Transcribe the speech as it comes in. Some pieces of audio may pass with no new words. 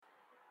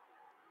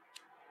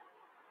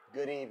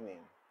Good evening.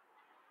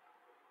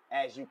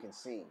 As you can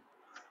see,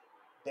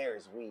 there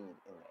is weed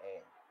in the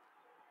air.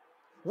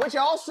 Which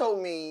also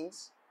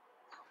means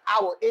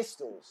our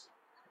istles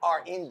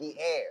are in the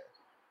air.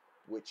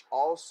 Which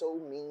also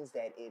means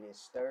that it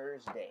is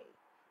Thursday.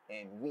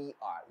 And we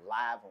are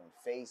live on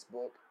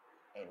Facebook.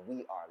 And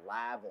we are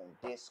live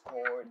on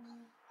Discord.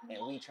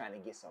 And we trying to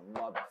get some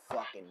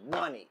motherfucking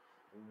money.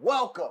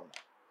 Welcome.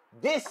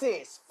 This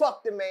is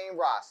Fuck the Main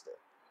Roster.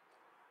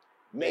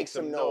 Make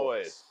some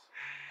noise.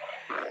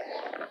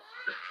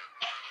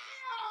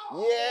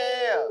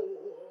 Yeah.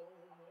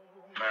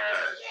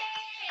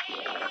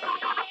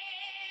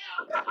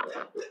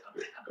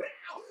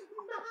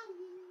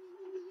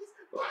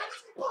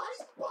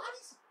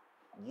 Bodies.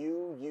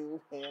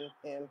 You, him,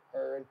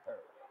 her, and her.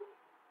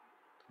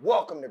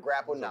 Welcome to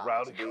Grapplenomics.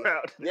 Rowdy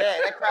crowd. Yeah,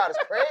 that crowd is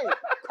crazy.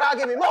 Crowd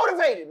get me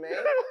motivated, man.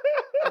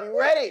 Be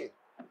ready.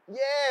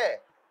 Yeah.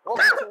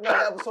 Welcome to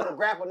another episode of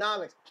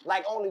Grapplenomics,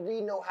 like only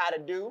we know how to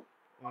do,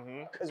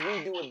 because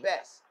we do it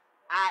best.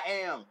 I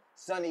am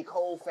Sonny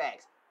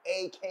Colfax,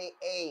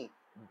 a.k.a.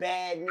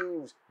 Bad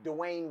News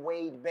Dwayne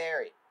Wade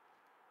Barrett.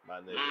 My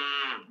nigga.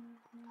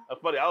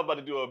 That's funny. I was about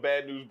to do a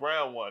Bad News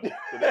Brown one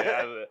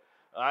today.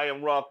 I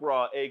am Rock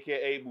Raw,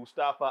 a.k.a.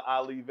 Mustafa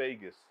Ali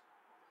Vegas.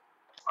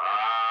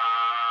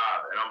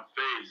 And I'm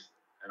Face,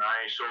 and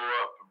I ain't show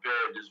up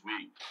prepared this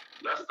week.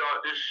 Let's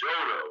start this show,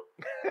 though.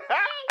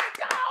 Let's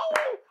go!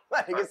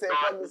 Like nigga said,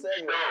 fucking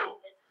segment.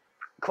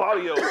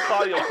 Claudio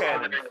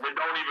Cannon. It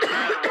don't even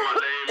matter what my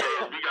name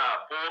is. We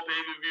got 4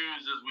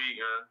 pay-per-views this week,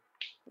 huh?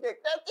 Yeah,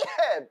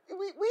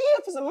 we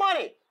here for some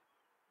money.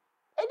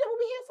 Ain't that what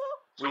we here for?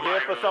 We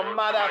here for some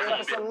money. We here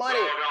for some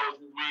money.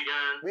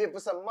 We here for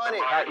some money.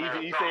 How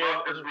easy he saying,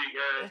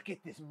 let's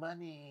get this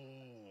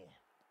money.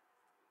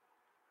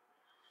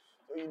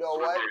 So you know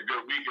what? It's a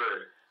good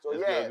weekend. So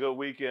It's yeah. a good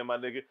weekend, my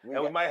nigga.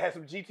 And we might have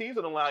some GTs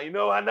on the line. You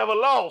know, I never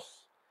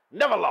lost.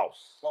 Never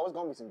lost. Well, it's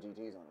gonna be some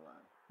GTs on the line.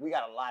 We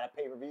got a lot of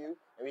pay-per-view,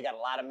 and we got a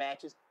lot of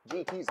matches.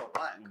 GTs on the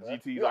line.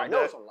 GTs you already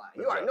know it's on the line.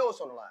 You already know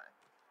it's on the line.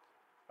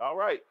 All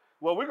right.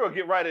 Well, we're gonna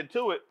get right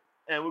into it,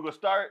 and we're gonna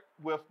start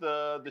with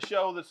the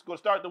show that's gonna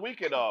start the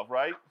weekend off,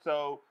 right?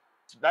 So,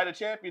 Night of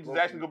Champions is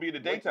actually gonna be in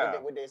the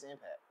daytime. What day is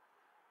Impact?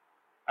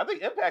 I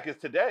think Impact is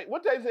today.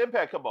 What day does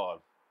Impact come on?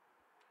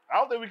 I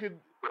don't think we could.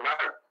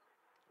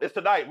 It's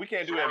tonight. We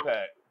can't do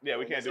Impact. Yeah,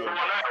 we can't do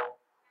Impact.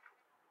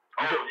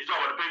 Oh, you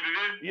talking about the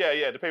pay-per-view?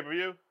 Yeah, the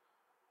pay-per-view.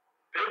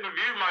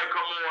 Pay-per-view might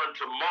come on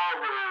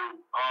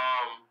tomorrow.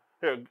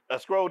 Here,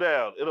 scroll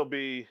down. It'll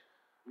be.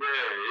 Yeah,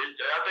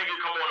 I think it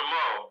come on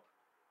tomorrow.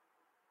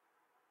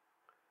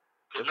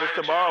 If it's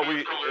tomorrow,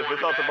 if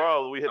it's on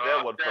tomorrow, we hit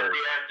that one Saturday first.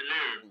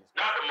 afternoon.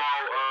 Not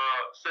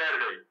tomorrow,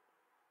 Saturday.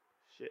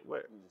 Shit,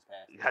 where? You just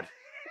passed. God.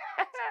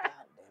 God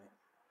damn it.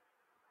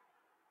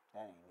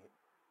 That ain't it.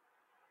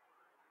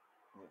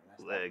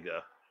 Yeah, There you go.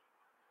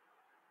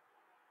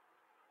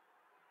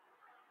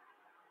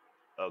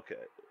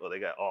 Okay. Well, they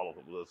got all of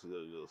them. Little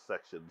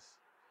sections.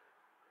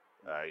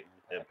 All right.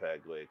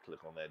 Impact. Go ahead and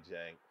click on that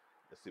jank.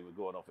 Let's see what's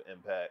going on for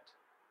Impact.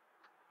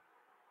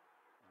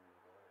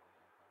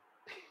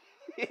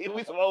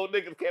 We some old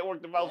niggas can't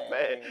work the mouse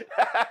pad.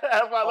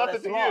 That's why I left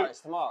it to you.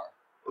 It's tomorrow.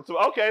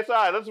 Okay, so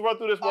all right, let's run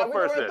through this one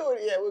first.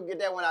 Yeah, we'll get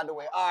that one out of the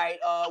way. All right,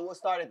 we'll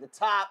start at the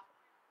top.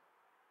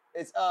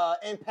 It's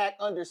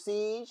Impact Under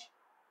Siege.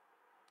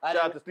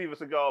 Shout out to Steven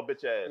Seagal,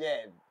 bitch ass.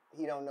 Yeah,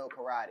 he don't know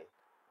karate.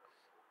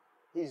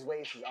 He just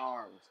waves his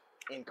arms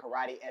in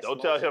karate-esque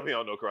Don't tell him he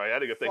don't know karate. I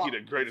think he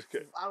the greatest.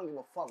 I don't give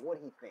a fuck what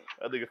he think.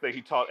 I think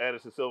he taught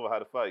Anderson Silva how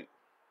to fight.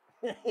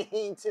 He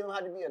ain't tell him how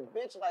to be a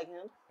bitch like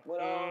him. But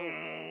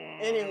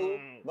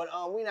anywho, but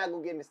we're not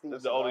gonna get into Steven Seagal. This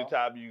is the only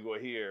time you gonna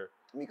hear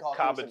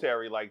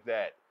commentary like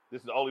that.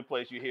 This is the only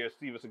place you hear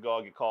Steven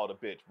Seagal get called a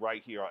bitch,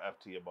 right here on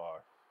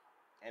FTMR.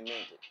 And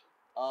meant it.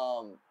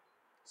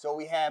 So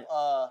we have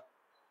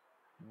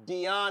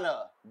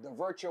Deanna, the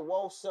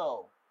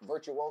virtuosa,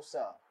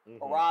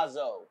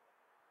 Purrazzo,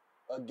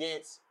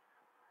 against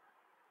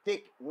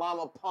Thick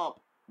Mama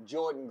Pump,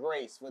 Jordan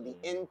Grace for the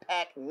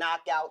Impact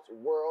Knockouts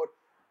World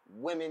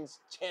Women's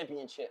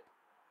Championship.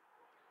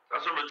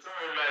 That's a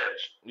return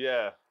match.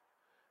 Yeah.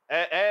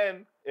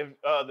 And if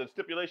the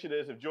stipulation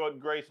is if Jordan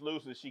Grace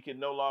loses, she can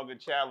no longer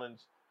challenge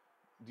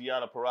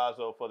Deanna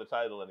Purrazzo for the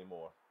title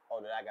anymore. Oh,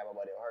 then I got my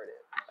buddy heard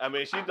it. I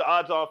mean, she's the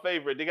odds-on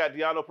favorite. They got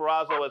Deanna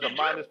Purrazzo as a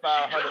minus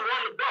 500.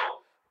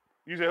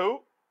 You said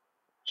who?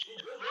 She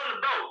just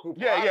won the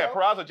belt. Yeah,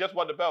 Purrazzo just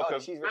won the belt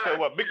because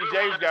what? Mickey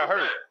James got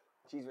hurt.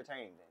 She's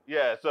retained then.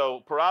 Yeah,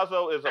 so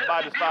Purrazzo is a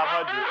minus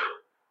 500.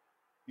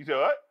 You said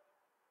what?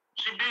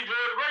 She beat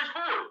Jordan Grace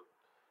for it.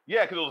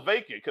 Yeah, because it was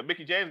vacant because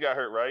Mickey James got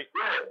hurt, right?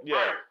 Yeah.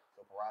 Right.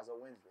 So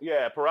Purrazzo wins then.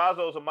 Yeah,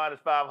 Purrazzo's a minus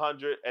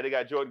 500, and they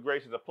got Jordan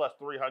Grace as a plus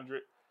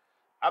 300.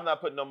 I'm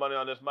not putting no money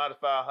on this. Minus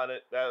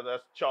 500,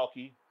 that's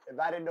chalky. If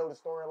I didn't know the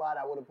storyline,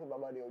 I would have put my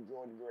money on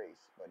Jordan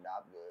Grace, but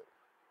not good.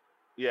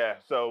 Yeah,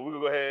 so we're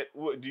going to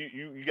go ahead. Do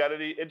you got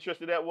any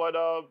interest in that one?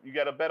 You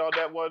got a bet on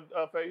that one,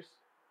 Face?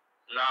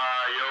 Nah,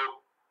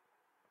 yo.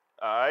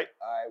 All right.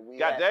 All right.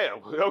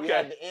 Goddamn. Okay. We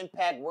have the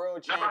Impact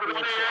World Championship.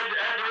 At the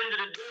end of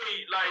the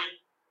day,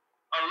 like,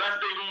 unless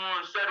they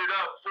gonna set it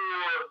up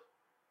for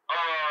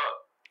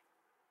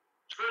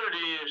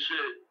Trinity and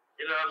shit.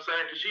 You know what I'm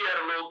saying? Because she had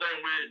a little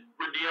thing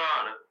with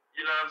Deanna.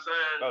 You know what I'm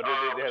saying? Oh,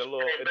 they had a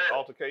little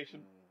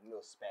altercation?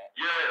 Little spat.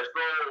 Yeah,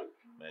 so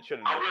Man,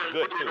 Trinity I was wouldn't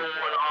good put it too.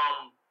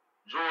 on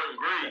Jordan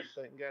Grace.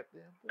 And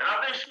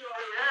I think she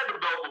already had the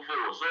belt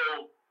before,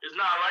 so it's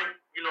not like,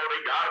 you know,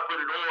 they gotta put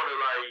it on her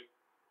like.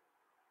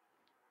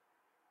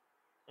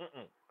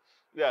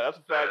 Yeah, that's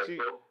a fact.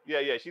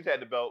 She's had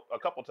the belt a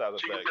couple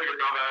times. She can take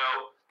another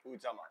L. Who you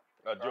talking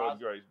about? Jordan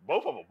Grace.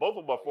 Both of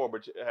them are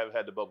former, have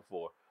had the belt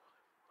before.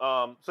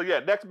 So yeah,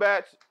 next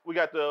match we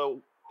got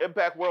the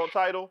Impact World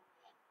Title.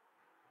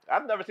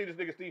 I've never seen this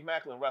nigga Steve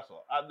Macklin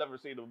wrestle. I've never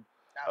seen him.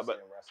 I've seen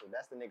him wrestle.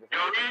 That's the nigga. Yo,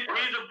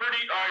 he's a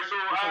pretty. All right, so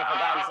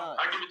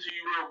I give it to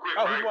you real quick.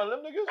 Oh, right? he's one of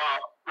them niggas.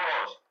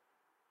 Pause.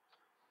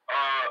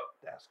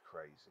 That's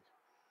crazy.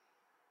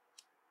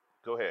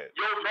 Go ahead.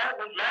 Yo,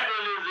 Macklin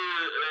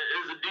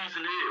is a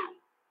decent heel.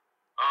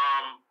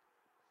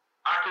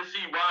 I can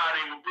see why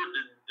they would put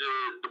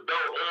the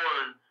belt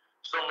on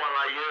someone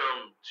like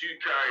him to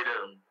carry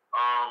them.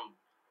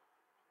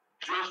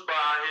 Just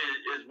by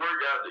his work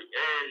ethic.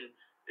 And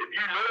if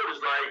you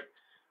notice, like,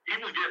 he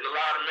was getting a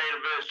lot of main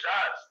event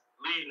shots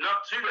leading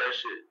up to that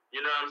shit.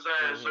 You know what I'm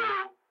saying? So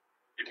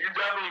if you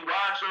definitely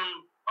watch him,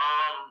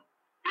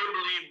 he'll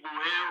believable.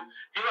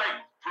 He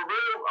like, for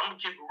real, I'm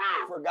gonna keep it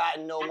real.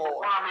 Forgotten no more.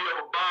 Remind me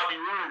of a Bobby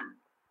Roode.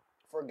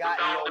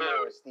 Forgotten no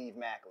more, Steve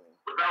Macklin.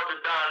 Without the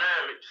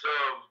dynamics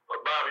of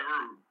Bobby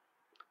Roode.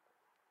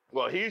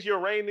 Well, he's your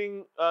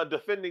reigning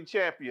defending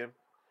champion.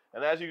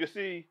 And as you can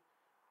see,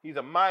 he's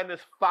a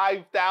minus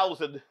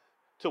 5,000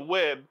 to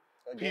win.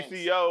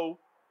 PCO.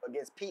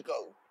 Against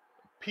Pico.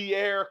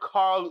 Pierre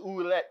Carl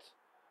Ouellette.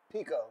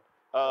 Pico.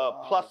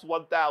 Plus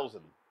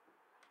 1,000.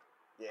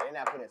 Yeah, they're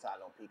not putting a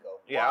title on Pico.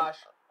 Yeah,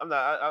 Wash. I'm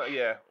not.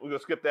 Yeah, we're going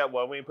to skip that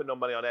one. We ain't putting no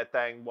money on that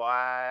thing.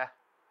 Why?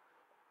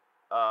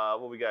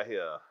 What we got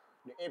here?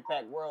 The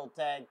Impact World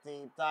Tag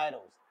Team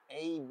titles.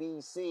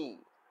 ABC.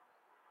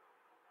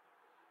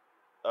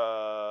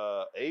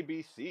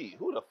 ABC.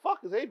 Who the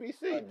fuck is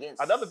ABC?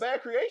 Against Another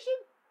Bad Creation?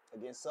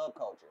 Against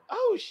Subculture.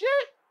 Oh, shit.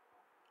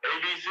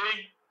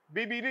 ABC?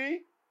 BBD?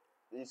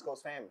 The East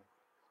Coast family.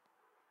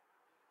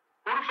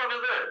 Who the fuck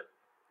is that?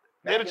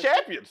 They're the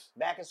champions.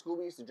 Back in school,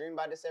 we used to dream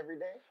about this every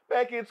day.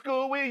 Back in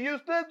school, we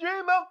used to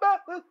dream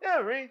about this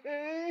every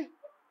day.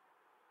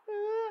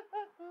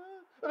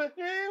 The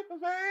dream will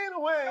fade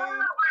away.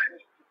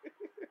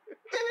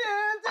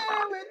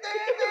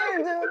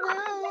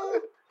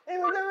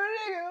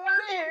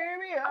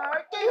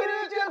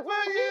 Just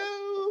for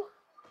you.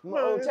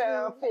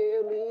 Motown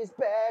Philly's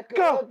back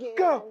again.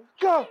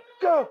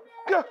 Go.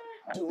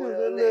 Doing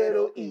a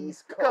little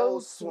East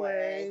Coast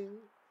swing.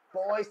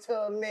 Boys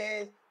to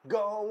men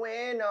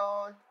going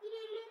on.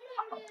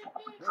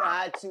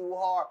 Not too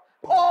hard.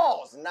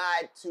 Pause.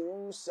 Not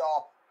too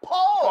soft.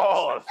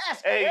 Pause.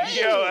 That's crazy.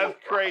 Hey, yo, that's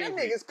crazy. That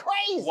nigga's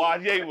crazy.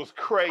 Wanye was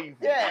crazy.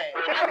 Yeah,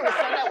 that nigga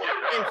said that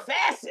with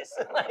emphasis.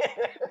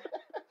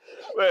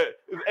 But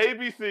it's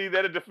ABC,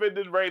 they're the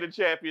defending reigning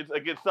champions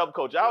against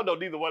Subculture. I don't know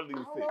neither one of these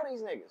I don't know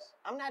these niggas.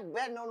 I'm not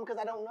betting on them because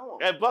I don't know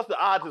them. And plus the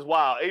odds is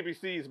wild.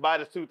 ABC is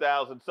minus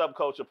 2,000,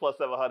 Subculture plus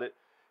 700.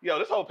 Yo,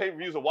 this whole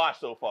pay-per-view's a wash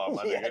so far,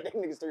 my Yeah, nigga.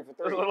 them niggas 3 for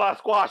 3. There's a lot of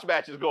squash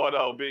matches going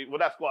on, B. Well,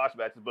 not squash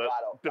matches, but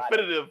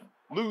definitive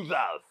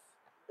losers.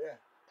 Yeah.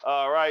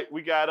 All right,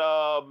 we got They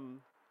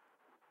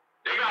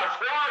got a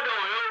squad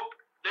though, yo.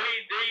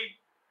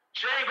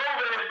 She ain't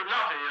over there for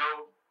nothing,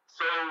 yo.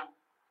 So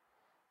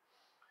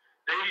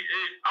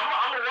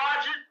I'm gonna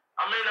watch it.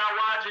 I may not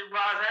watch it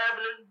while it's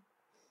happening,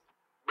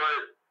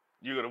 but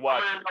you're gonna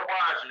watch I'm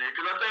watching it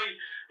because I think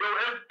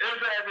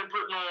Impact been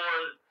putting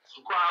on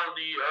some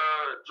quality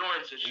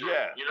joints and shit.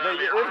 Yeah, you know what I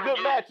mean? There's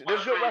good matches.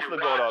 There's good wrestling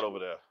going on over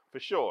there, for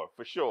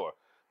sure.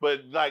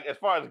 But like as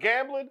far as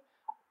gambling,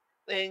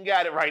 they ain't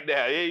got it right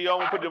now. You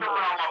don't put them. My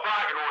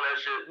pocket on that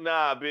shit.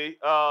 Nah, B.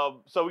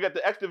 So we got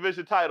the X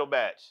Division title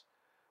match.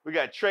 We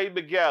got Trey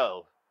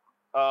Miguel,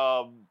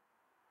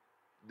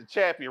 the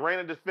champion,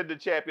 reigning defending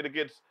champion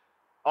against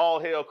All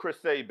Hail Chris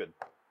Sabin.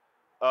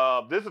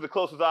 This is the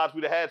closest odds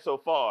we've had so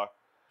far.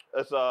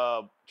 It's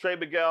Trey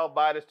Miguel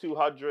minus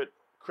 200,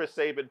 Chris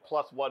Sabin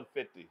plus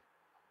 150.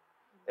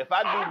 If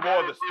I knew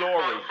more of the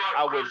story,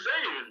 I would. I don't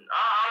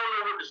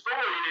know what the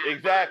story is.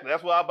 Exactly.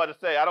 That's what I'm about to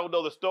say. I don't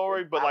know the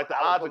story, but like the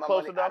odds are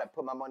close enough. I'd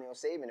put my money on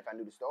Sabin if I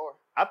knew the story.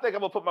 I think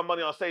I'm gonna put my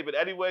money on Sabin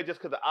anyway, just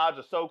because the odds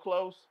are so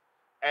close.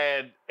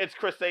 And it's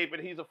Chris Sabin.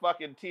 He's a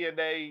fucking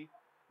TNA.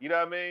 You know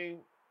what I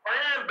mean?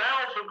 And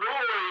Bound for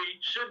Glory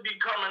should be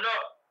coming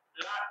up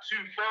not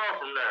too far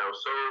from now.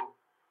 So,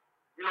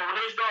 you know, when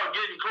they start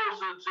getting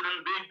closer to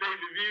them big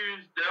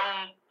pay-per-views, they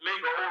don't make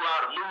a whole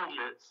lot of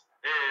movements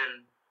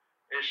and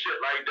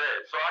shit like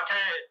that. So I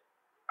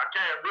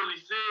can't really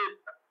see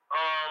it.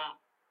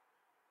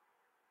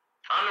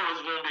 I know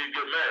it's gonna be a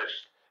good match.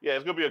 Yeah,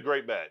 it's gonna be a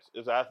great match.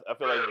 I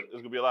feel like it's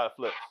gonna be a lot of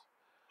flips.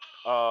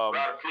 A lot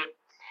of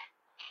flips.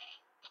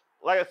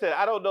 Like I said,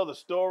 I don't know the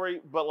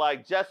story, but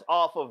like just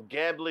off of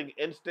gambling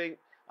instinct,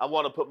 I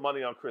want to put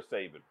money on Chris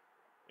Sabin.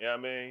 You know what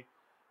I mean?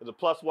 is a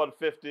plus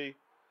 150.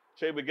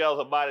 Trey Miguel's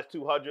a minus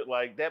 200.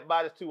 Like that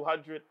minus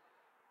 200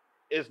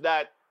 is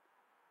not.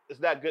 It's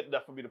not good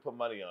enough for me to put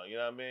money on. You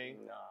know what I mean?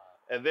 Nah.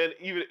 And then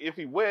even if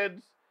he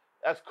wins,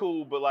 that's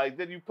cool. But like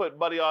then you put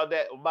money on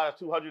that minus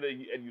 200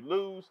 and you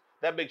lose,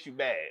 that makes you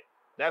mad.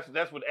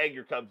 That's when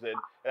anger comes in, and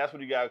that's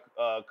when you got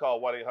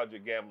call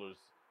 1-800-GAMBLERS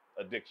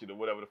addiction or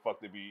whatever the fuck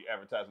they be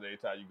advertising every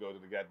time you go to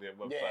the goddamn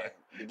website.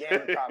 Yeah, the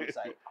gambling problem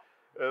site.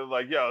 It's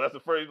like, yo, that's the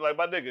first, like,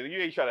 my nigga, you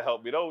ain't trying to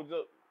help me. Don't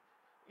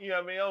you know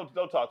what I mean?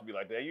 Don't talk to me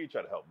like that. You ain't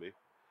trying to help me.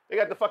 They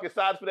got the fucking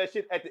signs for that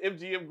shit at the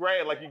MGM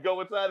Grand. Like, you go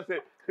inside and say,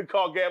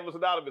 call Gamblers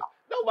Anonymous.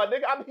 No, my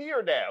nigga, I'm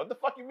here now. What the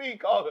fuck you mean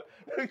calling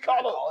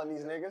Calling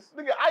these niggas?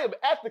 Nigga, I am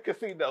at the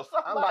casino.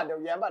 I'm about to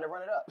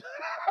run it up.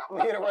 I'm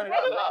here to run it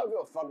up. I don't give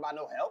a fuck about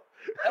no help.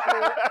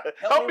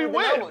 Help me with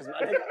win. The numbers,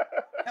 my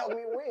nigga. Help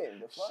me win.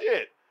 The fuck?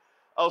 Shit.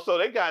 Oh, so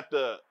they got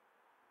the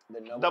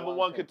number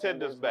one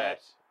contenders match.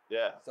 match.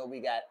 Yeah. So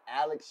we got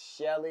Alex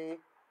Shelley,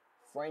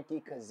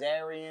 Frankie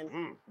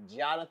Kazarian,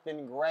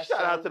 Jonathan Gresham.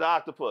 Shout out to the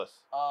Octopus.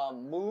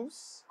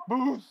 Moose.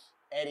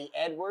 Eddie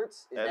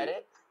Edwards. Is that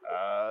it?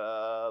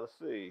 Let's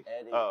see.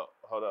 Eddie. Oh,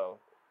 hold on.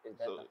 Is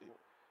that So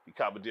he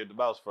commandeered the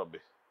mouse from me.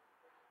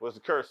 Where's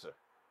the cursor?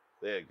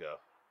 There you go.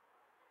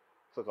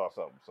 Click on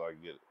something so I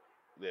can get it.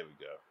 There we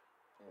go.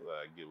 So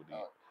I can get with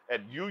these.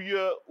 And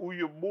Yuya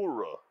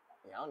Uemura.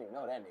 Yeah, I don't even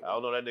know that nigga. I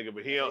don't know that nigga,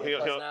 but he plus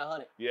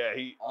 900. Yeah,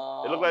 it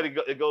looked like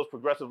it goes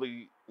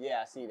progressively.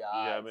 Yeah, I see the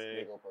odds. Yeah, I mean,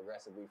 they go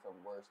progressively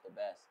from worst to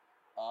best.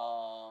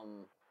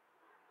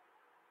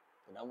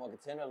 The number one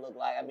contender look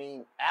like, I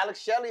mean, Alex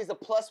Shelley is a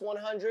plus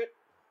 100.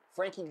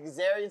 Frankie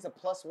Kazarian is a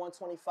plus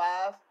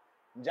 125.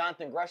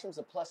 Jonathan Gresham's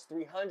a plus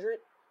 300.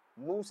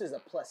 Moose is a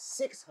plus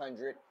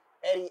 600.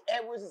 Eddie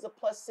Edwards is a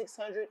plus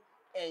 600.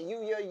 And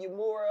Yuya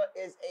Uemura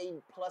is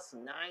a plus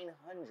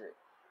 900.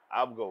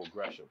 I'm going with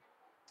Gresham.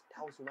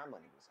 That was who my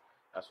money was on.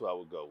 That's what I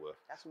would go with.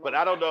 But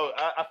I don't know.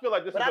 I feel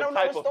like this is a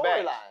type of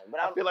match.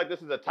 I feel like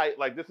this is a type,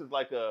 like this is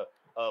like a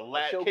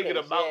King of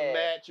the Mountain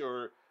match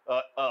or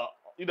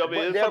you know, what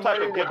I mean, it's some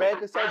type of gimmick.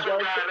 Gresham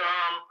got,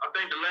 I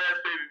think the last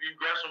pay-per-view,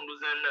 Gresham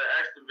was in the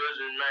X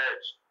Division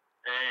match,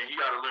 and he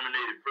got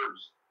eliminated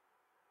first.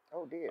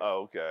 Oh dear.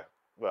 Oh, okay.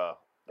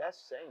 Well,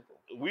 that's shameful.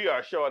 We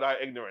are showing our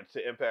ignorance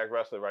to Impact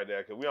Wrestling right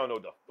now because we don't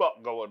know what the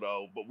fuck going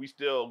on, but we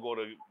still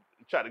going to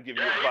try to give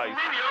you advice.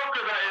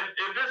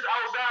 If it's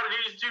outside of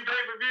these two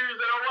pay-per-views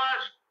that I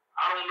watch,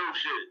 I don't know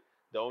shit.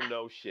 Don't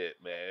know shit,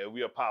 man.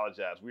 We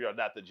apologize. We are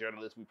not the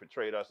journalists we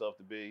portrayed ourselves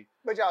to be.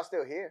 But y'all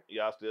still here.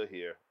 Y'all still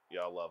here.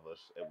 Y'all love us,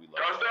 and we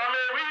love you.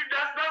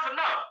 That's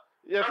enough.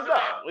 Yeah, that's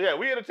enough. Yeah,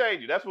 we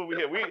entertain you. That's what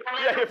we're here. We're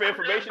not here for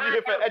information. We're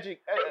here for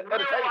entertainment.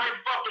 Real life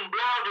fucking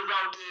bloggers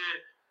out there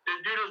that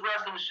do this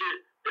wrestling shit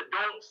that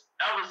don't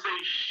ever say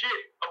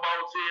shit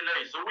about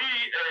TNA. So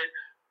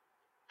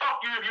fuck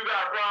you if you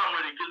got a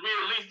problem with it, because we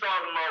at least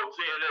talking about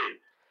TNA.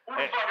 Who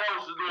the fuck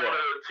else is doing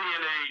a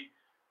TNA?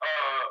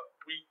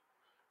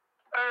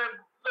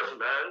 Listen,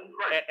 man.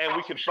 Like, and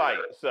we can fight,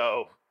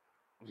 so,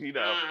 you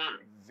know.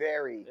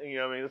 Very. You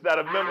know what I mean? It's not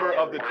a member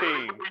of the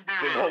team.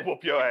 They won't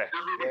whoop your ass.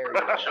 Very.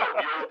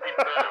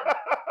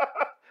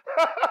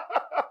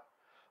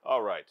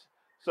 All right.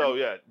 So,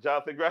 yeah,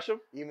 Jonathan Gresham.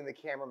 Even the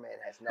cameraman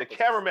has nothing. The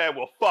cameraman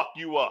will fuck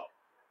you up.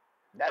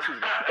 That's who's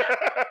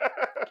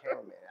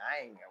cameraman.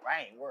 I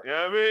ain't working. You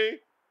know what I mean?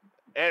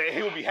 And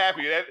he will be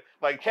happy.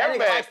 Like,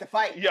 cameraman likes to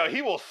fight. Yo,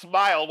 he will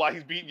smile while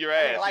he's beating your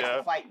ass. He likes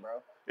to fight,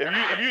 bro. If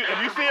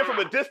you see it from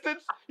a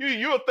distance,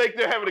 you'll think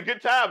they're having a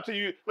good time till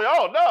you like,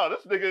 oh no,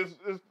 this nigga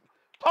is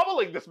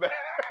pummeling this man.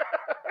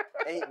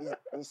 And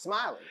he's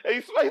smiling. And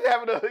he's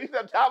having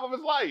the time of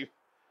his life.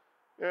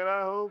 And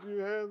I hope you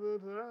have the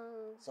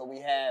time. So we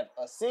have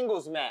a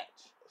singles match.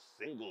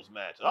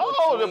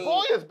 Oh, the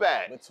boy is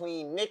back.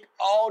 Between Nick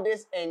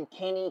Aldis and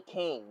Kenny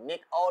King.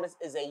 Nick Aldis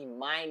is a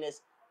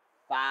minus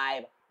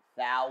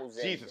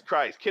 5,000. Jesus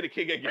Christ, Kenny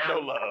King ain't get no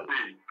love.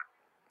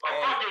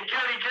 Fucking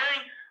Kenny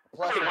King.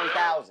 Plus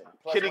 1,000.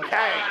 Kenny King.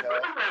 That's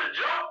a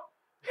joke.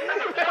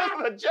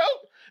 That's a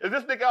joke. Is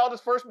this Nick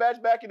Aldis' first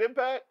match back in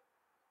Impact?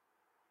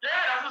 Yeah,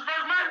 that's his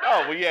first match.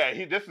 Oh well, yeah.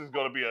 This is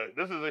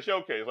a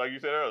showcase, like you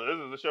said earlier.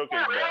 This is a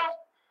showcase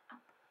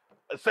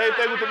match. Same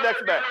thing with the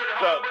next match.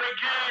 So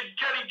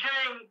Kenny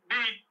King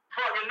beat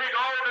fucking Nick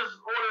Aldis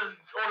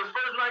on his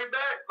first night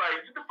back.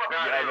 Like, get the fuck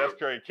out of here. Yeah, that's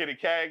crazy. Kenny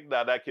King?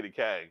 No, not Kenny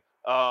King.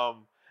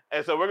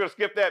 And so we're gonna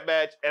skip that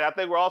match, and I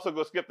think we're also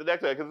gonna skip the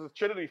next match because it's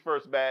Trinity's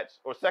first match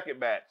or second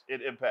match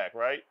in Impact,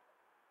 right?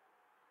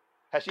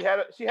 Has she had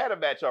a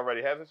match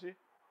already, hasn't she?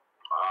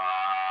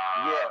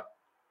 Yeah.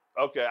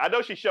 Okay, I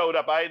know she showed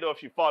up. I didn't know if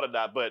she fought or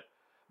not, but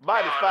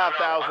minus 5,000.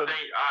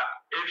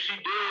 If she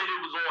did,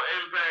 it was on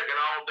Impact, and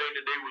I don't think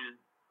that they would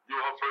do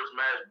her first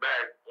match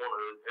back on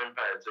an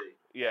Impact team.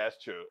 Yeah, that's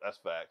true. That's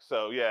fact.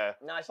 So yeah.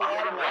 No, she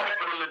had a match.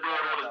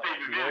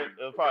 It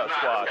was probably a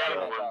squad.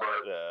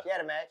 Yeah. She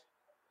had a match.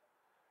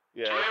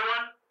 Yeah. She had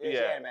one? Yeah,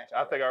 she had a match.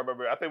 I think I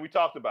remember. I think we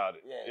talked about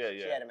it. Yeah,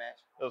 she had a match.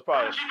 It was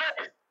probably.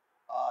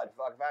 The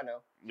fuck if I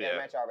know. She had a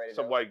match already.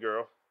 Some white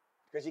girl.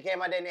 Because she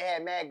came out there and they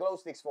had mad glow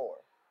sticks for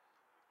her.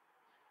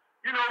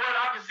 You know what?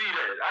 I can see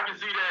that. I can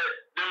see that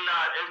them I'm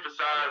not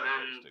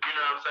emphasizing. You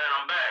know what I'm saying?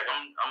 I'm back.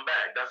 I'm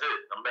back. That's it.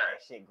 I'm back.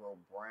 That shit grow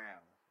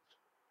brown.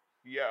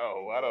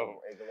 Yo, I don't.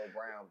 It go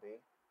brown, B.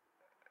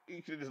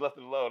 You should have just left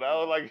it alone. I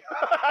was like,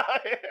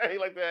 he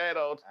like the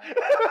headphones. I-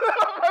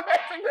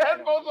 Take the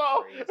headphones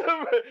off.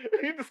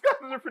 He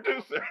disgusted the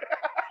producer.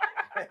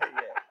 Yeah,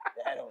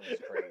 the add-ons is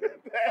crazy.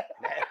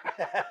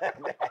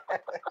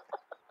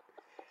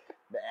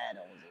 The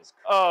add-ons is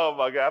crazy. Oh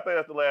my God, I think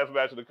that's the last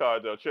match of the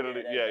card though.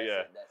 Trinity,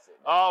 That's it.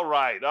 All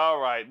right.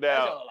 That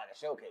Now, look like a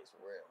showcase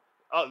for real.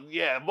 oh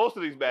yeah, most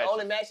of these matches. The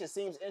only match that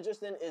seems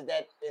interesting is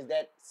that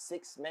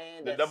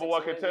 6-man. The number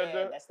one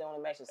contender. Yeah, that's the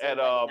only match that seems And,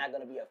 like it's not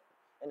going to be a.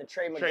 And the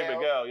Trey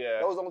Miguel. Yeah.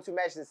 Those are the only two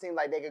matches that seem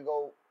like they could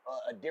go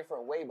a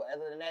different way, but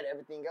other than that,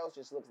 everything else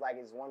just looks like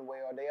it's one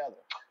way or the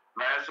other.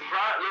 Man,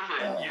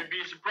 listen, you'd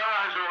be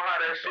surprised on how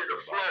that shit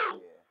will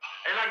flow.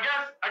 Yeah. And I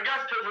guess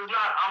because it's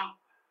not,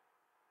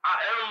 I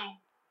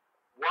am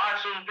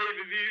watching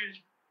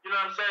pay-per-views. You know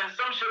what I'm saying?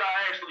 Some shit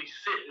I actually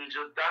sit and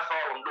just, that's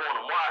all I'm doing.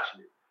 I'm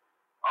watching it.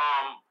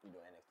 You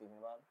doing NXT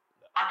about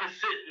it? I can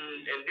sit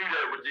and do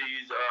that with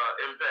these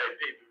Impact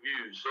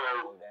pay-per-views. So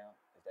Hold down.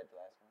 Is that the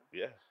last one?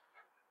 Yeah.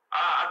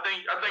 I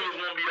think it's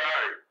gonna be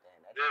alright.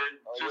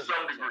 To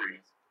some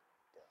degree.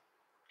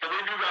 Cause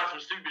they do got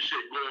some stupid shit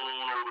going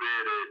on over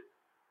there that,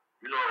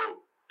 you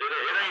know, it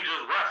ain't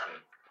just wrestling.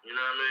 You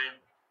know what I mean?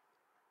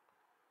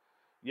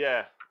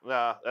 Yeah.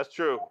 Nah, that's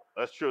true.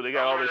 That's true. They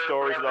got all their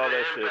stories and all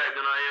that shit.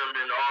 Than I am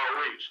in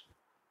ROH.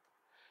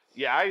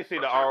 Yeah, I ain't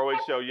seen the ROH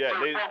show yet.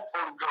 They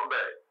come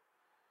back.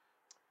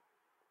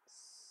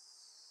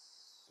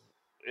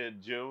 in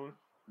June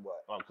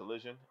What? on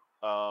Collision.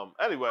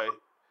 Anyway,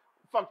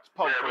 fuck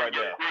Punk for right now.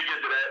 We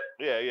get to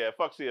that. Yeah.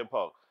 Fuck CM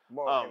Punk.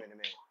 More of him in a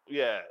minute.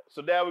 Yeah.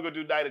 So now we're gonna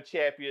do Night of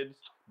Champions,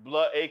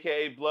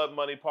 aka Blood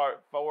Money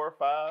Part 4 or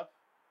 5,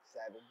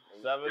 7.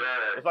 7. Yeah.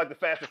 It's like the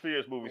Fast and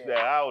Furious movies Yeah.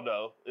 now. I don't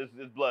know.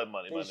 It's Blood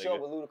Money, my They show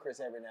nigga. with Ludacris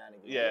every now and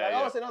again. Yeah, Like,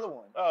 yeah. oh, it's another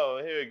one.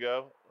 Oh, here we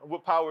go.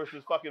 What powers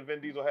does fucking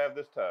Vin Diesel have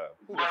this time?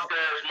 Mustache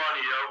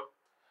money, yo.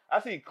 I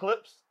see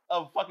clips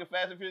of fucking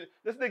Fast and Furious.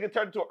 This nigga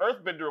turned into an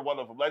earthbender in one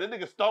of them. Like, this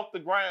nigga stomped the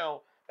ground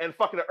and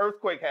fucking an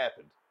earthquake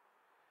happened.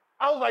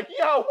 I was like,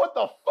 yo, what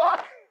the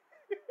fuck?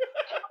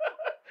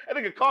 That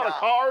nigga caught a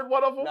car in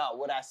one of them? No,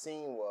 what I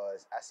seen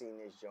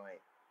this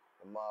joint.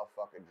 The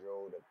motherfucker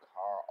drove the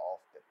car off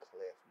the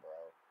cliff, bro,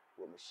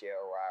 with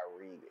Michelle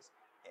Rodriguez.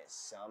 And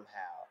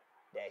somehow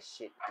that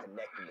shit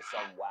connected to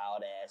some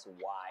wild ass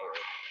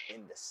wire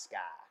in the sky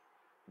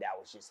that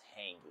was just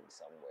hanging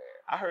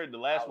somewhere. I heard the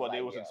last one, like,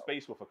 they was in yo.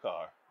 space with a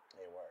car.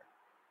 They were.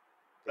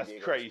 That's They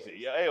did crazy. go to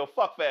space. Yeah, hey,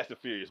 fuck Fast and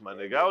Furious, my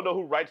nigga. I don't know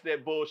who writes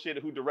that bullshit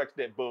or who directs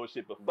that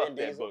bullshit, but fuck Vin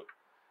that Diesel. book.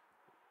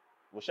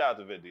 Well, shout out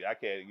to Vin Diesel. I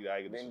can't, I ain't gonna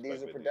Vin disrespect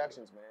Diesel Vin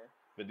Productions, man.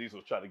 Vin Diesel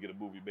was trying to get a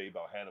movie made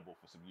about Hannibal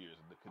for some years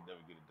and they could never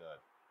get it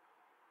done.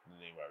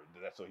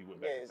 That's so he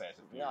went back to Fast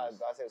and Furious.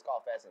 No, I said it's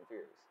called Fast and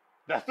Furious.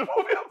 That's the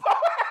movie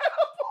about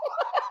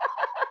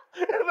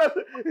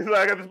Hannibal. He's like,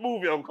 I got this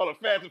movie, I'm calling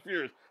Fast and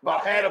Furious,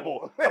 about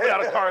Hannibal coming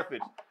out of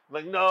Carthage. I'm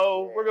like,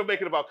 no, we're gonna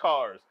make it about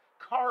cars.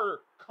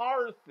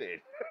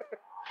 Carthage.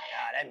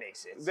 Ah, that makes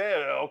sense.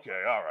 Yeah,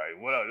 okay, all right,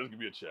 whatever, just give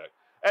me a check.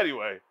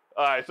 Anyway,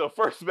 all right, so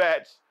first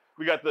match,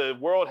 we got the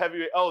World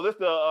Heavyweight, this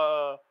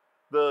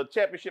the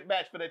championship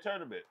match for that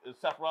tournament.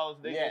 It's Seth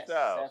Rollins and AJ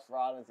Styles. Seth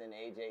Rollins and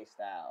AJ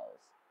Styles.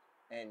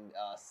 And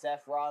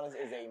Seth Rollins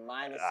is a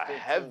minus A 1500,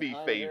 heavy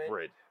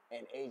favorite.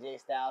 and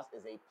AJ Styles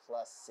is a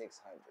plus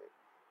 600.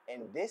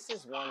 And this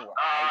is one where Yo,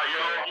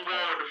 I'm going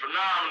with the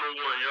phenomenal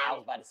one, yo. I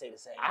was about to say the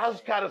same I was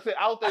thing. kind of saying,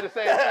 I was thinking the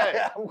same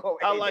thing. I'm going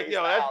with I'm AJ like,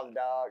 yo, Styles,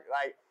 dog.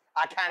 Like,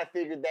 I kind of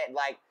figured that,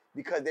 like,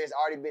 because there's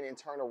already been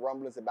internal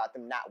rumblings about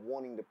them not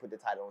wanting to put the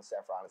title on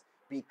Seth Rollins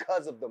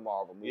because of the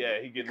Marvel movie.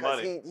 Yeah, he getting because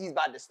money. He's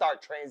about to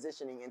start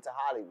transitioning into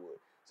Hollywood.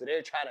 So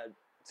they're trying to,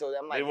 so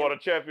I'm like, They want a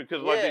champion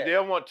because like Yeah. they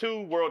don't want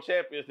 2 world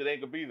champions that ain't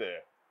gonna be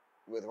there.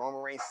 with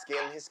Roman Reigns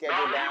scaling his No,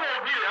 schedule he down.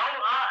 won't be there.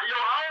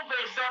 I don't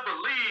think Seth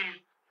will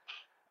leave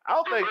I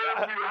don't to think,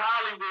 go to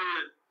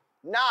Hollywood.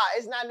 Nah,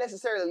 it's not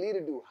necessarily lead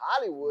to do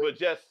Hollywood. but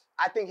just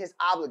I think his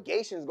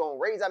obligations gonna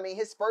raise. I mean,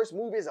 his first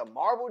movie is a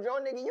Marvel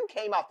joint, nigga. You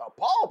came out the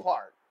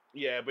ballpark.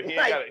 yeah, but he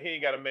Like-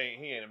 ain't got a main.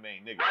 He ain't a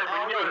main nigga. Right.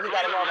 I don't know. He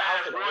got a Marvel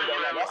outfit.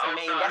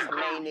 That's the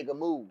main nigga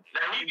move.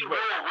 Now he can But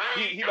go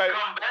away he and might-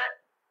 come back.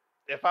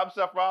 If I'm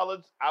Seth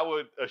Rollins, I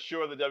would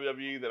assure the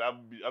WWE that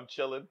I'm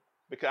chilling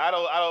because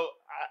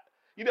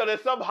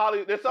there's some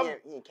Hollywood. There's some.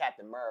 He ain't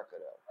Captain America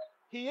though.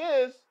 He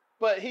is,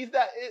 but he's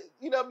not.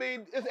 You know what I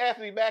mean? It's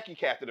Anthony Mackie,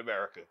 Captain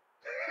America.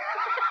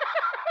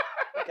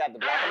 Captain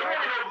Black He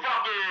America. ain't no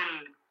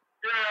fucking,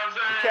 you know what I'm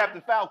saying?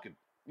 Captain Falcon.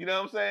 You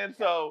know what I'm saying?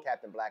 So.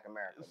 Captain Black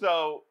America.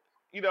 So,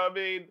 you know what I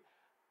mean?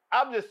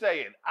 I'm just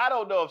saying, I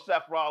don't know if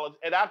Seth Rollins,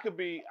 and I could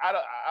be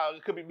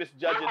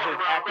misjudging his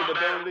acting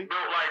ability,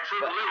 Like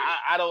Triple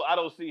but H. I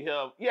don't see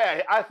him.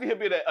 Yeah, I see him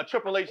being a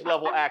Triple H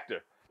level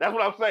actor. That's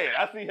what I'm saying.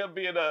 I see him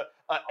being a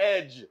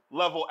Edge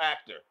level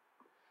actor.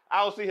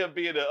 I don't see him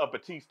being a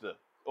Batista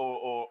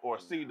or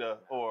Cena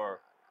or.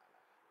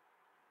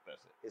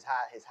 That's it. His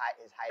height.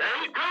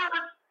 And he's good,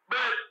 but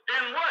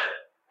in what?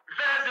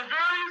 Fast and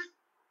Furious?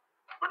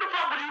 What the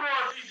fuck would you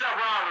want to see Seth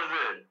Rollins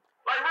in?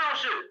 Like real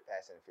shit.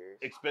 Fast and Furious.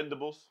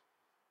 Expendables.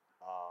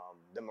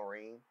 The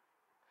Marine.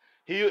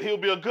 He'll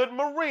be a good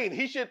Marine.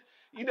 He should,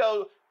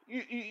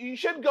 you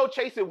shouldn't go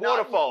chasing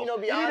waterfalls.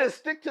 You need to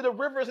stick to the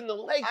rivers and the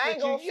lakes that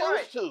you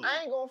used to.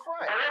 I ain't gonna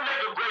front. They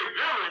make a great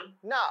villain.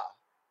 Nah.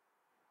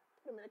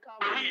 Put him in a But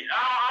comedy.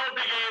 I don't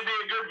think he'd be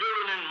a good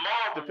villain in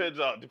Marvel. Depends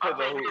on who.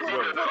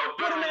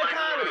 Put him in a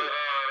comedy.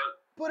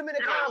 Put him in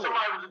a comedy.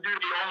 Somebody was to do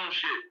their own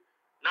shit.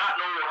 Not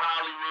no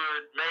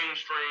Hollywood,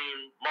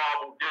 mainstream,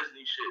 Marvel,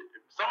 Disney shit.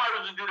 If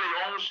somebody was to do their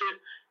own shit,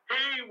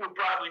 he would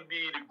probably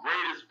be the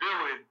greatest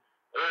villain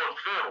on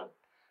film.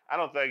 I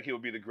don't think he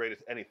would be the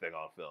greatest anything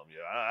on film.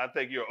 Yeah, I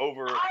think you're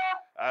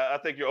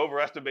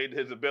overestimating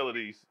his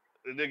abilities.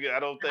 Nigga,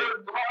 I don't think.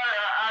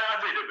 I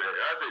take it back.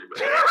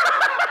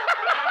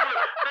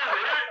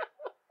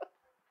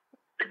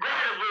 The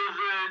greatest was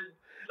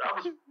I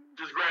was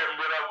just grabbing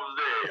whatever was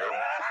there.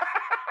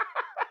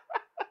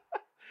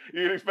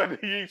 You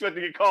expect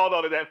to get called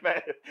on it that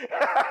fast.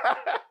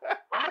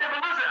 But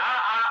listen,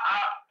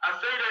 I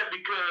say that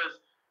because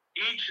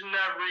each and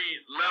every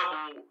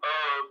level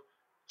of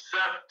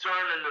Seth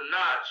turning the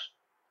notch,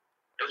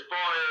 as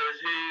far as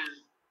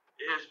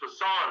his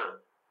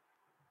persona,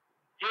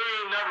 he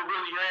ain't never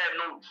really had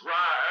no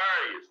dry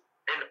areas,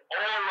 and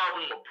all of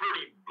them are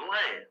pretty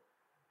bland.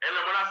 And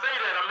when I say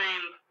that, I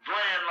mean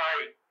bland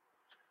like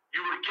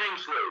you were the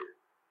Kingslayer,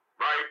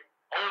 right?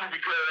 Only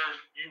because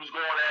you was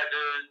going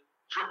after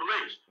Triple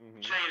H.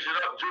 Changed it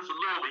up just a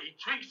little bit. He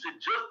tweaks it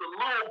just a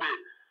little bit,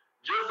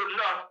 just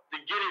enough to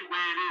get it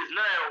where it is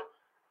now,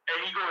 and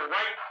he go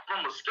right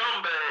from a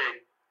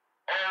scumbag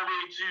all the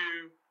way to,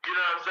 you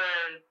know what I'm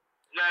saying?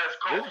 Now it's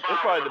called. It's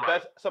probably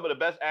some of the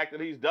best acting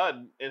he's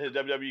done in his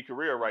WWE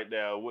career right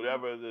now.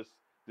 Whatever this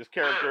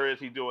character is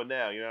he's doing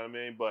now, you know what I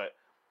mean? But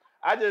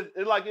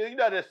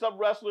there's some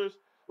wrestlers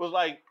was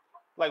like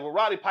when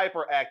Roddy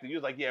Piper acted, you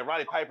was like, yeah,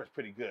 Roddy Piper's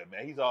pretty good,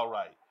 man. He's all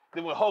right.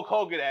 Then when Hulk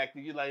Hogan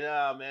acted, you're like,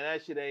 nah, man,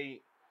 that shit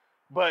ain't.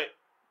 But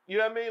you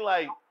know what I mean?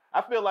 Like,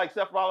 I feel like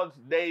Seth Rollins'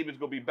 name is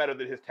gonna be better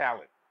than his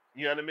talent.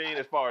 You know what I mean?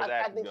 As far as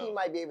acting I think goes. he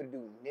might be able to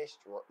do niche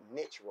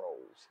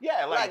roles.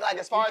 Yeah, like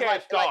as far as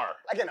like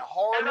in a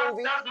horror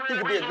movie, he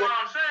could be a good.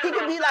 He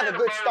could be like a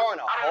good star in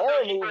a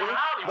horror movie,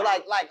 but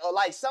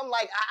like some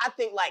I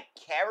think like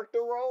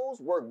character roles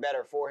work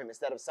better for him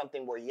instead of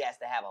something where he has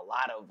to have a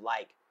lot of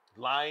like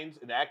lines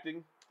and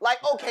acting. Like,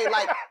 okay,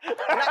 like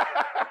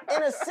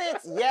in a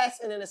sense, yes,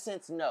 and in a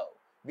sense, no.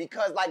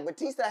 Because like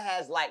Batista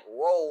has like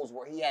roles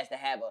where he has to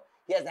have a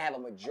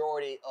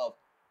majority of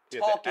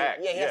talking.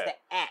 He has to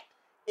act.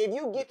 If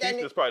you get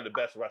Batista's probably the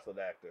best wrestling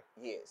actor.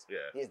 He is. Yeah.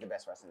 He is the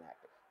best wrestling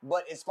actor.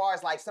 But as far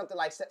as like something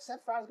like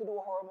Seth Rollins could do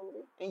a horror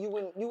movie and you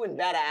wouldn't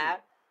bat an eye.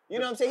 You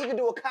know what I'm saying? He could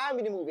do a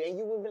comedy movie and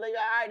you would be like,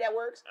 all right, that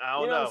works. I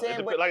don't know. What I'm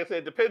saying? But like I said,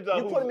 it depends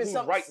on who's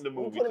writing the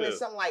movie. You put him in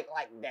something like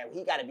that.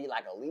 He got to be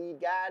like a lead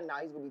guy. No,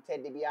 he's gonna be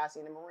Ted DiBiase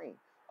in the Marine.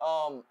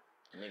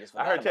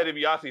 I heard Ted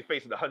DiBiase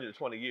facing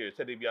 120 years.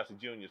 Ted DiBiase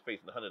Jr. is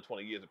facing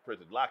 120 years in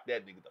prison. Lock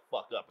that nigga the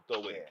fuck up and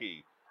throw away the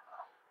key.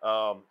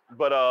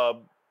 But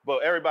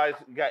everybody's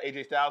got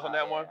AJ Styles on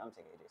that one. I'm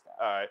taking AJ Styles.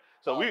 All right,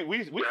 so we set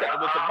to win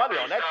some money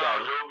on that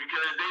guy.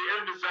 Because they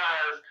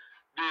emphasize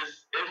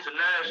this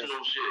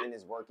international shit. And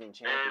his working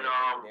champion.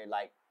 They're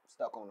like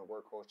stuck on the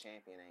workhorse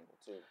champion angle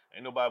too.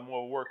 Ain't nobody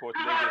more workhorse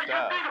than AJ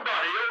Styles. Think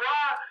about it.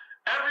 Why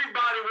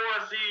everybody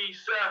want to see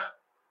Seth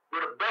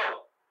with a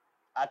belt?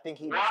 I think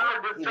he Why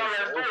not just tell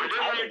that story?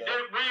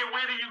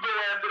 Where do you go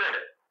after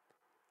that?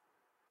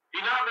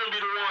 He's not going to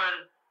be the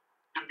one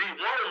to beat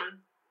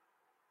Roman,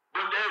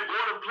 but they're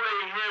going to play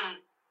him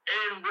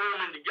and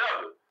Roman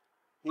together.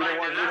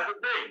 That's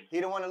the thing.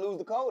 He don't want to lose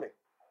the Cody.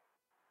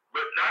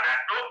 But not that.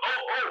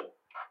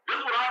 This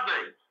is what I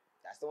think.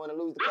 That's the one to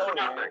lose the Cody,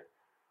 man.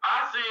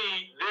 I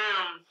see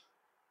them,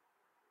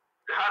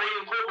 how they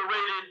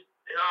incorporated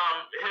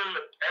him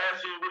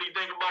asking what he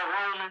think about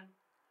Roman.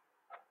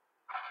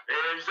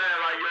 And he's saying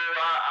like, yo,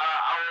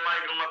 I don't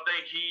like him. I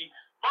think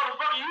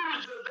motherfucker, you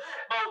was just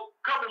that about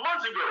a couple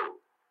months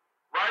ago,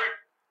 right?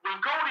 When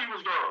Cody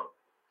was gone.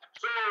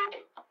 So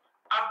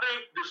I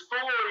think the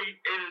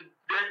story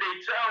that they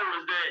tell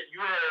is that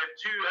you have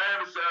two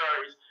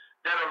adversaries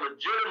that are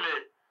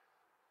legitimate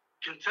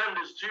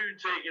contenders to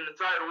taking the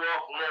title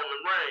off of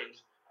Roman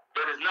Reigns,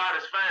 but it's not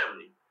his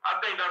family. I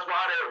think that's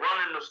why they're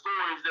running the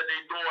stories that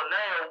they're doing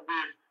now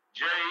with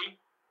Jay.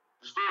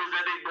 The stories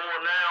that they're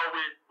doing now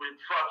with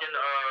fucking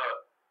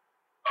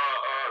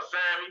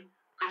Sammy,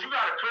 because you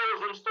gotta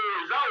close them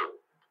stories out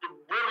to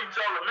really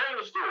tell the main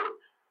story.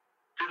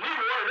 Because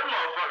neither one of them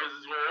motherfuckers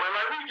is going to win.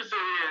 Like, we can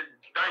sit here and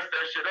dice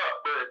that shit up,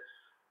 but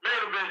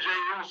main event Jay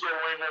Uso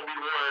ain't gonna be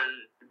the one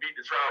to beat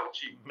the tribal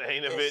chief.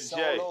 Main event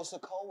Jay. It's Solo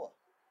Sikoa.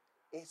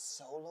 It's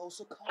Solo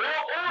Sikoa.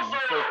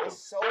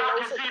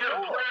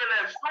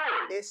 That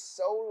story. It's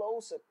Solo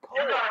Sikoa.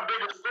 You got a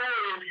bigger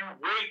story if you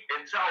wait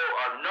and tell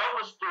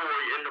another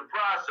story in the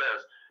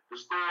process. The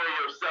story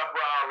of Seth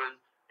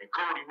Rollins and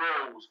Cody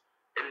Rhodes,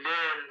 and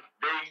then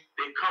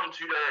they come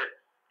to that.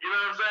 You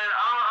know what I'm saying?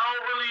 I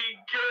don't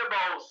really care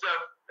about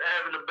Seth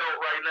having the belt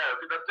right now.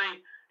 Because I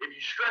think if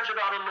you stretch it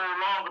out a little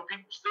longer,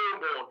 people still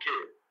gonna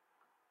care.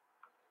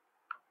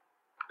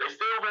 They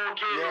still gonna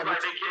care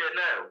like they care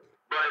now.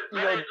 But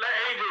let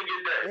AJ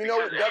get that. You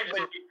know, AJ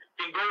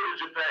can go to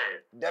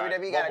Japan.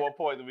 WWE got one more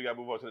point, then we got to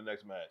move on to the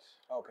next match.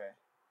 Okay.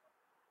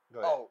 Go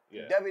ahead. Oh,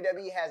 yeah.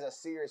 WWE has a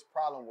serious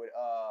problem with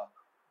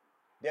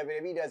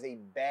WWE does a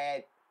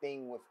bad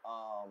thing with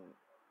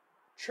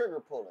trigger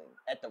pulling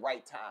at the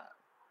right time.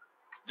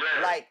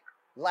 Yeah.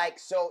 Like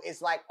so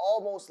it's like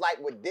almost like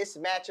with this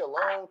match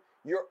alone,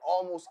 you're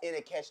almost in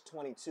a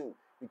catch-22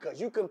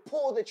 because you can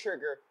pull the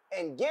trigger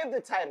and give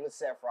the title to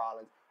Seth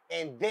Rollins,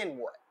 and then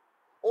what?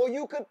 Or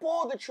you could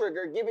pull the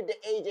trigger, give it to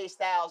AJ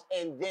Styles,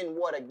 and then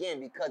what again?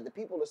 Because the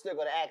people are still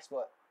going to ask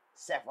for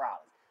Seth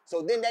Rollins.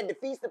 So then that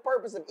defeats the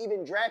purpose of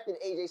even drafting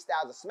AJ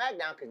Styles to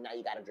SmackDown, because now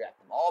you got to draft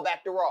them all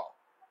back to Raw.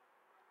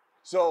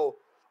 So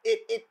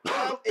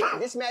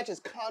this match is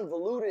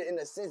convoluted in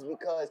a sense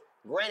because,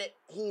 granted,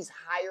 he's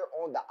higher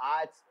on the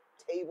odds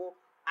table.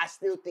 I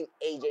still think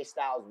AJ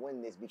Styles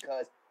win this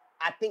because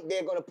I think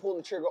they're going to pull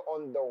the trigger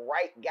on the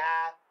right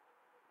guy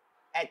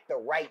at the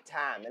right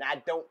time. And I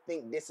don't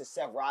think this is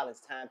Seth Rollins'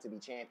 time to be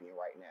champion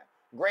right now.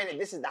 Granted,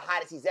 this is the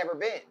hottest he's ever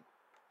been.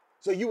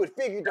 So you would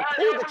figure to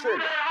pull the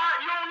trigger.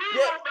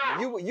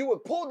 You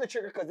would pull the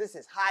trigger because this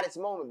is hottest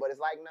moment, but it's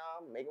like, nah,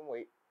 make him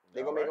wait.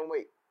 They're going to make him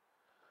wait.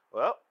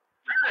 Well.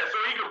 Yeah, so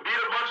he could beat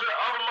a bunch of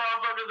other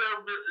motherfuckers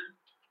that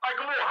like,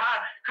 come on,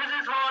 because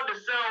it's hard to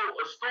sell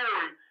a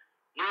story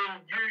when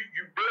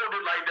you build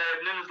it like that,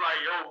 and then it's like,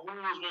 yo, who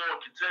was going to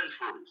contend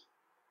for this?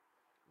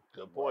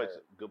 Good points.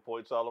 Good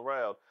points all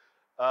around.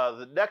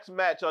 The next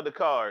match on the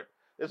card,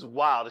 this is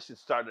wild. This shit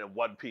started at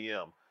 1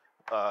 p.m.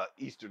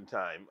 Eastern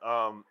time.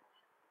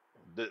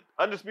 The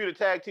Undisputed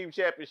Tag Team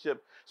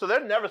Championship. So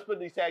they're never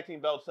splitting these tag team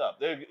belts up.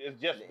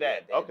 It's just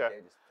that. They're Okay.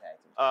 just tag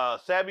team.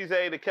 Sami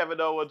Zayn and Kevin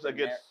Owens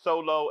against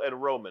Solo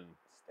and Roman.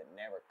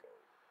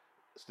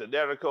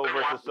 Stenerico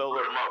versus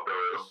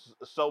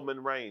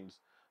Solomon Reigns.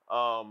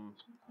 I don't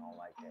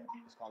like that.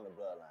 Just call them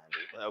the Bloodline,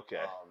 dude.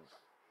 Okay.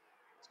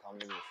 Just call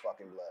them the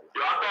fucking Bloodline.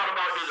 Yo, I thought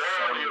about this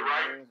earlier,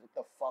 right? What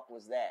the fuck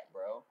was that,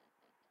 bro?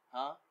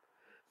 Huh?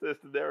 Says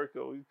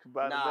Stenerico. You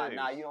combine the names.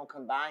 Nah, you don't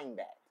combine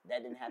that.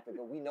 That didn't happen.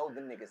 We know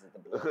them niggas is the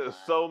Bloodline.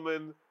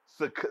 Solomon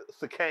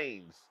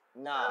Sakanes.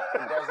 Nah,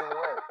 it doesn't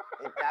work.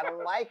 I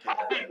don't like it.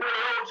 Taking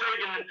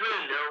the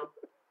pin,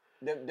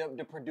 yo.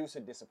 The producer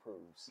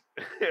disapproves.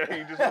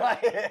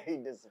 he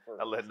disapproves.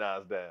 I let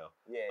Nas down.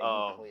 Yeah,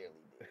 you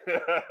clearly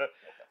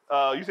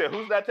did. You said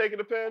who's not taking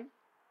the pin?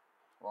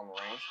 Roman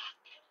Reigns.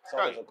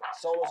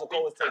 Solo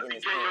Sikoa is taking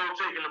this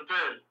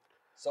pin.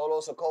 Solo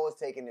Sikoa is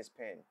taking this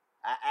pin.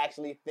 I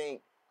actually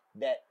think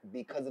that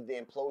because of the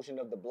implosion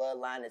of the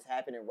bloodline that's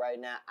happening right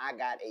now, I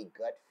got a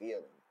gut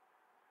feeling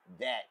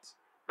that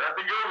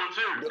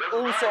the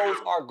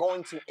Usos are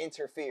going to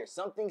interfere.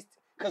 Something's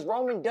because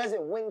Roman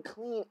doesn't win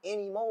clean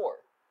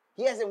anymore.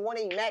 He hasn't won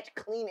a match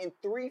clean in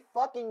 3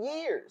 fucking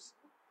years.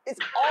 It's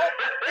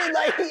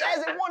like he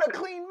hasn't won a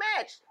clean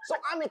match. So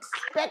I'm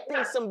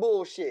expecting some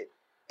bullshit.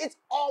 It's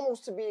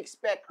almost to be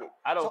expected.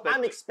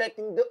 I'm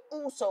expecting the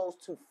Usos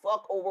to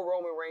fuck over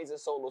Roman Reigns and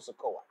Solo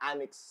Sikoa. I'm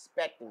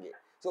expecting it.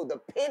 So the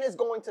pin is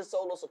going to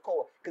Solo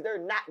Sikoa because they're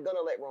not going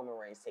to let Roman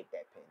Reigns take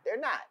that pin. They're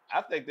not.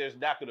 I think there's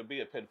not going to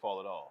be a pinfall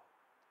at all.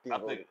 I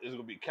think it's going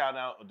to be count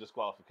out or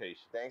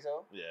disqualification. Think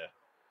so? Yeah.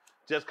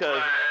 Just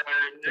because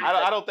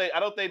I don't think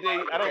they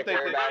protect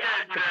everybody.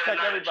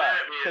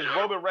 Because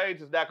Roman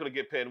Reigns is not going to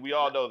get pinned. We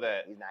all know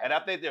that. And I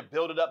think they're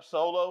building up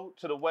Solo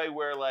to the way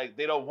where like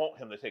they don't want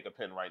him to take a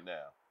pin right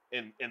now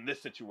in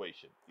this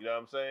situation. You know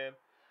what I'm saying?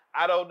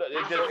 I don't know.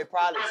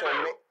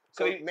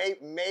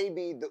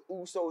 Maybe the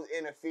Usos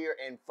interfere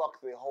and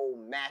fuck the whole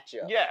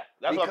matchup. Yeah,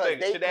 that's what I'm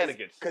thinking.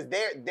 Shenanigans. Because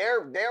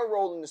they're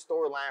rolling the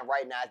storyline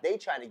right now. They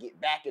trying to get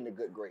back into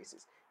good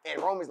graces.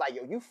 And Roman's like,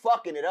 yo, you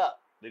fucking it up.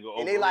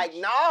 They like,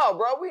 nah,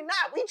 bro, we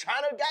not. We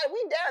trying to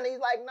we down. And he's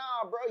like,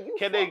 nah, bro, you.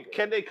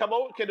 Can they come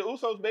over? Can the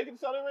Usos make it to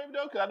Saudi Arabia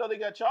though? Because I know they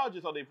got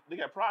charges on they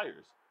got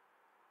priors.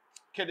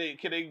 Can they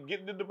get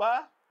into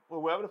Dubai or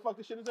wherever the fuck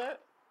this shit is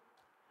at?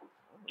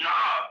 Nah.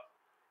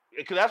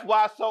 Because that's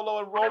why Solo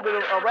and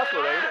Roman are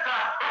wrestling, ain't it?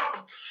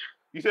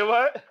 You said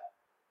what?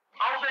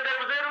 I don't think they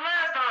was there the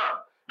last time.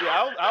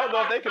 Yeah, I don't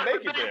know if they can make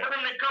it there. For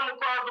them to come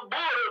across the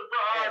border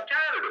for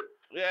Canada.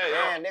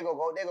 Yeah. They gonna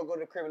go to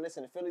the crib and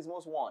listen to Philly's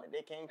Most Wanted.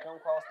 They can't come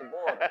across the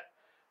border.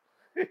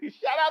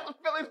 Shout out to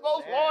Philly's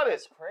Most Wanted.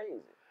 That's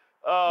crazy.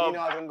 You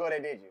know I was gonna go there,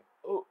 did you?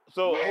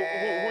 So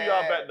who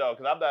y'all betting on?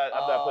 Because I'm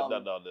not putting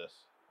nothing on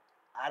this.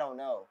 I don't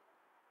know.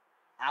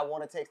 I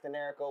want to take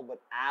Stenerico, but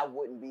I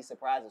wouldn't be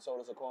surprised if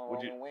Solo Sikoa and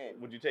Roman win.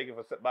 Would you take it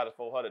for by the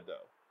 400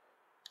 though?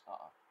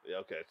 Yeah,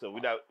 okay. So we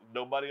not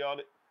nobody on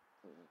it.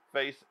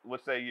 Face,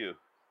 what say you?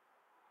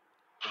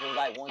 If it was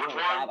like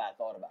 125, I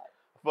thought about it.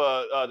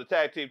 For the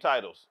tag team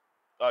titles,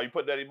 you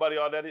putting anybody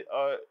on that?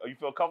 You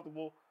feel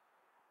comfortable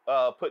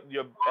putting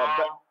your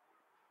bet?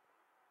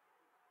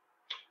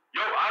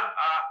 Yo,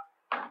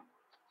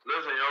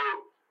 listen,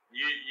 yo.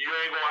 You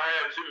ain't gonna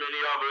have too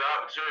many other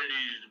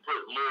opportunities to put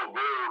more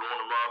gold on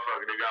the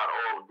motherfucker that got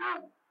all the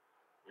gold.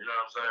 You know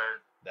what I'm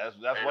saying?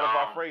 That's one of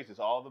our phrases.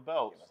 All the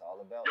belts. Give us all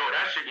the belts. Yo,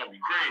 that shit gonna be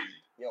crazy.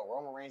 Yo,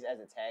 Roman Reigns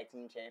as a tag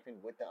team champion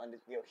with the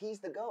yo, he's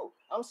the GOAT.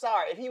 I'm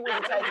sorry, if he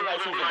wins the tag team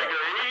match, he's the GOAT.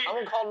 I'm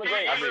gonna call him the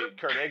greatest. I mean,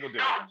 Kurt Angle did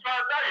it.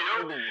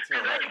 He did it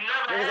too.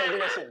 Niggas ain't do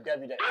that shit in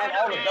WWE. Have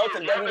all the belts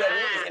in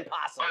WWE is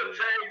impossible.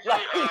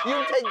 Like, you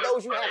take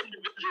those, you have.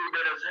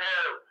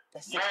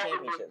 That's 6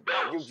 championships,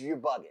 bro. You're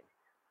bugging.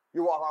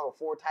 You walk around with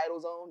 4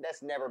 titles on.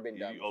 That's never been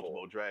done before.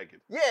 Ultimate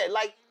Dragon. Yeah,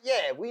 like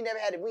we never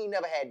had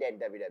that in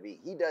WWE.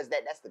 He does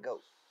that. That's the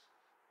GOAT.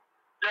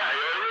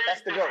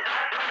 That's the GOAT.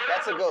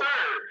 That's a GOAT.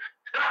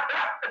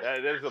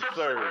 That is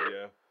absurd,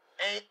 yeah.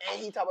 And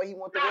he talk about he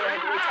wants the world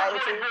heavyweight title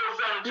too.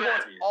 He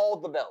wants all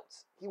the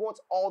belts. He wants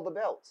all the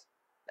belts.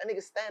 That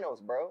nigga's Thanos,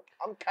 bro.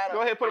 I'm kind of.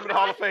 Go ahead, put him in the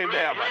Hall of Fame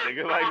now, my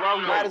nigga. Like, why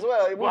we might as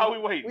well. Why we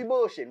waiting? We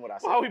bullshitting with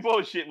ourselves. Why we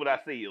bullshitting with our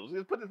seals?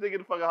 Just put this nigga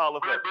in the fucking Hall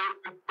of Fame.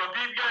 But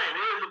deep game,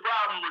 here's the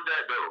problem with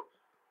that though.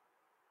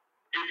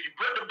 If you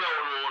put the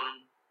belt on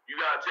him,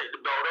 you gotta take the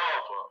belt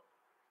off him.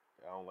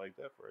 I don't like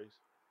that phrase.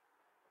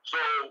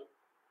 So,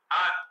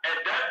 at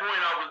that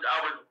point,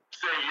 I would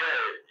say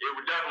yeah, it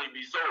would definitely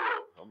be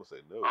Solo. I'm gonna say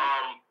no.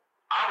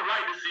 I would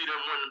like to see them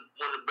win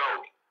the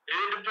belt.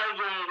 It depends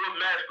on what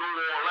match go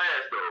on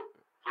last though.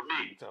 For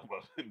me, You talking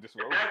about this if that go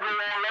on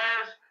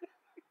last,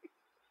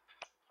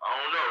 I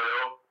don't know,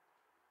 yo.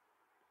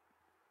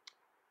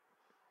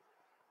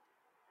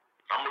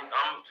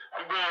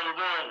 I'm going with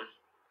Roman.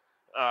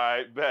 All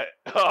right, bet.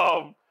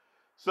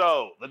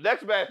 So the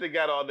next match they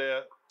got on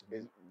there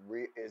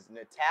is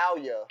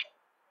Natalya.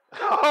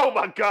 Oh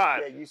my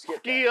God! Yeah, you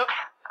skipped Skip.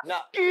 No.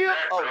 Skip.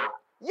 Oh,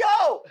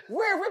 yo,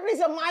 Rhea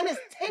Ripley's a minus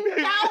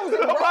 10,000,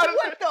 bro.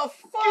 What the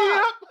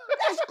fuck?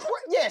 That's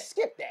yeah,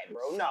 skip that,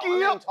 bro. No, I'm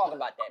not even talking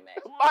about that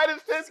match.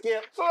 Minus 10.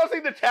 Skip. So I see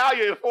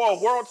Natalya for a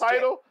world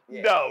title.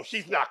 Yeah. No,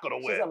 she's not gonna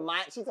win.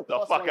 She's a the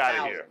plus fuck out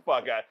of here.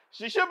 Fuck out.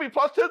 She should be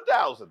plus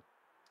 10,000.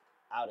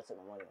 I would have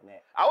taken money on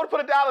that. I would put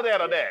 $1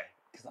 down on that.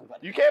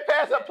 You can't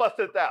pass up plus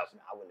 10,000. No,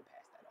 I wouldn't have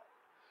passed that up.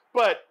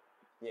 But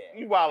yeah,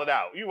 you wilded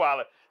out. You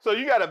wilded. So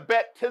you got to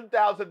bet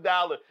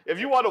 $10,000 if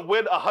you want to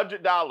win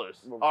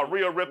 $100 on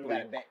Rhea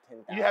Ripley.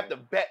 You have to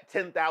bet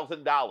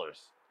 $10,000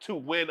 to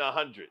win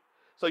 100.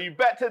 So you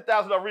bet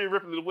 $10,000 on Rhea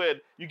Ripley to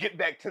win. You get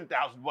back $10,100.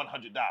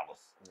 Yeah.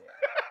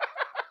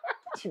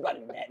 You about to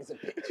be mad as a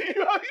bitch.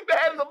 You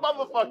mad as a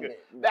motherfucker.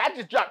 Man, I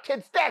just dropped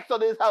 10 stacks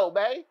on this hoe,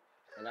 man.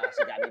 And all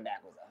she got me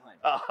back was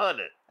 100.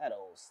 100. That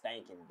old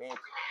stinking bitch.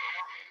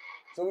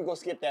 So we gonna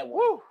skip that one.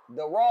 Woo.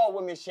 The Raw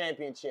Women's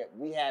Championship.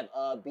 We have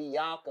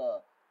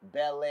Bianca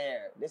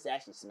Belair. This is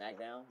actually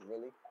SmackDown,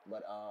 really,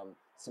 but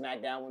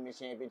SmackDown Women's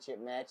Championship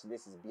match.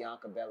 This is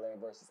Bianca Belair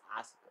versus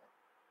Asuka.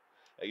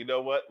 And you know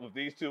what? With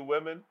these two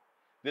women,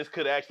 this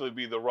could actually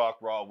be the Raw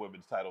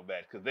Women's title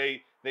match because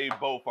they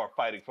both are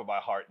fighting for my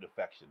heart and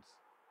affections.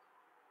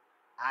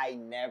 I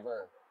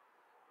never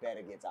bet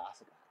against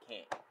Asuka.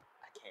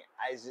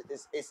 I can't.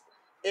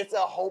 It's a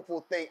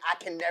hopeful thing. I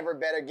can never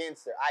bet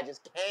against her. I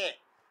just can't.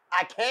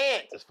 I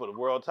can't. It's for the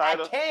world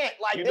title. I can't.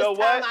 Like you this know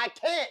time, what? I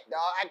can't, dog.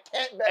 I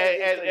can't bet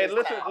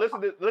against her.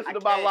 And listen to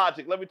my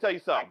logic. Let me tell you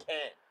something. I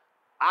can't.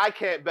 I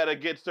can't bet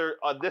against her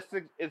on this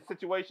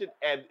situation,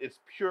 and it's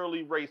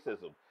purely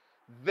racism.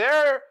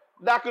 They're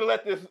not going to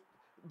let this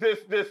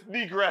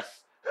negress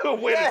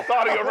win in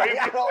Saudi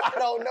Arabia. I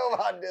don't know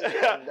about this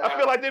one, I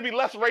feel like they'd be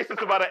less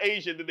racist about an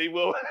Asian than they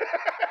will.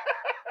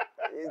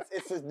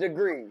 It's a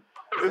degree.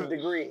 It's a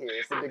degree here.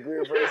 It's a degree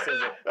of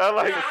racism. I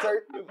like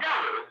certain, you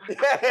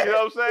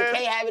know what I'm saying? You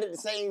can't have it at the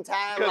same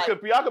time. Because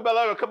Bianca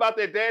Belair will come out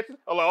there dancing.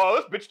 I'm like, oh,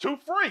 this bitch too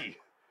free.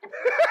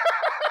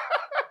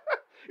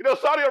 You know,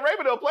 Saudi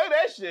Arabia don't play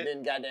that shit.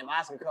 Then goddamn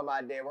Asuka come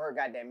out there with her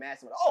goddamn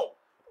mask. Oh,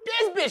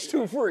 this bitch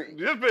too free.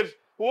 This bitch.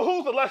 Well,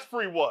 who's the less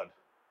free one?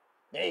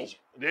 The Asian.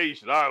 The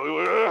Asian. All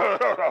right.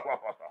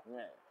 Yeah.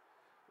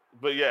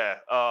 But yeah,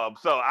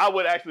 so I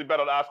would actually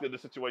bet on Asuka in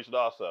this situation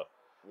also.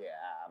 Yeah,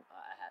 I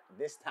have to.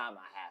 This time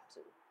I have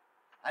to.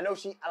 I know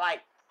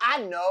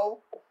I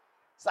know.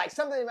 It's like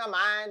something in my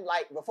mind,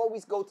 like before we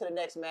go to the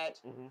next match,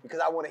 because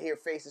I want to hear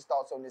Face's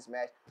thoughts on this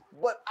match.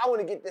 But I want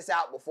to get this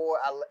out before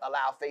I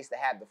allow Face to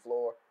have the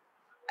floor.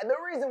 And the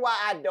reason why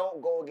I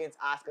don't go against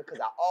Asuka, because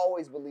I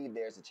always believe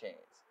there's a chance.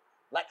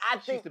 Like I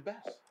think she's the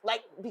best.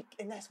 Like,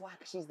 and that's why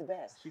she's the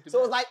best. She's the so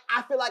best. it's like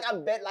I feel like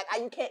I'm bet. Like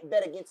you can't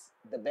bet against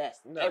the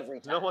best every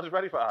time. No one's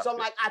ready for Asuka. So I'm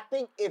like, I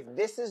think if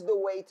this is the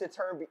way to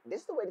turn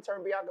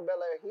Bianca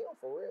Belair heel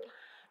for real.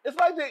 It's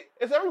like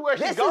it's everywhere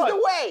she's gone. This is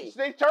the way.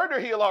 They turned her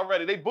heel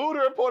already. They booed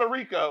her in Puerto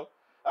Rico.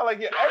 I'm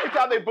like, yeah, every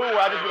time they boo her,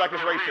 I just be like,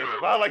 it's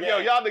racism. I'm like, yo,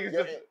 y'all niggas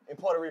just... In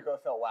Puerto Rico,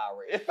 it felt wild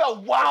racist. It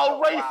felt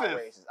wild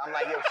racist. I'm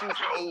like, yo, she's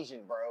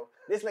Asian, bro.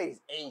 This lady's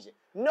Asian.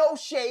 No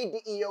shade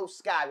to Io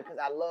Sky, because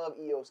I love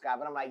Io Sky,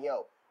 but I'm like,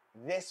 yo,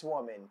 this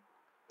woman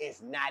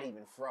is not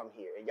even from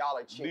here. And y'all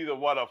are cheap. Neither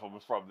one of them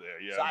is from there,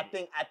 yeah. So I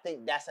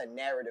think that's a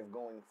narrative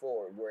going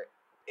forward, where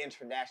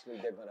internationally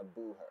they're going to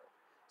boo her.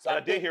 So I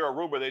did hear a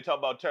rumor they talk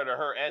about turning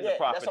her and the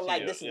Prophet. That's what I'm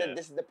like. This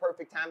is the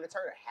perfect time to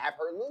turn her. Have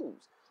her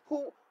lose.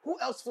 Who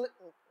else?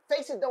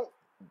 Faces don't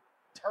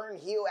turn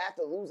heel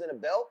after losing a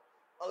belt.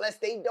 unless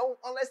they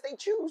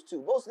choose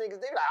to. Most niggas,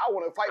 they like, I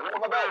want to fight for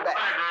my belt back.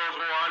 Black girls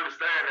won't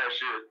understand that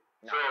shit.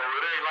 No. So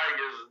it ain't like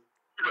it's,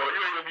 you know, you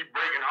ain't gonna be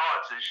breaking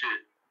hearts and shit.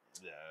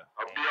 Yeah.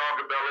 A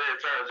Bianca Belair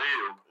turns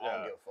heel. I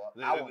don't give a fuck.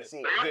 Yeah. I want to see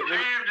it. They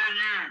believed in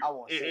you. I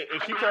want to see it.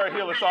 If she turned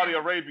heel in Saudi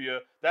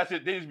Arabia, that's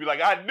it. They just be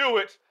like, I knew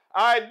it.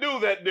 I knew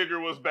that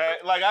nigger was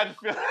bad. Like, I just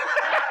feel...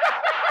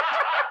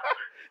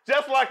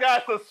 just like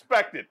I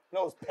suspected.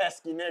 Those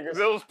pesky niggas.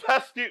 Those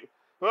pesky...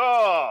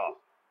 Oh.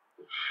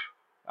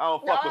 I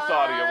don't fuck with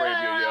Saudi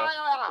Arabia,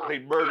 yo. They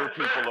murder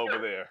people over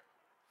there.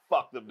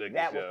 Fuck them niggas,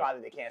 That was yo.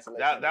 probably the cancellation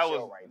That of the show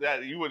was right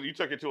there. you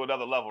took it to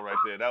another level right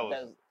there. That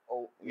was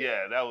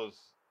yeah, that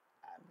was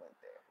I went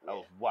there. that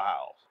was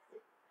wow.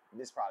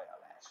 This is probably our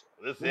last show.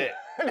 That's it.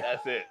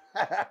 That's it.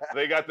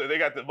 They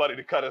got the money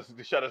to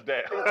shut us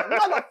down.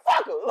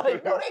 Motherfucker!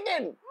 Like, no, they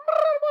didn't.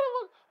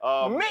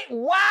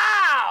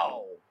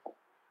 Wow!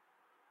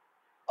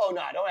 Oh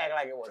no, don't act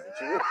like it wasn't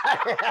you.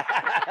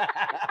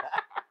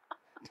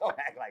 Don't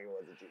act like it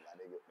wasn't you, my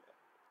nigga.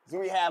 So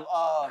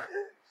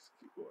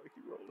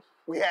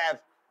we have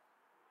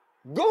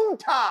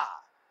Gunta,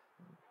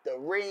 the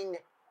ring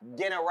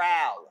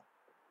general,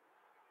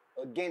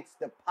 against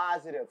the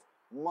positive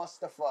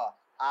Mustafa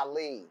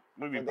Ali.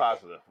 What do you mean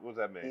positive? What does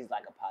that mean? He's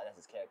like that's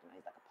his character.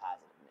 He's like a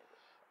positive nigga.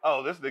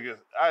 Oh, this nigga,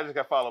 I just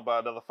got followed by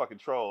another fucking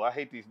troll. I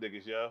hate these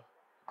niggas, yo.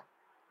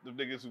 The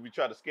niggas who be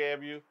trying to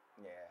scam you.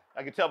 Yeah.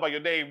 I can tell by your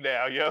name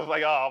now, yo. It's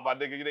like, oh, my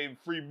nigga, your name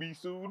Free Me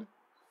Soon?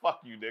 Fuck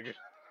you, nigga.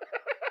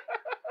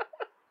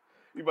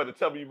 You about to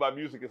tell me my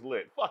music is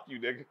lit. Fuck you,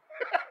 nigga.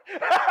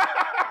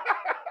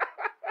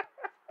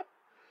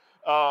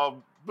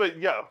 But,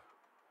 yo.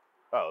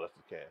 Oh, that's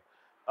the can.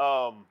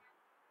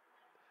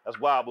 That's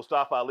wild.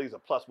 Mustafa Ali's a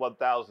plus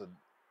 1,000.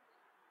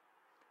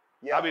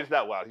 Yo, I mean, it's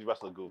not wild. He's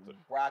wrestling Gunther.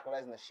 Brock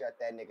Lesnar shut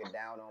that nigga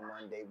down on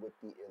Monday with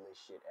the illest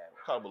shit ever.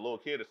 Called him a little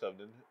kid or something,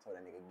 didn't he? Told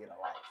that nigga get a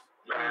life.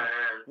 Man.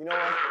 You know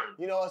what?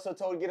 You know what's so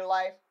told to get a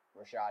life?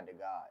 Rashad the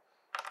God.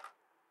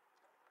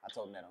 I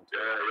told him that on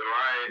Twitter. Yeah, you're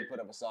right. He put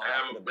up a song.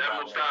 That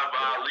Mustafa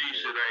Ali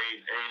shit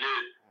ain't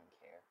it. I don't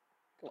care.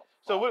 Come on.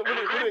 So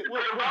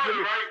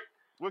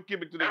what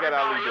gimmick do they got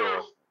Ali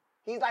doing?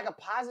 He's like a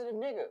positive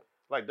nigga.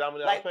 Like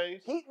Dominic Like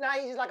Page? he's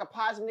just like a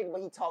positive nigga,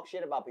 but he talks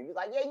shit about people. He's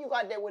like, yeah, you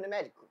got that with the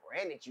magic.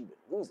 Granted, you've been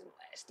losing the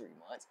last 3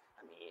 months.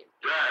 I mean,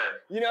 Yeah.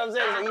 you know what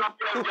I'm saying?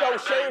 So he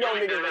throws shade on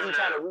niggas, but he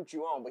trying to root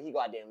you on, but he go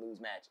out there and lose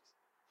matches.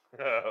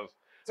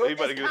 So he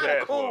it's about to get his kind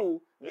ass of cool.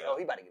 whooped.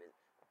 He about to get his.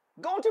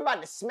 Going to about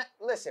to smack.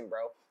 Listen,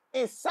 bro.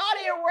 In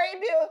Saudi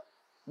Arabia,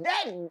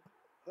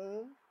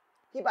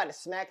 he about to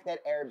smack that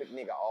Arabic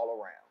nigga all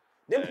around.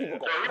 Them people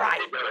go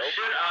right, bro.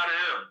 Shit out of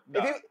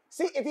him.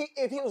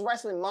 If he was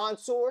wrestling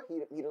Mansoor,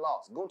 he'd have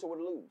lost. Gunter would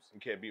lose. You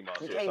can't beat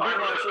Mansoor. You can't beat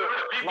Mansoor.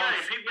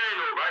 Peep game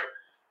though, right?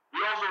 We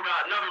also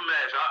got another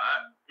match.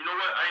 You know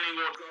what? I ain't even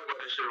gonna talk about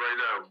this shit right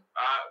now.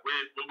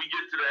 When we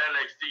get to the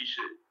NXT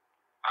shit,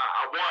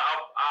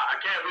 I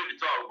can't wait to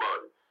talk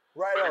about it.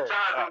 Right But on. the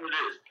time for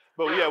this.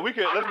 But yeah,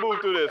 let's move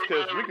through this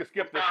because we can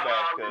skip this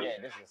match. Yeah,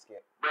 this is a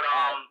skip. But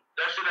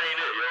that shit ain't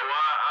it, yo.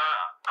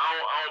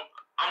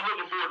 I'm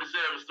looking forward to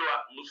seeing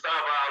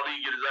Mustafa Ali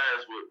get his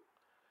ass whipped.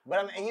 But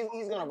I mean,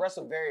 he's gonna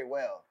wrestle very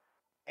well,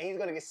 and he's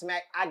gonna get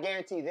smacked. I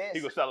guarantee this.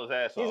 He gonna sell his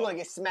ass off. He's gonna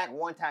get smacked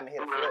one time and hit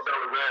a He's gonna flip.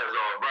 sell his ass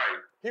off, right?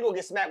 He gonna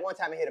get smacked one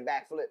time and hit a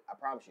back flip. I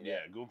promise you that.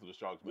 Yeah, Gunther the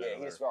strongest man. Yeah,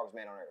 on he's the earth. strongest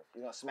man on earth.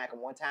 He's gonna smack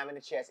him one time in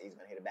the chest. And he's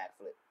gonna hit a back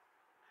flip.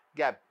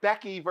 Got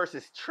Becky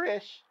versus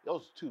Trish.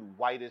 Those are two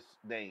whitest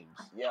names.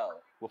 Yo,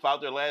 Without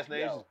their last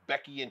names, Yo. it's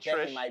Becky and Becky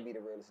Trish. might be the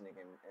realest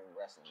nigga in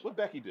wrestling. What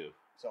Becky do?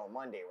 So on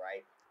Monday,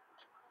 right?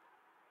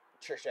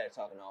 Trish started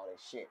talking all this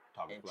shit.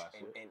 Talking and, fly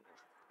and, shit.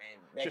 and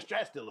Becky, Trish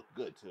Stratus still look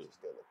good too. she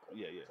still look good.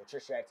 Yeah, yeah. So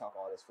Trish started talk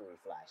all this fruity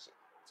fly shit.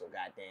 So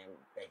goddamn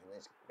Becky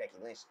Lynch,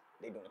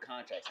 they doing the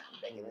contract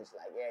signing. Becky Lynch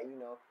like, yeah, you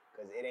know,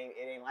 cause it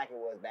ain't like it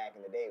was back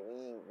in the day.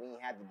 We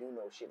ain't have to do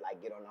no shit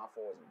like get on our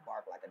fours and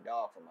bark like a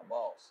dog for my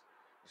boss.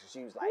 So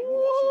she was like, you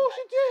know,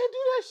 she did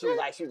do that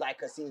shit. she was like,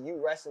 cause see,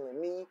 you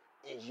wrestling me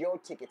is your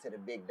ticket to the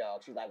big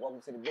dog. She's like, welcome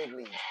to the big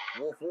leagues,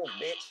 woof woof,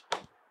 bitch.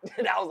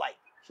 And I was like,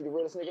 she the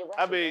realest nigga in wrestling.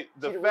 I mean,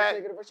 man. the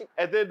fact,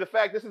 and then the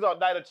fact this is on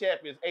Night of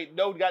Champions, ain't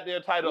no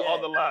goddamn title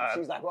on the line. She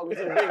was like, welcome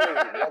to the big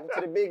leagues. Welcome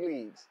to the big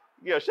leagues.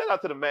 Yeah, shout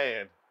out to the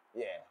man.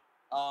 Yeah.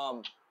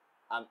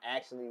 I'm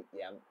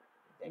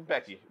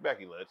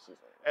Becky Lynch.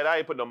 And I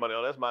ain't put no money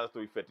on it. That's minus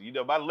 350. You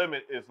know, my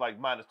limit is like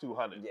minus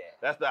 200. Yeah.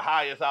 That's the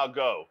highest I'll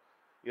go.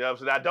 You know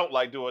what I'm saying? I don't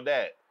like doing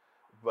that.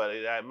 But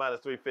at minus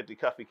 350,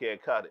 Cuffy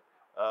can't cut it.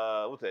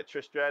 What's that?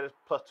 Trish Stratus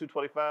plus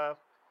 225?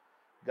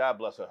 God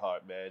bless her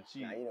heart, man.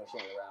 Nah, you know she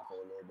only around for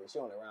a little bit. She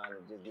only around to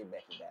just get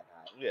Becky back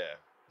high. Yeah.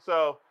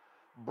 So,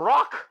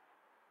 Brock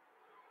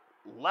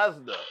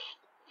Lesnar.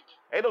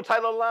 Ain't no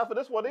title on the line for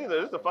this one either.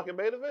 This is the fucking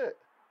main event.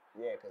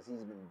 Yeah, because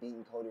he's been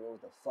beating Cody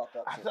Rhodes the fuck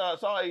up. I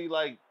saw he,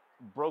 like,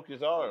 broke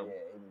his arm. Yeah,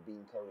 he's been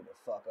beating Cody the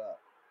fuck up.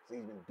 So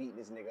he's been beating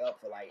this nigga up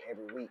for like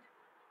every week.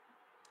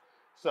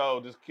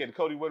 So can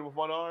Cody win with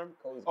one arm?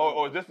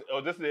 Or is this the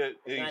excuse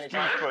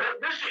for?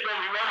 This shit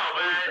gonna be wild,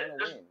 man. Cody's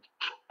gonna win.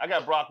 I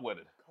got Brock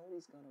winning.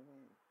 Cody's gonna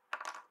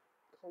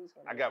win.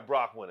 I got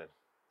Brock winning.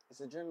 It's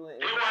adrenaline.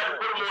 He might have to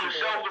put him on the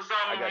shelf or something.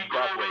 I got He go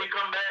Brock away, with he it.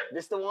 come back.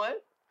 This the one?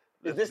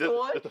 Is this the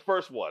one? It's the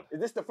first one. Is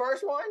this the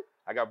first one?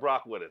 I got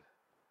Brock with it.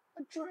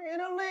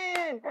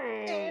 Adrenaline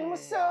in my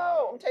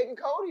soul. I'm taking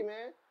Cody,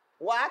 man.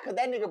 Why? Because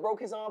that nigga broke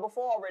his arm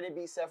before already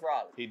beat Seth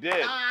Rollins. He did.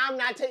 I'm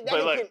not taking that.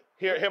 But look,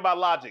 hear my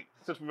logic.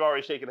 Since we've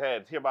already shaken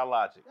hands, hear my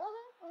logic.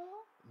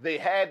 They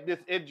had this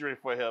injury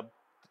for him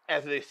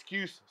as an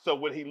excuse, so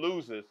when he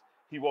loses,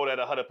 he won't at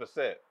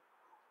 100%.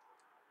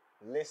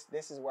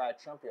 This is where I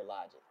trump your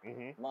logic.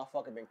 Mm-hmm.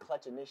 Motherfucker been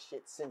clutching this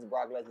shit since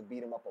Brock Lesnar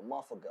beat him up a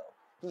month ago.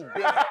 He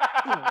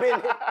been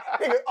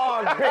nigga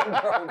arm been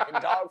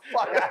broken, dog.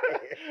 Fuck out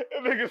of here.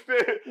 That nigga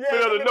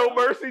said, on the No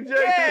Mercy, Jay.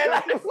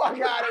 Yeah, like, fuck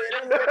out of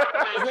here.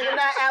 This nigga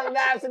not Allen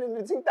Iverson in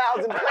the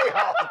 2000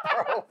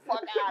 playoffs, bro.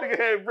 Fuck out of here. Nigga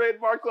had red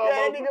marks all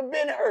Yeah, over. that nigga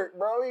been hurt,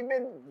 bro. He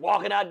been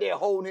walking out there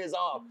holding his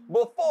arm.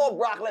 Before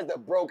Brock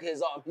Lesnar broke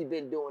his arm, he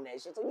been doing that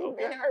shit. So he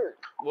been hurt.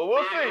 Well,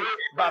 we'll see.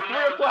 By 3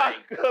 o'clock,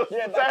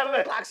 Yeah, by 3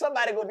 Saturday, o'clock,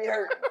 somebody gonna be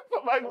hurt.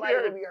 somebody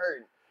Gonna be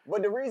hurt.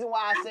 But the reason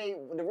why I think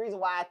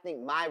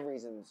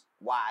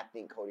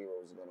Cody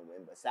Rhodes is gonna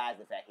win, besides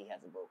the fact he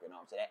has a broken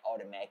arm, so that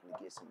automatically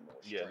gives him more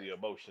strength. Yeah, the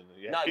emotion.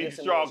 Yeah, No, he's gives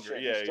him more stronger.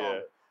 strength. Yeah, He's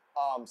stronger.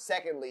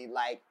 Secondly,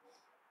 like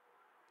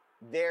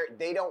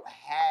they don't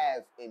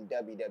have in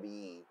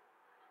WWE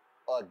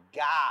a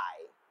guy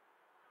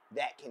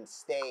that can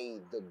stay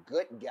the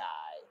good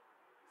guy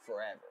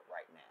forever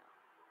right now.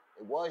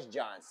 It was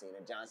John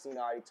Cena. John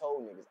Cena already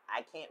told niggas,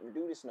 I can't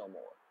do this no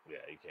more. Yeah,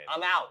 he can't.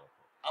 I'm out.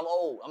 I'm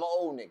old. I'm an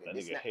old nigga. That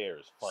This nigga hair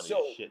is funny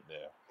So- as shit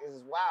now. This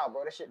is wild,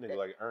 bro. That shit. Nigga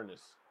like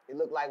Ernest. It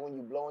looked like when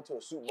you blow into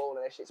a soup bowl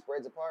and that shit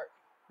spreads apart.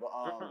 But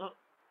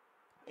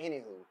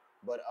anywho,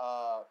 but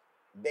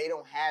they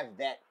don't have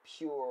that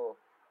pure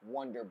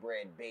Wonder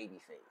Bread baby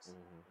face.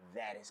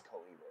 That is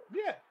Cody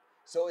Rhodes. Yeah.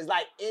 So it's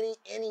like any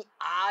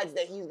odds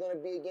that he's gonna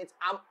be against,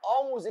 I'm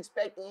almost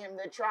expecting him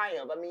to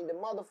triumph. I mean, the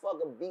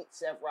motherfucker beat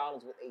Seth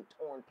Rollins with a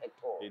torn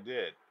pectoral. He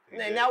did.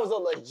 And that was a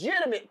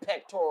legitimate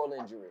pectoral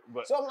injury.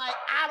 But- so I'm like,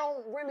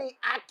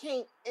 I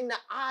can't, and the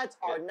odds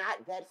are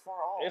not that far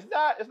off.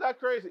 It's not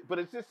crazy, but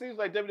it just seems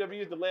like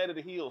WWE is the land of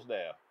the heels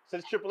now.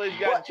 Since Triple H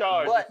got in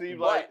charge, it seems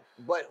like.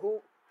 But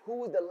who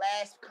was the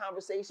last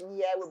conversation he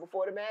had with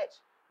before the match?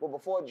 Well,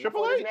 before this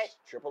match?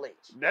 Triple H.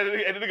 And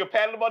the nigga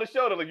patted him on the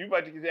shoulder like, you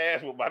about to get your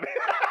ass whooped, my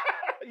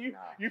nigga.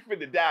 You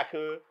finna die,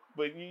 cuz.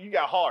 But you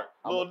got heart.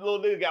 Little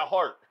nigga got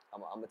heart. I'm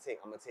gonna take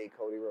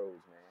Cody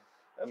Rhodes, man.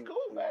 That's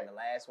cool, man. The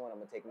last one, I'm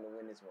gonna take him to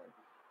win this one.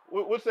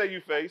 What say you,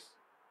 Face?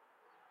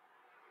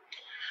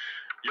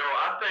 Yo,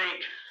 I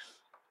think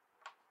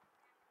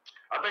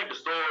the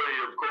story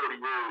of Cody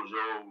Rhodes,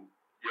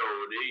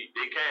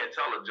 they can't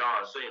tell a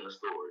John Cena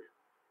story,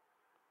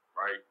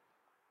 right?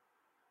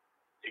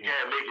 They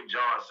can't make it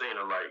John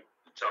Cena like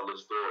to tell a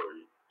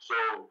story.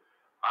 So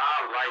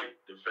I like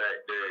the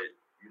fact that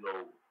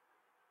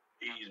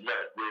he's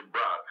met with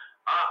Brock.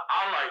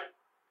 I like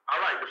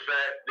the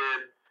fact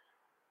that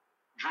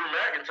Drew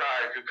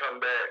McIntyre could come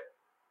back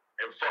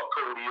and fuck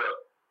Cody up.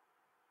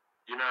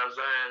 You know what I'm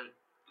saying?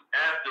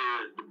 After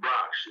the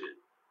Brock shit.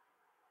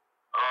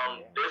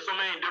 There's so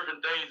many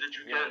different things that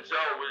you can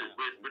tell with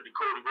the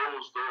Cody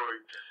Rhodes story,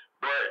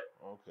 but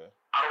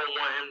I don't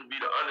want him to be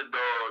the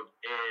underdog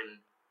in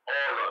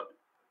all of it.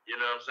 You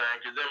know what I'm saying?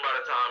 Because then by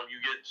the time you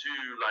get to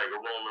like a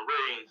Roman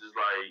Reigns, it's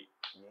like,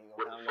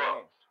 what the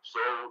fuck? So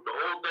the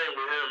whole thing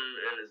with him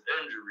and his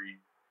injury,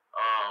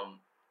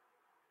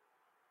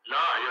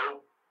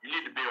 you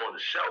need to be on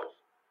the shelf.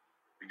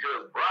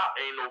 Because Brock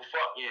ain't no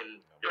fucking,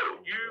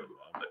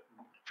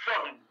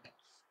 fucking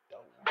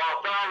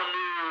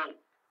Bartholomew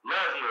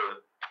Lesnar.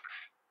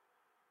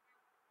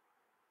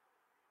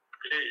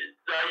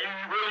 Are you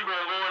really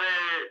gonna go in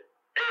there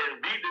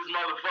and beat this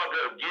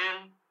motherfucker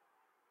again?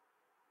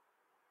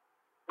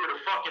 With a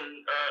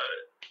fucking,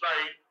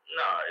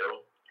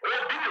 Or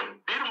beat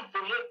him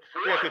for what?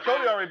 Yeah, because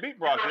Cody already beat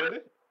Brock, didn't he?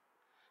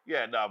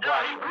 Yeah,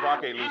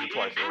 Brock ain't losing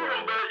twice in a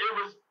row. But it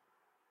was,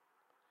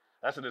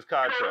 that's in his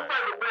contract. the fact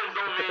that wins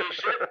don't mean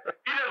shit.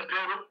 He didn't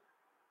beat him.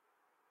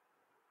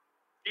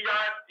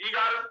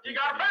 He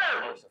got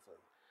past him.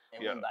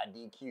 And win by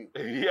DQ.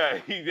 Yeah,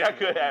 that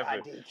could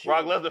happen.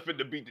 Brock Lesnar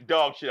finna beat the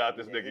dog shit out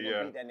this nigga, He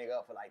gonna beat that nigga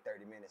up for like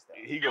 30 minutes though.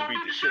 He gonna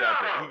beat the shit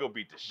out this. He gonna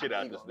beat the shit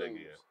out this nigga.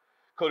 Yeah.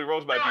 Cody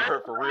Rhodes might be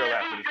hurt for real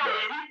after this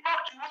match. He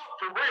fucked you up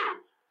for real.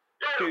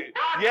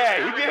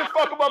 Yeah, he did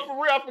fuck him up for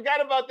real. I forgot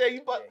about that.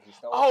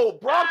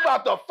 Brock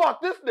about to fuck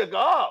this nigga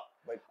up.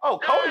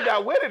 Cody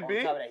not winning, B.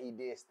 On top of that, he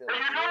did still. Cody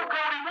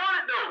won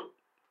it though.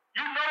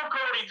 You know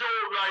Cody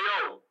told like,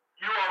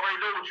 you already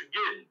know what you're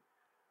getting.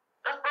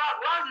 That's Brock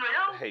Lesnar,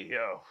 yo. Hey,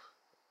 yo.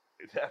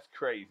 That's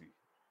crazy.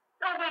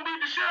 Y'all gonna beat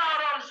the shit out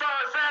of him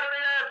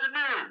Saturday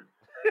afternoon.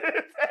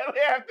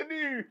 Saturday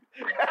afternoon.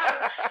 Hey,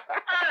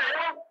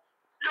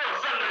 yo,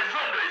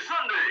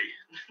 Sunday.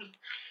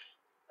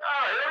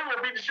 Alright, y'all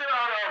gonna beat the shit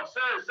out of him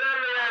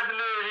Saturday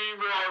afternoon. He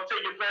will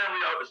take your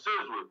family out to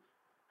Sizzler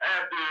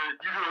after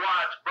you can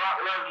watch Brock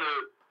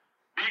Lesnar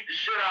beat the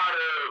shit out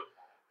of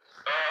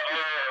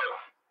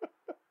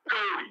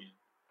Cody.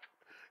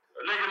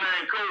 A nigga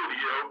named Cody,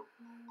 yo.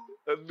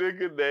 A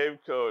nigga named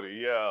Cody,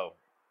 yo.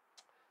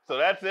 So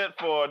that's it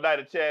for Night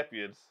of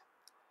Champions.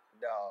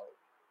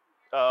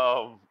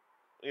 Dog.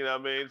 You know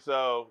what I mean?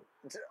 So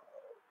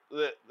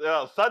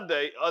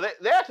Sunday,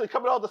 they're actually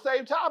coming on at the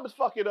same time as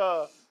fucking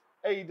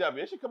AEW.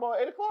 It should come on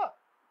at 8 o'clock.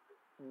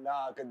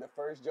 Nah, because the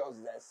first joke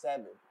is at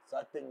 7. So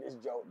I think this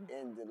joke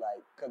ended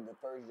like, because the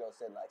first joke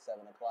said like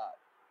 7 o'clock.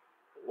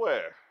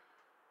 Where?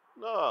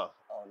 No.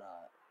 Oh,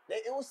 nah.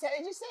 It just said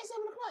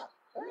 7 o'clock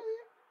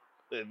earlier.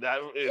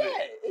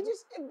 It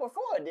just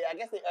before it did. I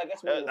guess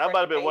that might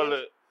have been one of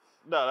the.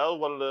 No, that was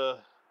one of the.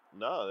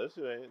 No, this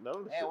shit ain't. None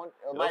of the shit.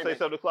 It don't say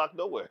 7 o'clock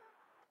nowhere.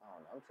 Oh,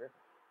 no, I'm tripping.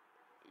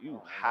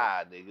 You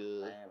high,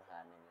 nigga. I am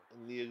high, nigga.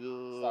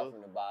 Nigga. Start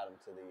from the bottom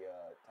to the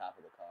top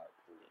of the card,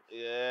 please.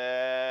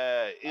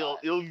 Yeah.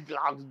 Ilya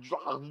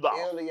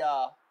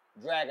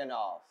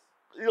Dragunov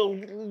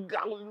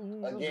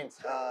against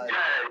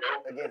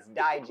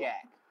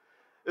Dijak.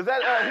 Is that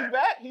he's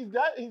back? He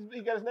got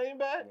his name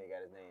back? Yeah, he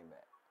got his name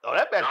back. Oh,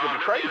 that match gonna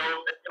be crazy.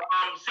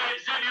 See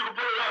if you can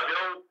put it up,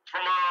 yo,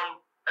 from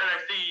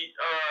NXT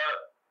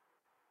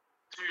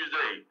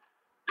Tuesday.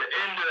 The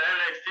end of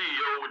NXT,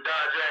 yo, with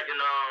Dijak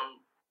and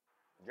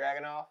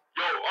Dragunov.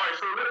 Yo, all right,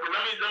 so listen,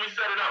 let me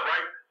set it up,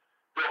 right?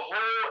 The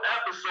whole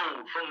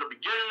episode, from the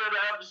beginning of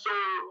the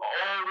episode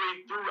all the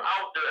way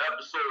throughout the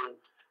episode,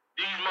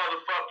 these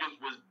motherfuckers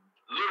was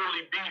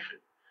literally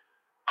beefing.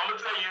 I'm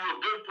gonna tell you a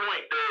good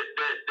point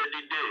that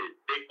they did.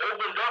 They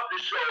opened up the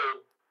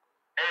show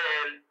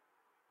and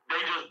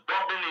they just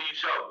bump into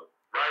each other,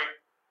 right?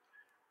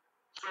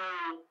 So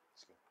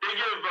they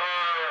give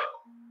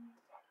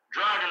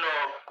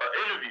Dragunov an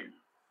interview.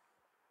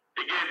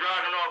 They gave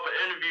Dragunov an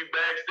interview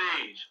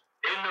backstage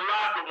in the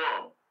locker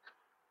room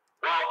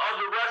while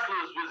other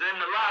wrestlers was in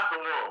the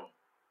locker room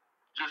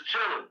just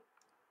chilling.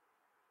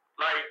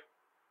 Like,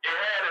 it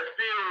had a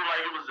feel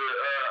like it was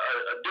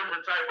a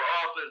different type of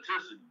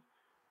authenticity.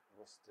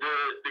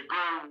 To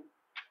go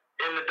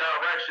in the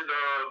direction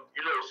of,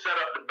 set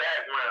up the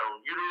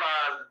background,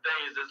 utilize the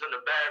things that's in the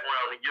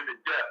background and give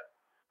it depth.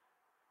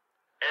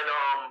 And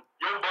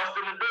you're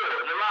busting the door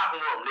in the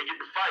locker room. They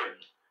get to fighting.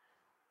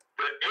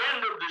 The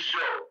end of the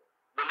show,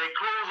 when they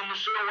closing the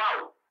show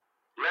out,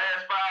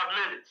 last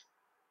 5 minutes.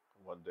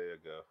 One day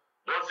ago.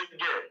 Once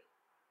again.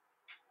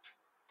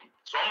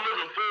 So I'm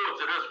looking forward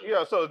to this one.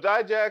 Yeah, so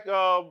Dijak,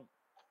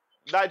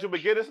 Nigel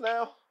McGuinness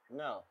now?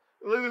 No.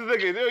 Look at this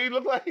nigga. He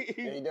look like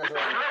he does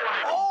right.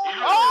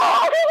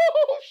 Oh,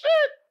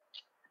 shit!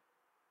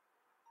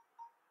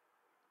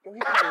 Yo, he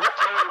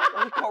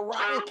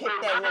karate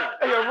kicked that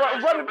nigga. Hey,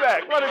 run it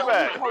back. He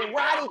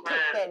karate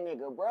kicked that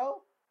nigga,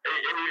 bro. Hey,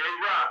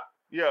 Rock.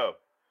 Yo.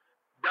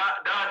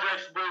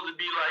 Dijak's supposed to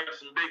be like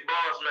some big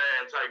boss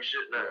man type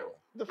shit now.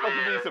 Yeah. The fuck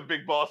you mean some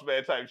big boss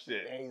man type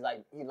shit? And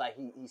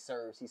he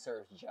serves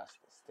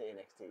justice to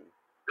NXT.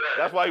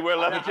 That's why he wear a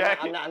leather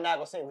jacket? I'm not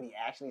gonna say what he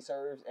actually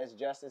serves as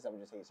justice. I'm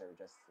just saying he serves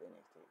justice to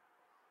NXT.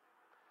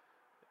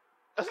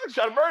 That's like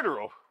trying to murder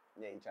him.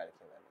 Yeah, he tried to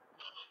kill that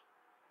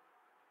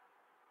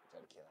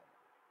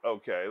nigga.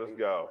 Okay, let's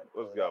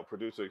go.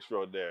 Producer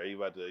extraordinaire. He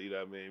about to, you know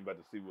what I mean? About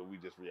to see what we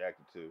just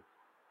reacted to. You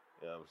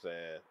know what I'm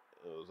saying?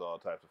 It was all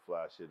types of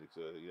fly shit.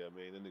 You know what I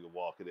mean? That nigga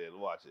walking in.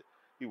 Watch it.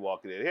 He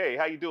walking in. Hey,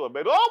 how you doing,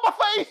 man? Oh, my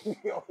face!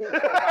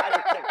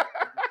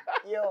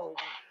 Yo.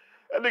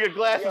 That nigga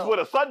glasses with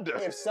a thunder.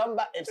 If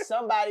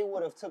somebody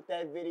would have took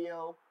that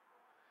video,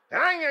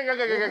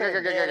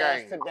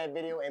 took that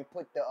video and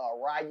put the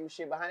Ryu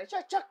shit behind it,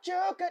 chuck.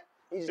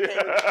 He just came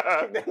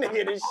and that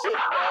nigga this shit,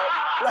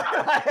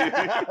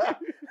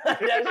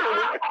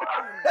 dog.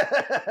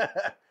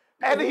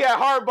 And he had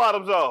hard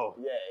bottoms on.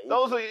 Yeah.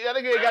 That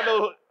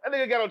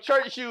nigga got no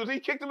church shoes. He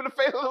kicked him in the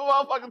face with a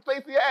motherfucking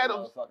Stacey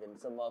Adams.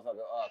 Some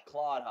motherfucking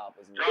Claude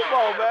hoppers. Come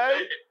on,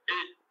 man.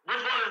 Which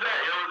one is that?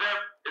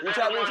 Yo, is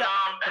that the one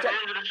at the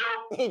end of the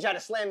show? He tried to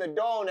slam the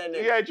door on that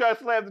nigga. Yeah, he tried to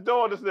slam the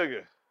door on this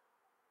nigga.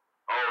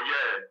 Oh,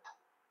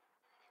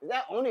 yeah. Is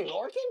that Oney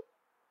Lorcan?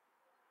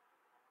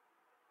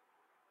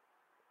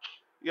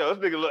 Yo,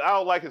 this nigga look. I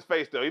don't like his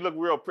face though. He look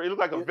real pretty. He look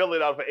like a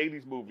villain out of an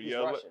 '80s movie. He's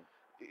yo. Russian.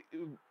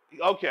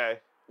 Okay.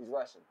 He's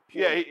Russian.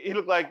 Pure. Yeah, he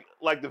looked like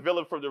the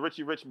villain from the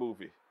Richie Rich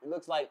movie. It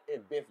looks like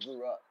if Biff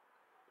grew up.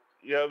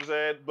 You know what I'm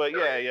saying? But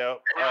yeah,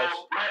 yo.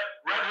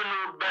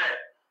 Reginald back.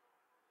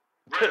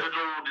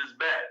 Reginald is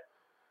back.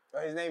 Oh,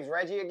 his name's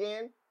Reggie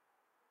again?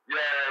 Yeah,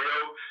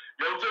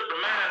 yo took the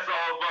mask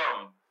off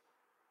him.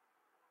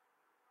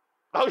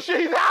 Oh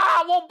shit!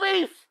 I want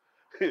beef.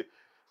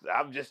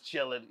 I'm just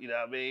chilling. You know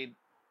what I mean?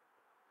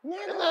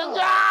 Nigga.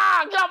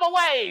 Get out my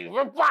way!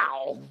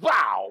 Bow,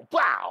 bow,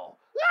 bow.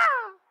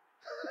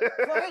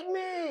 Fight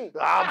me!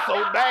 I'm so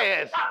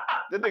mad.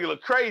 That nigga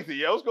look crazy,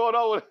 yo. What's going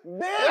on with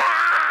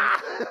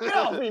Bitch! Get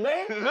off me,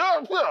 man!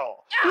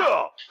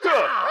 Yeah.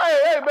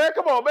 Hey, man,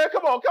 come on,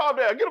 calm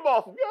down. Get him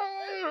off.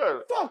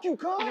 Fuck you,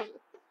 cuz!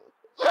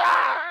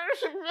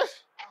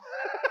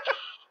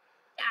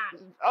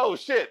 Oh,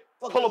 shit.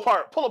 Pull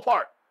apart.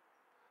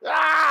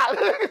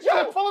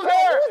 Yo, pull his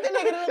hair. Who's the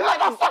nigga that look like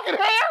my fucking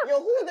hair? Yo,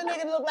 who's the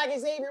nigga that look like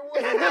Xavier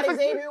Woods? It's not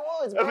Xavier Woods.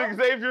 college, bro. That's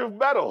Xavier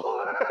Metal.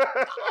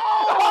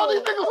 All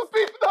these niggas was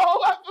beefing the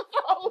whole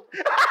episode.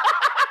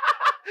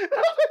 Those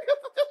niggas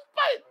was just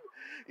fighting.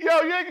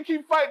 Yo, you ain't gonna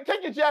keep fighting.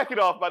 Take your jacket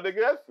off, my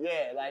nigga. That's...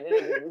 Yeah, like,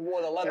 they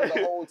wore the leather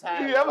the whole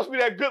time. Yeah, that must be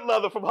that good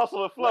leather from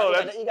Hustle and Flow.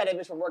 Like, you got that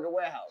bitch from Worker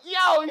Warehouse.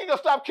 Yo, you gonna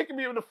stop kicking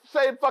me in the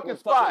same fucking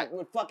spot.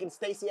 With fucking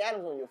Stacey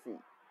Adams on your feet.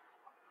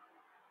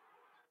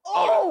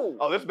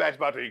 Oh, this match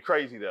about to be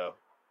crazy, though.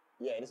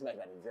 Yeah, this match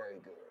about to be very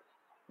good.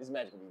 This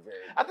match will be very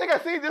good. I think I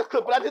seen this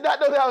clip, but I did not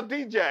know that was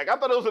D-Jack. I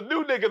thought it was a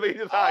new nigga that he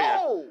just hired.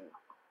 Oh!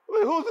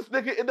 Wait, who's this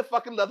nigga in the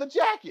fucking leather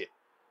jacket?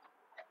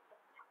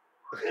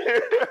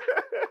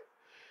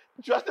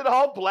 Dressed in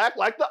all black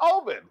like the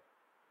Omen.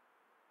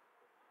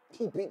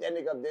 He beat that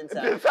nigga up then.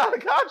 Didn't sign the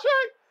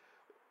contract?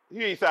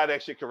 He ain't signed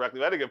that shit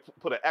correctly. That nigga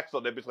put an X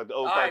on that bitch like the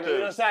old cartoon. All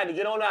right, you decided to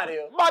get on out of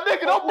here. My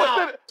nigga, don't put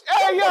that.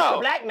 Hey, yo.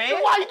 Black man.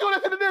 Why you doing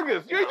that to the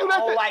niggas? You ain't do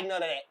that. I don't like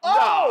none of that.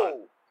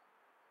 Oh.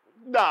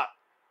 Nah.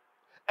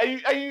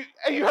 And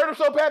you heard him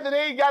so bad that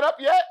they ain't got up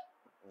yet?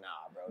 Nah,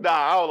 bro. Nah,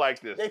 I don't like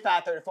this. They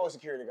 534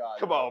 security guards.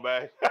 Come on,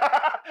 man. The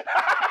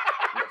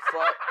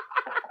fuck?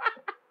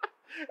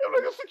 Them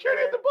niggas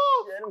security at the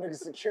balls. Yeah, them niggas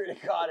security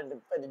guard at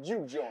the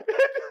juke joint.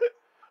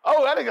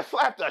 Oh, that nigga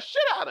slapped the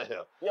shit out of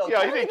him. Yo, he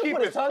didn't keep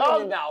his tongue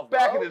in his mouth,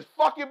 back in his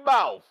fucking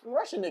mouth.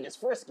 Russian niggas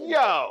frisky.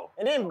 Yo.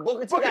 And then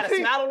Booker T got a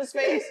smile on his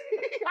face.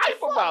 Hype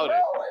about it.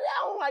 Bro, I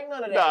don't like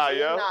none of that. Nah,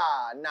 yo.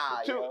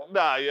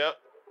 Nah, yo.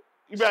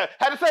 You better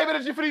had the same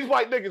energy for these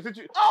white niggas, did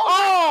you?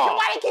 Oh!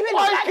 Why they keep hitting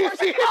the black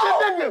person?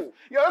 Niggas?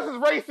 Yo, this is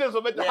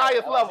racism at the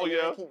highest level,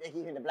 yo. They keep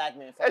hitting the black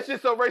man. That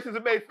shit so racist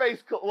it made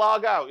face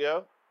log out,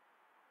 yo.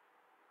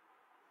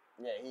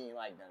 Yeah, he ain't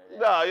like none of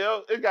that. Nah,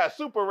 yo, it got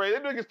super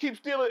racist. Them niggas keep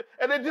stealing,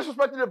 and they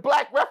disrespecting the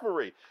black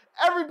referee.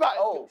 Everybody.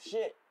 Oh,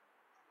 shit.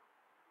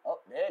 Oh,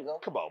 there you go.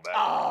 Come on, man.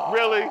 Oh,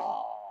 Really?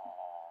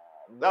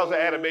 That was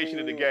an animation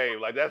in the game.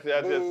 Like, that's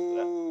just.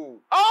 Ooh.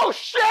 Oh,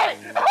 shit!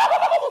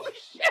 Oh,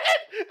 shit!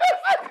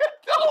 That's like a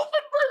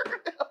dolphin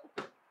murdered him.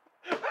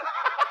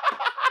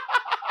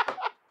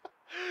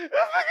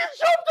 This nigga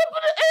jumped up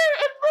in the air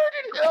and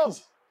murdered him.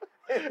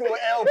 Through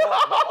an elbow. No,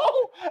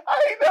 I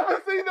ain't never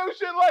seen no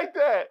shit like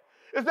that.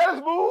 Is that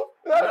his move?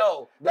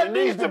 No, that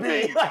needs to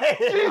be.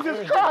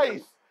 Jesus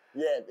Christ.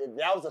 Yeah, if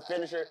that was a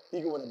finisher,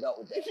 he could win a belt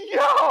with that.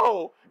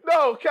 Yo,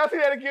 no, can I see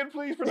that again,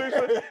 please,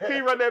 producer? Can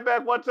you run that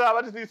back one time?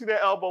 I just need to see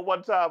that elbow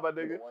one time, my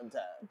nigga. One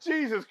time.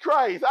 Jesus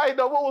Christ, I didn't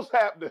know what was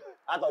happening.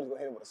 I thought he was gonna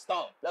hit him with a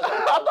stomp. That's what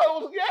I thought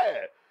it was,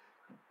 yeah.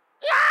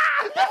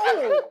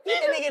 Yo, he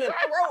hit a nigga in the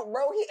throat,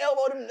 bro. He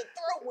elbowed him in the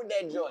throat with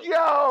that joint.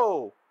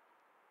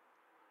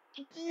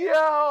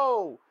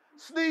 Yo,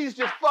 Sneeze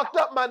just fucked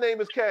up. My name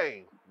is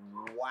Kane.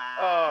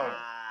 Wow.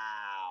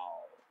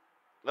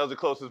 That was the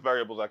closest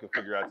variables I could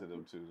figure out to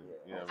them too. Yeah,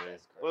 you know what I mean?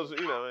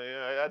 Crazy.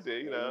 I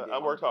did. I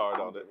worked hard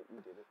on it. You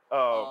did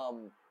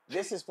it.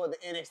 This is for the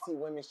NXT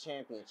Women's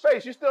Championship.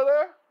 Face, you still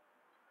there?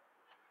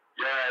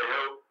 Yeah,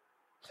 yo.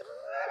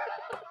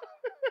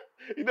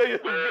 You know you.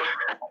 No, listen,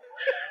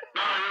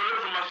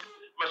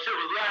 my shit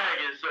was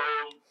lagging, so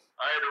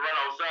I had to run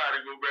outside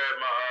and go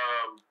grab my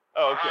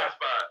Okay.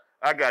 hotspot.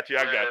 I got you.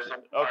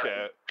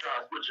 Okay.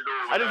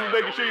 I just was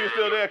making sure you're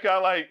still there,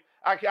 cause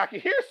I can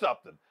hear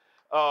something.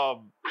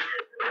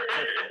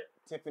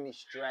 Tiffany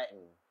Stratton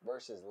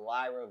versus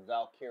Lyra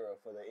Valkyria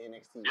for the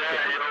NXT.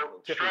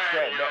 Tiffany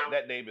Stratton.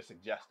 That name is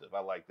suggestive. I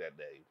like that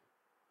name.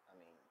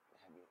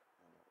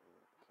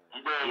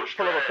 I mean,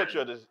 pull up a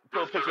picture of this.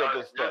 Pull a picture of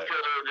this. It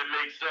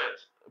makes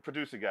sense.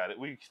 Producer got it.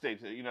 We stay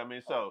to, you know what I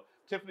mean? So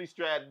Tiffany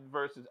Stratton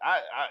versus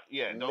I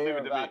don't leave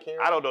it to me.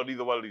 I don't know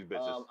neither one of these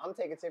bitches. I'm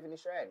taking Tiffany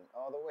Stratton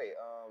all the way.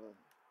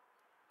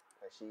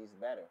 Cause she's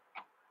better.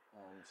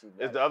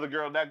 Is the other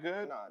girl that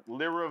good? No.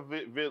 Lyra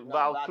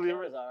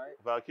Valkyria's all right.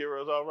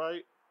 Valkyria's all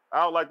right.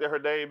 I don't like that her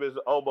name is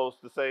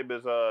almost the same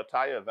as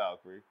Taya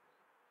Valkyrie.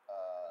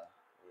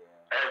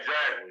 Yeah.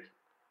 Exactly.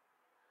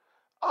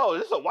 Oh,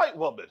 this is a white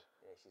woman.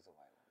 Yeah, she's a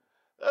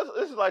white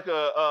woman. This is like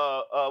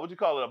a what do you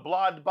call it? A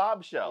blonde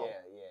bombshell.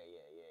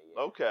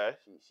 Yeah. Okay.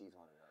 She's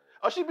one of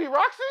those. Oh, she beat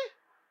Roxy?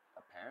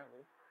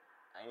 Apparently.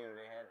 I didn't know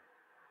they had her.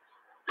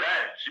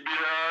 Yeah, she beat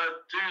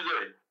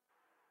Tuesday.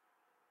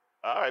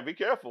 All right, be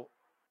careful.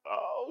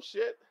 Oh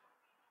shit.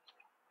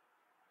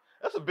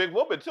 That's a big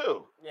woman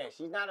too. Yeah,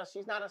 she's not a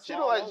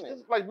small woman.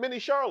 She's like mini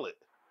Charlotte.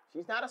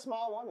 She's not a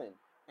small woman,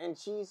 and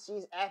she's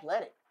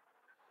athletic.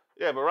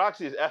 Yeah, but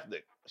Roxy is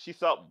ethnic. She's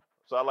something.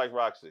 So I like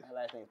Roxy. Her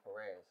last name's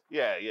Perez.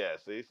 Yeah.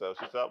 See, so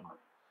she's something.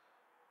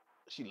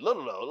 She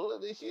little though.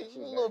 She's a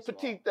little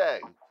petite thing.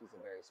 She's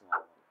a very small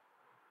woman.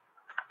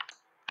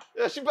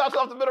 Yeah, she bounced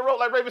off the middle rope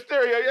like Rey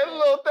Mysterio. Yeah, a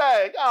little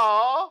thing.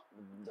 Aww.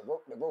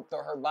 The rope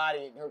throw her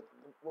body. Her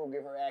will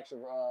give her extra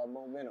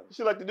momentum.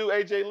 She like to do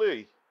AJ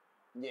Lee.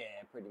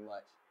 Yeah, pretty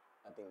much.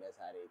 I think that's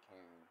how they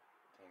carrying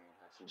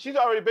how she. She's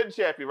already been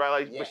champion, right?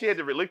 Like, yes. But she had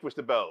to relinquish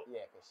the belt.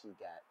 Yeah, cause she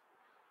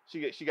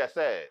got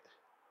sad.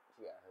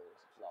 She got hers.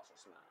 She lost her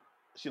smile.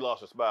 She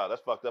lost her smile.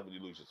 That's fucked up when you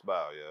lose your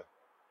smile, yeah.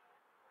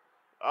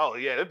 Oh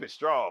yeah, that bitch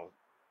strong.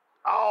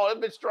 Oh,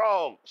 that bitch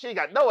strong. She ain't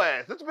got no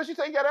ass. That's the bitch you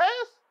say got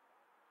ass?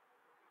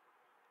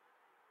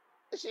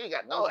 She ain't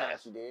got no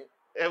ass. She did.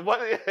 And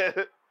what?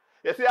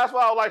 Yeah, see, that's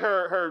why I don't like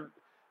her.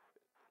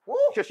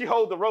 Because she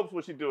holds the ropes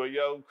when she do it,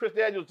 yo. Chris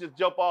Daniels just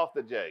jump off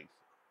the Jags.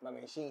 I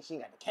mean, she ain't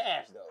got the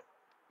cash though.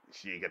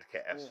 She ain't got the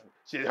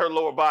cash. Her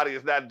lower body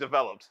is not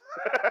developed.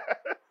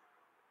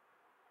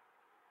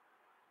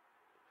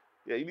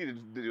 Yeah, you need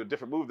to do a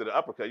different move than the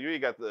uppercut. You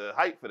ain't got the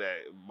height for that,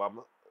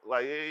 mama.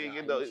 Like, you ain't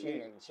get no. She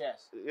ain't in the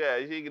chest. Yeah,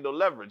 she ain't get no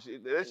leverage.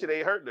 That shit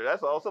ain't hurting her.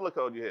 That's all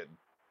silicone you hitting.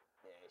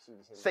 Yeah, she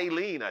just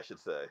Saline, I should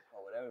say.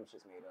 Oh, whatever them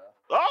shit's made of.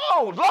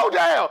 Oh, low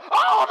down!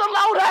 Oh, the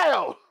low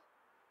down!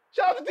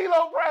 Shout out to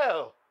D-Lo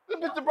Brown. This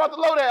bitch brought the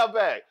low down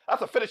back.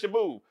 That's a finishing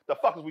move. The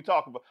fuck is we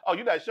talking about? Oh,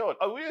 you're not showing.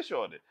 Oh, we is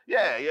showing it.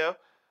 Yeah, yeah.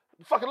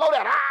 Fucking low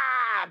down.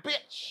 Ah, bitch.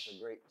 That's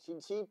a great.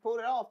 She pulled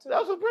it off too.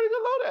 That was a pretty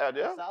good low down,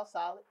 yeah. That's all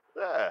solid.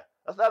 Yeah.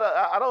 That's not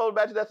I don't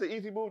imagine that's an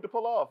easy move to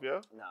pull off, yeah.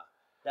 Nah,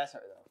 that's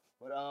her though.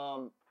 But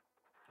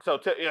So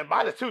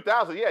minus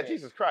 2,000. Yeah,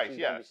 Jesus Christ.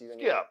 She's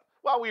Skip.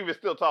 Why we even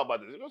still talking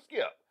about this? Go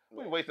skip.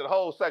 We wasted a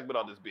whole segment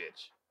on this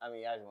bitch. I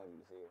mean, I just wanted you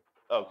to see it.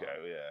 Okay,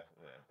 yeah.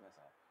 That's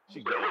all.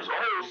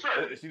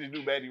 She the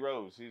new Mandy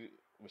Rose. She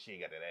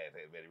ain't got that ass.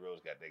 Mandy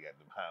Rose got them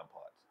hind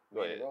parts.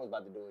 Mandy Rose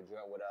about to do a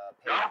drill with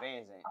Paige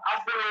Van Zandt.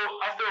 I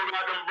still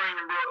got them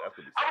bringing bro.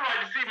 I would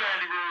like to see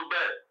Mandy Rose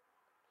back.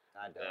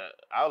 I don't.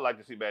 I would like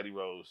to see Mandy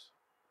Rose.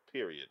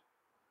 Period.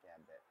 Yeah,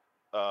 I bet.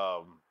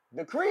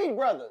 The Creed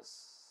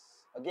brothers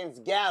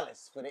against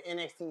Gallus for the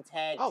NXT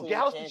Tag Team. Oh,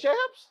 Gallus the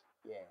champs?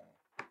 Yeah.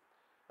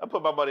 I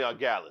put my money on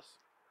Gallus.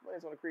 What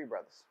is on the Creed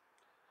brothers?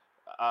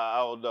 I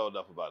don't know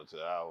enough about it, so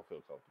I don't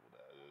feel comfortable with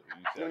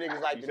that. You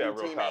niggas like the new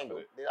team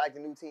angle. They like the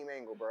new team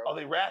angle, bro. Oh,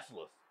 they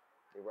wrestlers.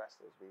 They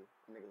wrestlers, B.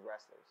 Niggas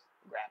wrestlers.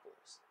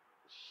 Grapplers.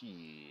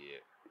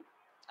 Shit.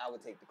 I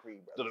would take the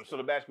Creed brothers. So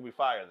the match could be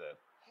fire then.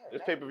 Hell,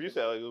 this pay-per-view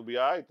sounds like it'll be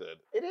all right then.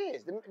 It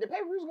is. The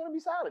pay-per-view is going to be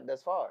solid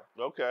thus far.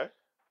 Okay.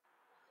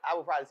 I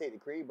would probably take the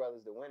Creed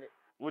brothers to win it.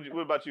 What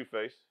about you,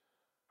 Face?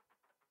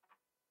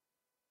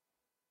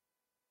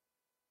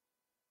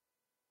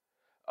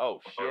 Oh,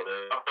 shit.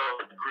 I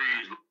thought the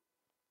Creeds.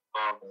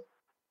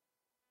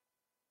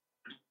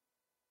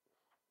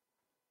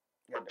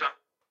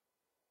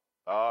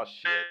 Oh,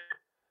 shit.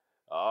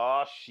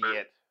 Oh,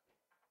 shit.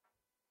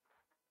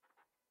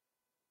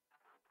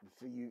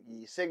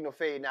 You signal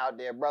fading out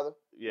there, brother.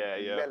 Yeah.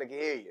 You better can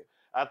hear you.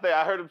 I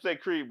heard him say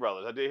Creed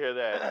brothers. I did hear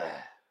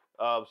that.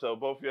 So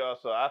both of y'all.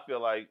 So I feel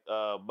like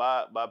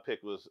my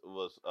pick was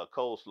a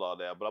coleslaw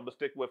now, but I'm gonna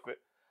stick with it.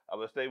 I'm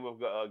gonna stay with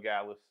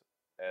Gallus,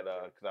 and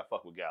because I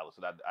fuck with Gallus,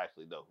 and I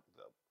actually know.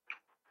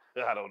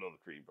 So, I don't know the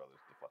Creed brothers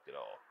to fuck it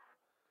all.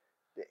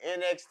 The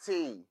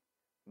NXT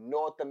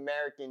North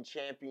American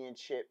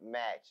Championship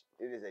match.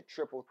 It is a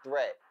triple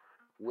threat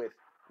with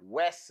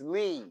Wes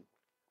Lee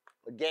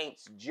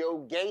against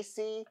Joe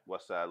Gacy.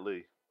 Westside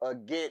Lee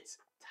against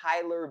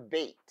Tyler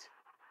Bate.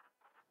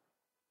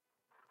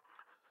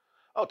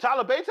 Oh,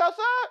 Tyler Bates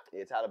outside?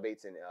 Yeah, Tyler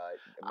Bates in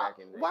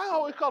American. Why I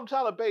always call him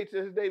Tyler Bates?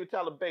 His name is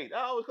Tyler Bates.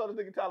 I always call this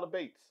nigga Tyler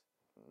Bates.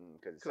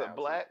 Because it's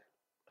black,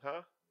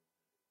 huh?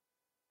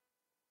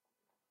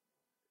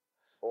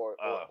 Or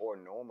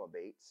Norma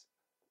Bates.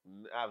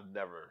 I've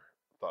never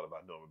thought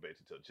about Norma Bates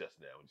until just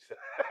now when you said.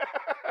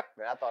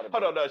 Man, I thought.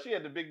 Hold on, no, she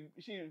had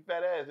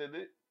fat ass, isn't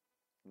it?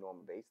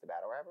 Norma Bates, the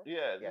battle rapper.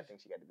 Yeah, I think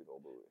she got the big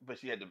old booty. But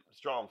she had the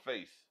strong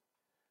face.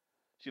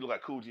 She looked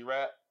like Cool G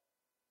Rap.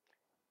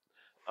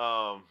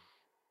 Am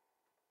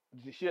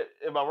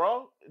I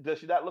wrong? Does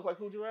she not look like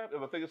Cool G Rap?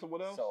 Am I thinking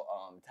someone else? So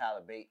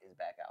Tyler Bate is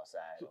back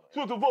outside. I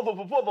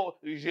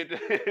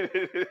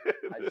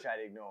just tried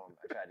to ignore him.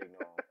 Try to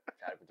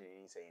pretend he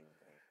didn't say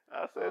anything.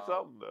 I said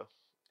something though.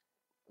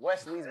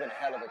 Wesley's been a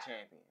hell of a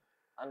champion.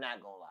 I'm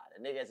not gonna lie.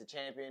 The nigga as a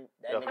champion,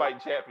 fighting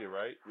champion,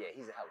 right? Yeah,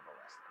 he's a hell of a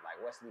wrestler.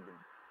 Like Wesley been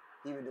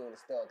doing the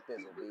stuff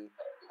thizzle, B.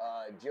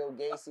 Joe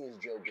Gacy is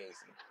Joe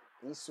Gacy.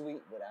 He's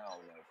sweet, but I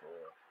don't know for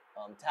real.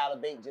 Tyler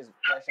Bate just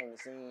fresh on the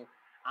scene.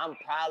 I'm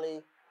probably,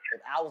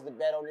 if I was to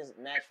bet on this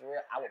match for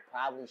real, I would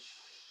probably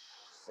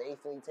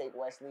safely take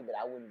Wesley, but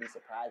I wouldn't be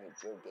surprised if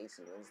Joe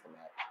Gacy wins the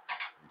match.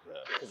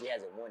 Because he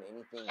hasn't won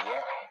anything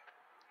yet.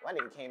 My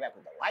nigga came back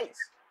with the lights.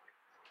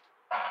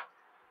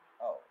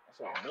 Oh, that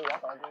shit was blue. I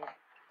thought,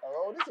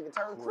 this nigga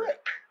turned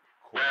quick.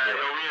 Man,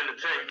 yo, we in the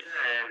 10th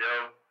game,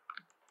 yo.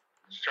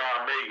 Just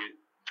trying to make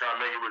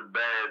it with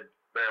bad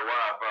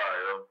Wi-Fi,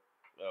 yo.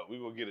 We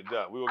gonna get it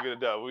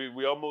done.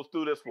 We almost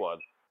through this one.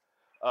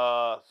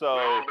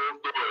 So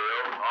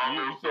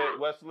you said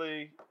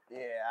Wesley.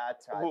 Yeah, I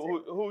tried.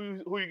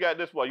 Who you got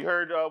this one? You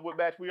heard what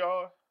match we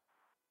are?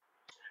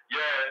 Yeah,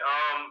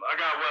 I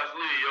got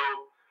Wesley, yo.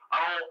 I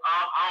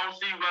don't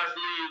see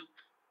Wesley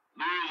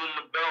losing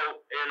the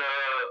belt in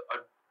a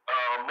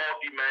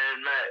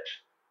multi-man match.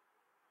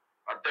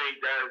 I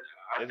think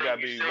it's gotta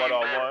be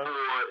one-on-one for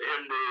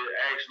him to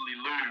actually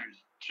lose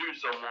to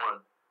someone.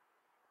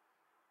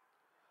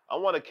 I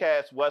want to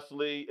cast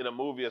Wesley in a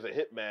movie as a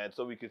hitman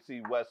so we can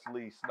see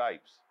Wesley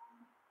Snipes.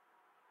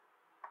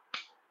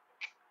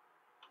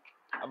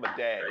 I'm a dad.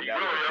 There you go,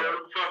 yo.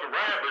 Fucking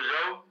rappers,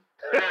 yo.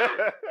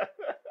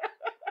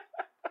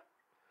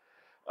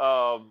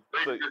 So,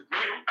 they just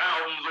make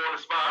albums on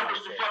the spot. I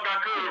wish the fuck I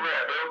could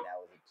rap, yo.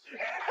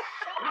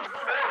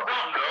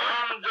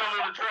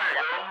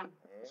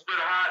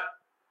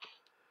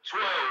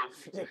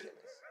 ridiculous.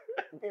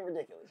 You're being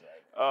ridiculous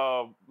right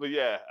now. But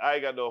yeah, I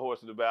ain't got no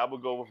horse in the back. I'm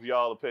gonna go with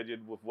y'all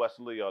opinion with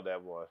Wesley on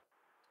that one.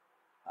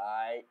 All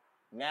right.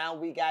 Now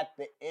we got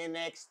the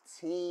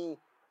NXT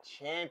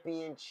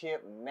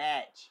Championship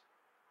match.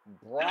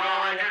 Braun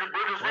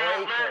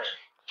Breaker.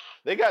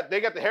 They got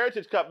the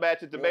Heritage Cup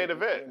match at the main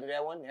event. You do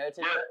that one, the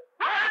Heritage Cup?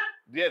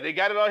 Yeah, they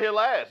got it on here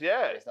last.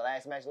 Yeah. It's the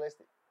last match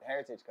listed. The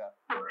Heritage Cup.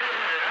 That's a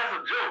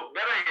joke. I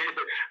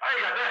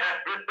ain't got that.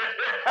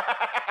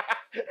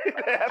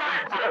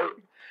 That's a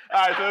joke.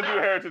 All right, so let's do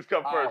Heritage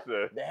Cup first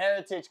then. The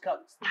Heritage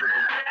Cup. The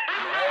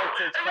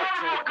Heritage Cup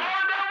champion.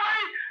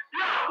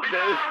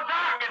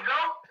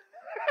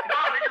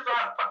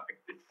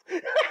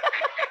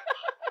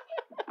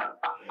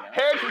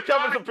 Heritage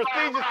Cup is a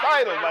prestigious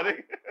title, my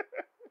nigga.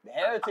 The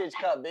Heritage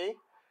Cup, B.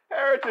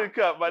 Heritage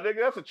Cup, my nigga.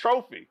 That's a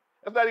trophy.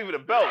 That's not even a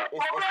belt.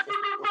 It's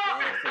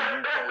the NXT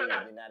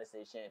UK United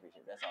States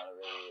Championship. That's all it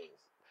really is.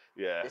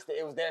 Yeah.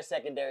 It was their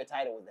secondary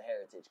title was the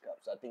Heritage Cup,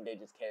 so I think they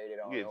just carried it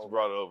on. Yeah, it's over.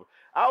 brought it over.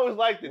 I always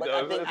liked it But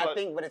though.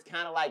 but it's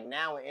kind of like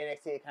now in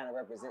NXT, it kind of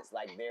represents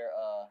like their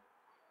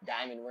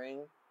diamond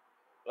ring.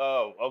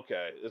 Oh,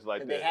 okay. It's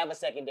like They have a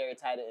secondary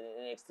title in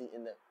NXT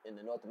in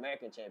the North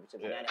American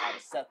Championship, and now they have a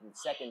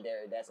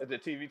secondary. It's a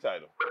TV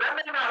title. But that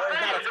may not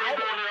It's not a say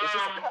title. It's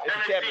just a cup. It's a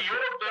championship.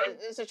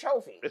 It's a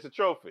trophy. It's a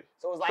trophy.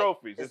 So it's like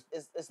trophies.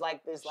 It's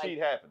like this. Like Sheet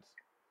happens.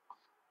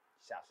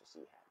 Shouts to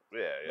Sheet happens.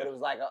 Yeah. But it was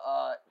like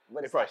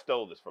They probably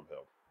stole this from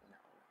him. No.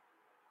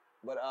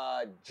 But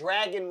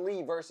Dragon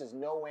Lee versus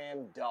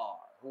Noam Dar,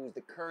 who's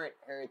the current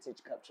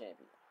Heritage Cup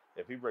champion.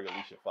 If he bring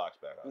Alicia Fox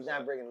back, He's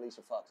not bringing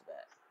Alicia Fox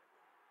back.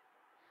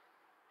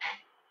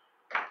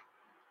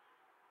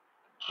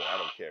 So I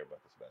don't care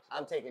about this match.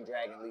 I'm taking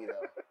Dragon Lee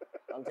though.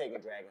 I'm taking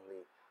Dragon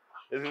Lee.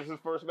 Is this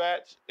his first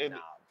match? Nah,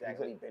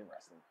 Dragon Lee been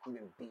wrestling. He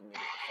been beating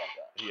niggas the fuck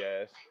up. He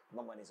has. My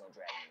money's on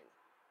Dragon Lee.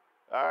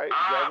 All right,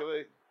 Dragon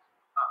Lee.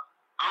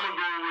 I'm gonna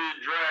go with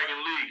Dragon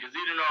Lee because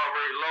he done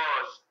already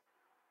lost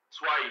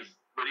twice,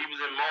 but he was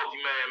in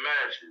multi-man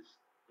matches.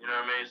 You know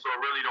what I mean? So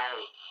it really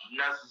don't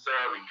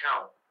necessarily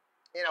count.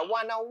 In a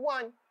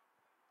one-on-one.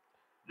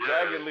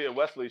 Dragon Lee and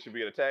Wesley should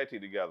be in a tag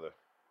team together.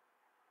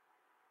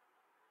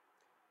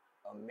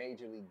 A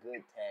majorly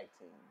good tag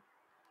team.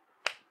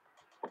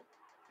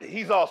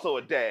 He's also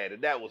a dad,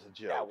 and that was a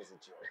joke. That was a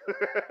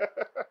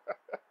joke.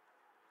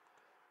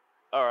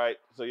 All right,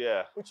 so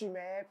yeah. What you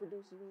mad,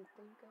 producer? You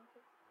think of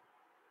it?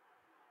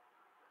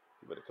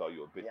 He better call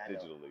you a bit Yeah, I know.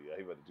 digitally. Yeah,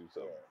 he better do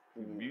something.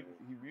 Yeah, He mute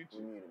He you?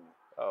 muted me.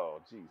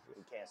 Oh, Jesus.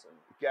 He canceled me.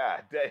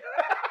 God damn.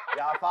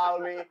 Y'all follow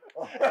me?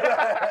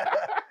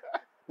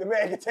 The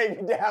man can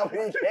take me down, but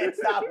he can't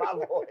stop my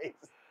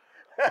voice.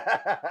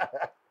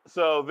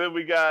 So then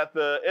we got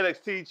the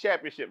NXT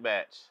Championship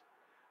match.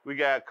 We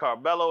got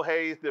Carmelo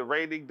Hayes, the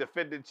reigning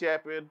defending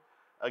champion,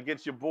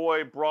 against your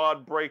boy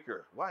Braun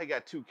Breaker. Why he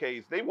got 2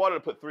 Ks? They wanted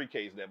to put 3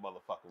 Ks in that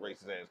motherfucker,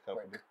 racist ass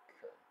company.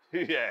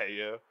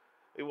 Yeah.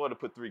 They wanted to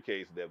put 3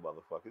 Ks in that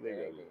motherfucker.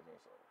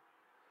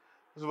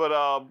 But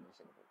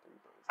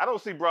I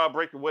don't see Braun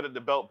Breaker winning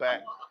the belt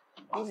back.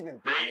 He's been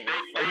beating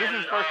niggas. Is this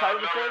his first title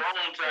defense?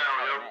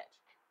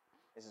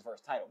 This is his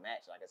first title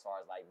match, like as far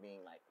as like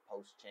being like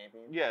post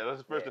champion. Yeah, that's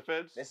his first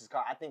defense.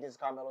 I think this is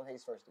Carmelo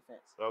Hayes' first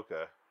defense.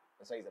 Okay.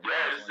 So he's this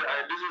is his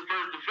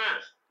first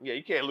defense. Yeah,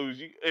 you can't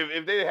lose.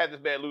 If they had this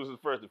man lose his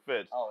first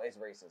defense. Oh, it's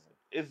racism.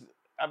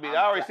 I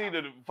already seen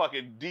the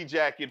fucking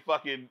D-Jack and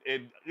fucking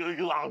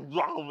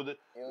over the.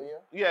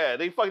 Ilya? Yeah,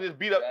 they fucking just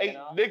beat up 8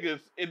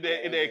 niggas in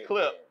their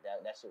clip.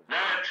 Yeah, that shit.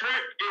 Now, Trick,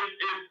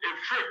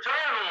 if Trick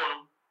turn on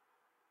him.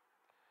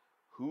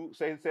 Who?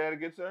 Say that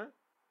again, sir?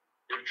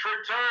 If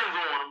Trick turns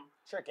on him.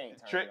 Trick ain't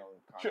turning on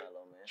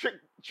Carmelo, man.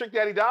 Trick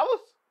Daddy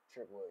Dollars?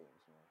 Trick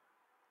Williams, man.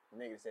 The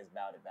nigga says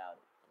bout it.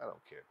 I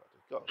don't care about this.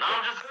 Go. No,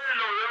 I'm just saying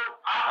though, yo.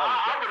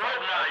 I would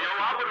hope not, yo.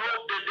 I would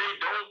hope that they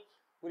don't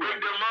break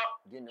them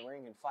up. Get in the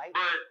ring and fight?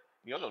 But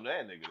you don't know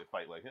that nigga to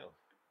fight like him.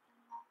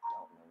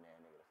 Don't know that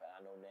nigga to fight.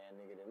 I know that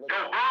nigga that look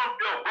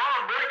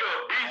Braun Breaker a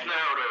beast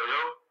now though, yo.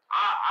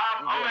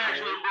 I'm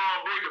actually a Braun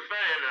Breaker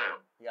fan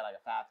now. He got like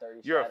a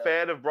 530. You're a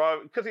fan of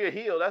Braun because he's a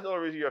heel. That's the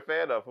only reason you're a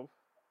fan of him.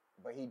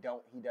 But he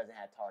doesn't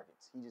have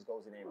targets. He just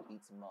goes in there and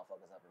beats some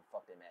motherfuckers up and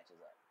fuck their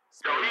matches up.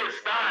 Yo, he's a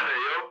Steiner,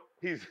 yo.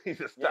 He's a Yeah,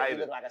 he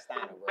Steiner. look like a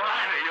Steiner, bro.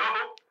 Steiner,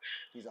 yo.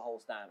 He's a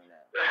whole Steiner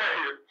now.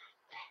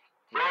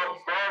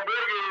 Braun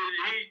Breaker,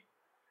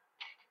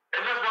 and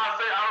that's why I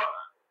say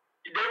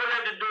they would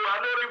have to do. I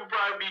know they would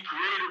probably be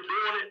creative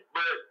doing it,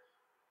 but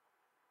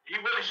he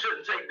really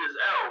shouldn't take this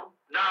L.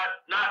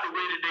 Not the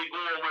way that they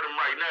going with him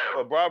right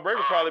now. Well, Braun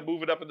Breaker probably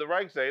moving up in the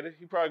ranks, ain't he?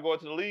 He probably going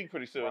to the league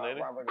pretty soon, ain't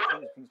he?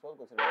 He's supposed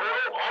to go to the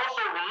league.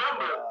 Also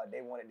remember, they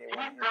wanted he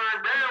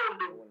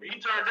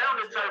turned down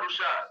this title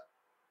shot.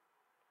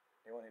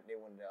 They wanted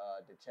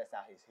to test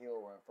out his heel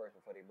run first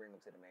before they bring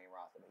him to the main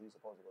roster. But he was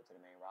supposed to go to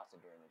the main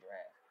roster during the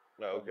draft.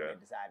 Oh, But when okay. they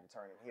decided to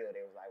turn him heel,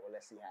 they was like, well,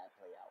 let's see how it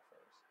play out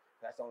first.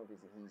 That's the only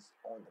reason he's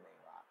on the main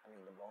roster. I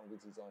mean, the only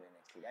reason he's on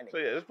NXT. So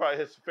yeah, this is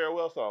probably his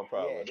farewell song,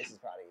 probably. Yeah, this is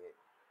probably it.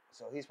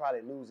 So he's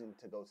probably losing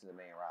to go to the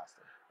main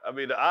roster. I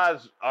mean, the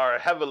odds are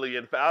heavily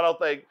in. I don't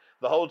think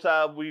the whole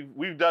time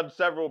we've done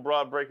several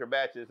Braun Breaker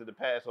matches in the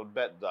past on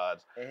betting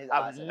odds.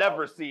 I've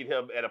never seen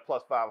him at a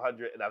plus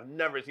 500, and I've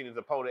never seen his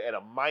opponent at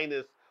a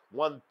minus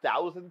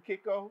 1,000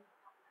 kickoff.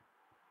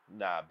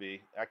 Nah,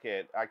 B, I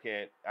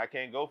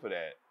can't go for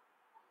that.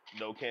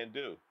 No, can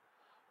do.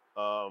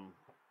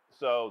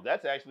 So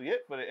that's actually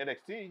it for the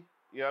NXT.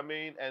 You know what I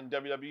mean, and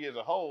WWE as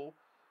a whole.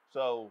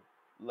 So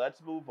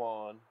let's move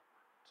on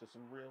to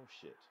some real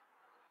shit.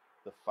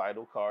 The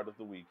final card of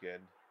the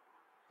weekend,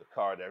 the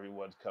card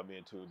everyone's come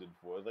in tuned in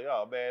for. It's like,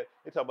 oh man,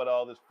 they talk about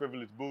all this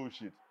frivolous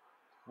bullshit.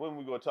 When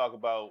we gonna talk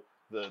about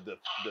the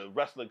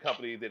wrestling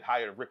company that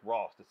hired Rick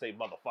Ross to say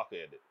motherfucker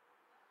in it?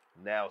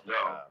 Now's the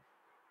time.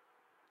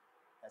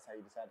 That's how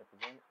you decide to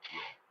present it?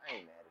 Yeah. I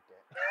ain't mad at that.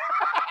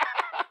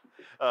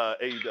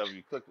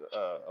 AEW, click.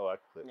 I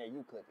click. Yeah,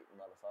 you click it,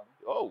 motherfucker.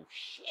 Oh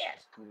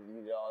shit! You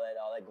did all that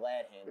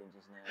glad handing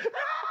just now.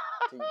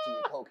 to your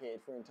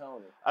cokehead friend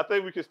Tony. I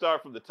think we can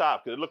start from the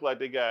top because it looked like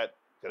they got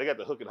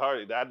the Hook and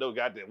Hardy. I know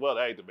goddamn well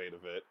that ain't the main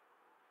event.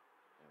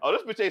 Oh,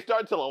 this bitch ain't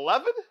starting till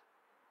 11? Oh,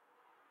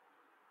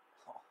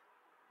 nah,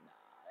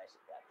 that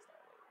shit got to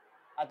start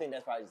later. I think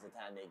that's probably just the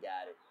time they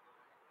got it.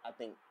 I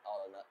think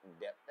all or nothing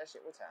depth. That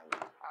shit, what time is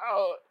it?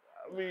 Oh,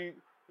 I mean,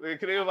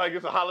 because it was like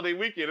it's a holiday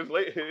weekend. It's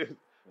late.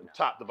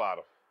 Top to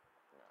bottom.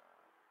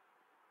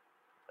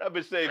 Nah. That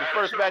bitch say the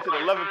first match at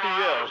 11 p.m.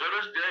 So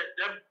that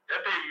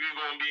pay-per-view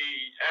gonna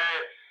be,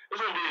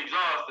 it's gonna be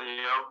exhausting,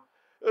 you know.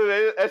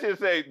 That shit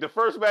say the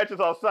first match is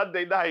on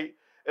Sunday night,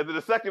 and then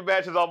the second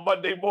match is on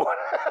Monday morning.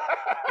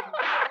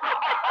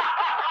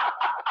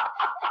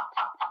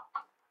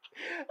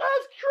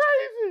 That's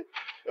crazy.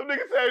 Them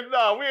niggas say,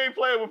 nah, we ain't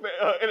playing with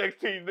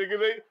NXT,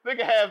 nigga. They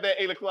can have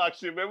that 8 o'clock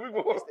shit, man.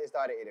 It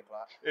started at 8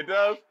 o'clock. It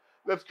does?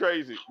 That's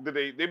crazy.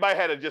 They might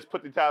have to just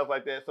put the times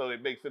like that so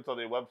it makes sense on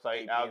their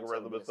website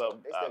algorithm or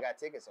something. They still got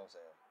tickets on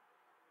sale.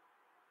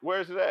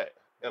 Where is it at?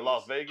 In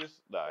Las Vegas?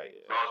 Nah, yeah.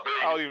 Las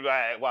Vegas. I don't even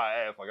know why I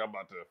asked. Like I'm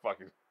about to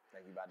fucking.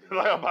 Like you about to.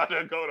 Like I'm about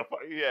to go to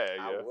fucking. Yeah,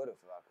 yeah. I would have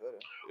if I could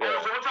have. Yeah.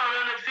 Oh, so what time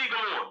NXT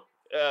come on?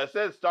 It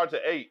says it starts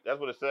at 8. That's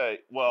what it said.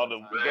 Well, the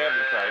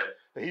gambling site.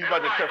 He's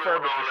about to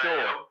confirm it for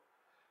sure.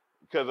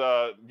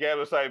 Because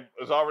gambling site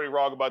is already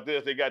wrong about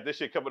this. They got this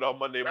shit coming on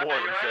Monday morning.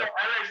 So.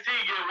 NXT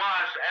get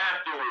watched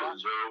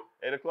afterwards, yo.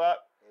 8 o'clock?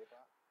 8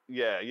 o'clock?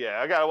 Yeah.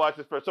 I gotta watch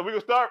this first. So we're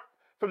gonna start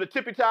from the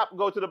tippy top and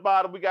go to the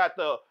bottom. We got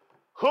the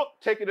Hook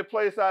taking the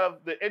place out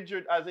of the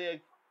injured Isaiah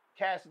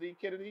Cassidy.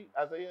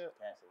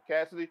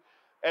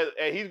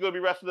 And he's gonna be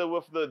wrestling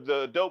with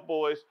the Dope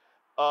Boys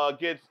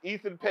against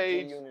Ethan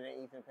Page.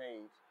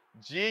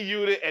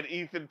 G-Unit and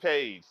Ethan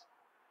Page.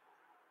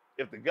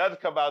 If the Guns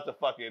come out to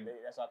fucking...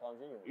 That's why I call them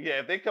G-Unit. Yeah,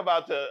 if they come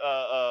out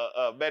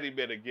to Many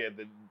Men again,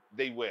 then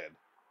they win.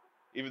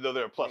 Even though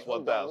they're a plus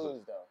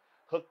 1,000.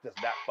 Hook does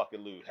not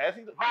fucking lose. Has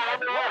he? Who won that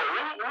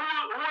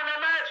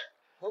match?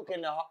 Hook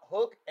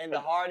and the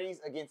Hardys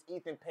against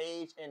Ethan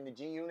Page and the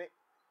G-Unit.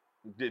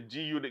 The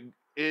G-Unit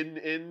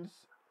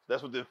ends.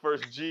 That's what the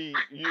first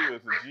G-Unit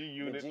is. The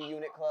G-Unit. The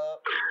G-Unit Club.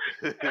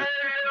 Hey, yo.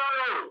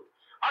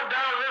 I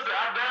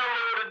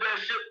downloaded that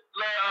shit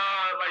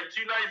like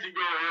 2 nights ago,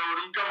 yo.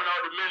 Them coming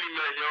out the Mini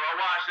Man, yo. I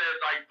watched that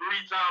like 3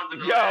 times in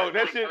the last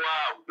that shit.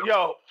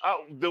 24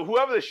 hours.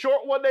 Whoever the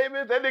short one name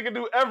is, that nigga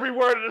do every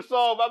word of the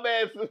song. My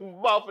man's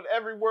mouthing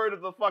every word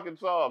of the fucking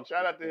song.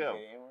 Shout out to him.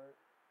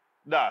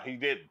 Nah, he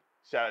didn't.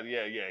 Shout out,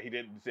 yeah. He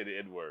didn't say the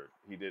N-word.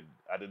 He didn't.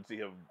 I didn't see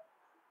him.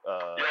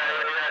 Yeah.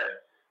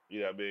 You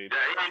know what I mean?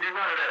 Yeah, he didn't do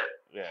none of that.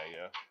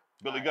 Yeah.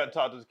 Billy Gunn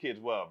taught his kids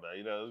well, man.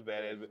 You know, it was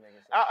badass.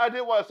 I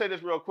did want to say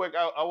this real quick.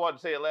 I wanted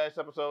to say it last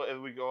episode as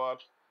we go on.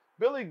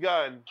 Billy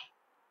Gunn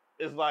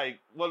is like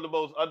one of the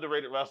most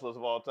underrated wrestlers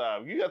of all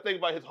time. You got to think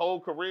about his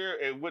whole career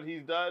and what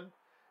he's done.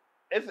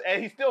 And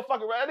he's still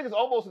fucking around. I think it's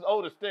almost as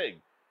old as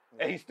Sting.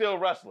 And he's still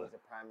wrestling.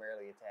 He's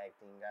primarily a tag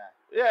team guy.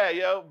 Yeah,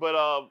 yo.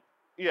 But,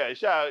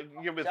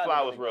 give him his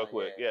flowers real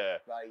quick. Yeah.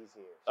 He's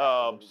here.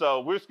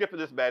 So we're skipping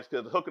this match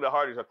because Hook and the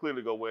Hardys are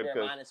clearly going to win.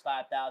 Yeah, minus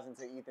 5,000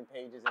 to Ethan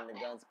Page's and the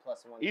Guns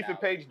plus 1,000. Ethan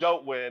Page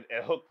don't win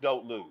and Hook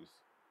don't lose.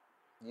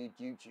 You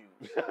choose.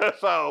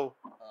 So.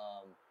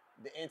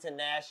 The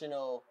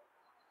international.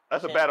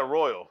 That's a battle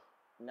royal.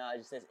 No, it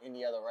just says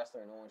any other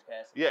wrestler in Orange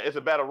Cassidy. Yeah, it's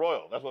a battle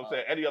royal. That's what I'm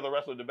saying. Any other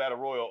wrestler in the battle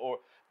royal, or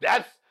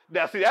that's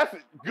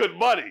good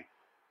money.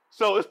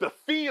 So it's the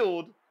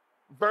Field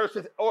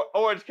versus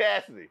Orange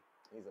Cassidy.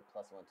 He's a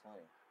plus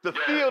 120. The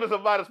Field is a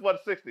minus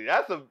 160.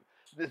 That's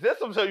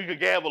something so you can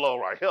gamble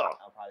on right here. I'm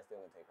probably still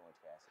gonna take Orange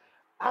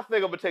Cassidy. I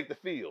think I'm gonna take the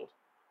Field.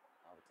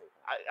 I would take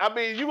him. I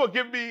mean, you gonna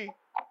give me?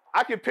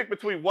 I can pick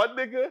between one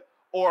nigga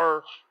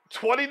or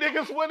 20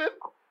 niggas winning.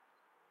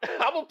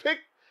 I'm gonna pick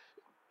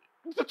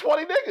the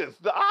 20 niggas.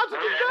 The odds are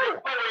better.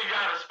 You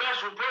got a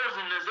special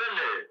person that's in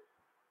there.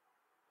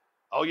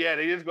 Oh yeah,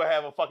 they just gonna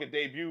have a fucking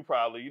debut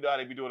probably. You know how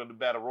they be doing in the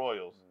battle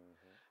royals.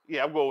 Mm-hmm.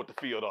 Yeah, I'm going with the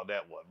Field on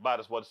that one.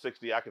 Minus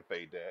 160, I can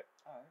fade that.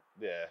 All right.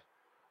 Yeah.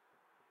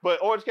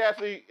 But Orange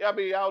Cassidy, I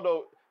mean, I don't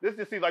know. This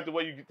just seems like the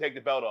way you can take the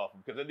belt off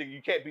him because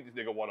you can't beat this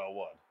nigga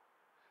one-on-one.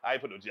 I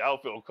ain't put no G. I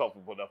don't feel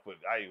comfortable enough with.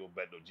 I ain't gonna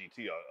bet no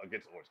GT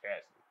against Orange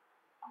Cassidy.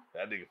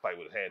 That nigga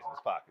fight with his hands in his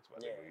pockets, my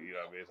nigga. You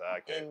know what I mean? So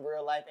I can't. In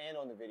real life and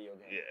on the video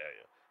game. Yeah.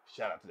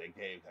 Shout out to that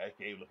game. That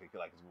game looking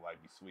like it might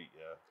be sweet,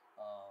 yeah.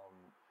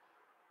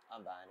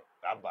 I'm buying it.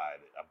 I'm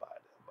buying it.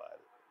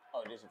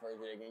 Oh, this is your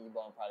first video game you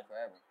bought probably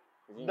forever.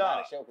 Cause you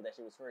bought a show because that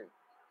shit was free.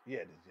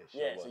 Yeah, this show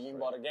yeah. was So you free.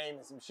 Bought a game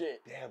and some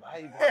shit. Damn,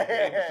 I ain't bought a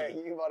game. And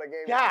some... You bought a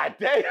game. God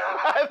damn!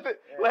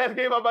 Last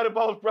game I might have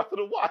bought was Breath of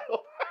the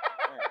Wild.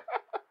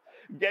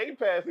 Game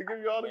Pass, they give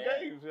you all the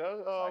games,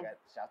 yo. So I got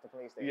shot to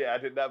PlayStation. Yeah, I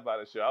did not buy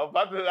the show. I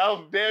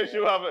was damn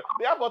sure I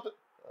bought the.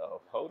 Oh,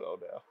 hold on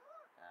now.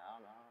 I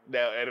don't know.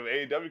 Now, and if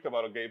AEW come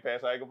out on Game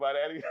Pass, I ain't gonna buy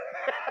that either.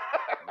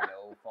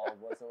 No fault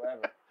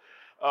whatsoever.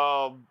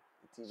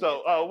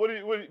 So, what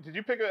did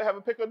you have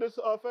a pick on this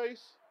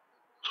face?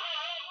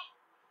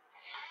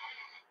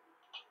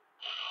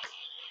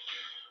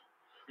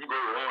 You go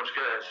with Orange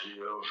Cassidy,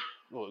 yo.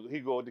 Well,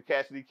 he go with the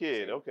Cassidy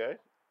Kid. Okay.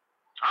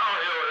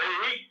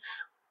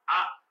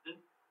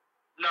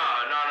 No.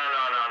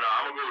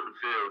 I'm gonna go with the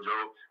field,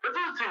 Joe. Cause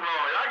this is too long.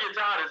 I get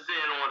tired of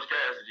seeing Orange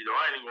Cassidy, though. I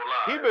ain't even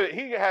gonna lie.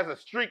 He has a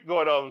streak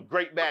going on with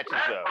great matches,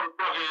 though.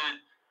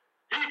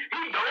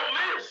 He don't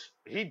miss.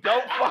 He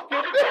don't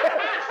fucking miss.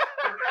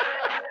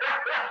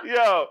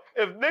 Yo,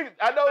 if niggas,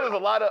 I know there's a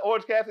lot of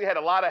Orange Cassidy had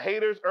a lot of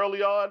haters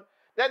early on.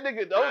 That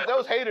nigga,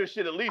 those haters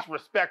should at least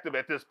respect him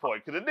at this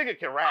point, because the nigga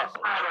can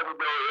wrestle. I'm tired of it,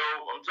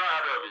 yo. I'm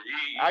tired of it.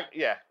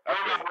 Okay.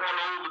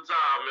 All the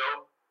time,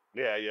 yo.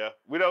 Yeah.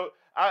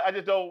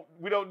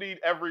 We don't need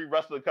every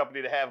wrestling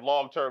company to have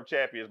long-term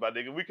champions, my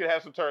nigga. We can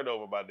have some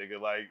turnover, my nigga.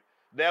 Like,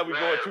 now we're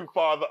going too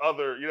far the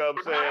other, you know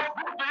what I'm saying?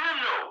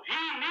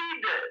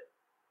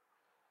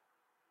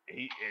 He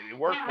need that. It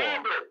worked for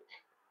him.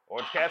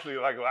 Orange Cassidy,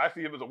 like, I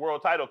see him as a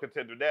world title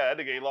contender now. That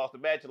nigga ain't lost a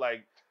match in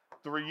like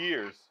 3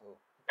 years.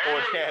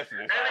 Orange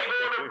Cassidy. And they go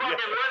to fucking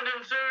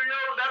London, Syria.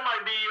 That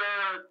might be,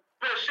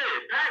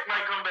 shit. Pac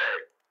might come back.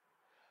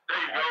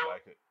 There you go.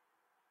 Like it.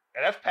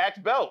 And that's Pac's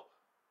belt.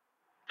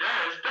 Yeah,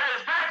 it's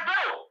Pac's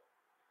belt.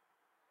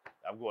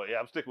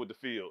 I'm sticking with the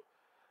field.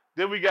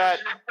 Then we got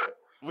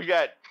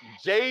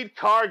Jade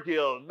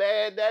Cargill.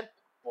 Man, that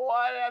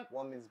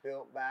woman's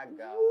built by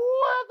God.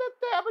 What the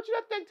damn? But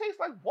that thing tastes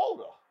like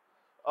water.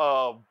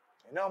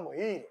 And I'm gonna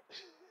eat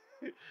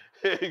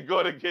it.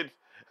 Going against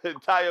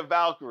Taya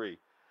Valkyrie.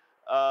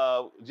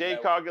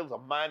 Jade Cargill's a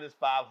minus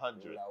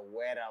 500. La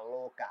Huera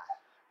Loca.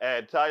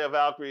 And Taya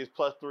Valkyrie is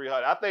plus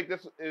 300. I think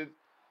this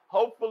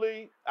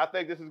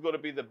is going to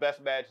be the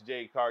best match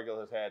Jade Cargill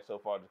has had so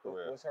far in his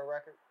career. What's her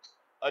record?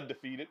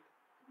 Undefeated.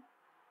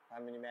 How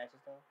many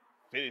matches though?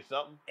 50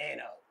 something. And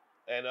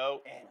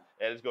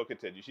it's gonna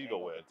continue. She's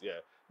gonna win. Yeah.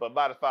 But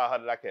minus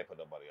 500, I can't put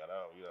no money on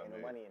that. You know what I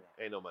mean? No money in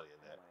that. Ain't no money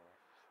in that.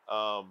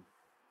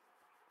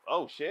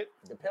 Oh shit.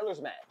 The Pillars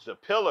match. The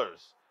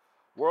Pillars.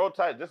 World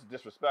title. This is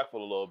disrespectful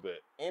a little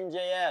bit.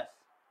 MJF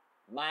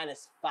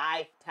minus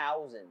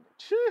 5,000.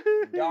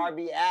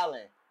 Darby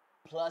Allin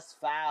plus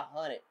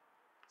 500.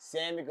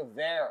 Sammy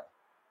Guevara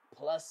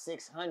plus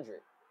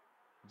 600.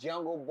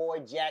 Jungle Boy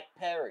Jack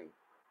Perry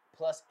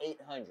plus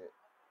 800.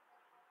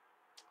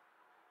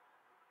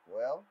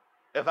 Well,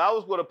 if I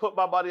was going to put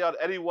my money on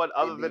anyone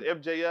other than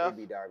MJF, it'd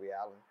be Darby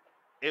Allin.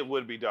 It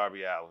would be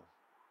Darby Allin.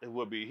 It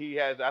would be.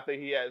 I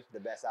think he has the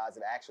best odds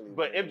of actually.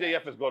 But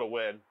MJF is going to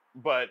win.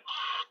 But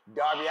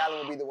Darby Allin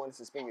will be the one to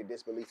suspend your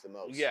disbelief the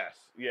most.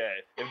 Yes, yeah.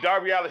 If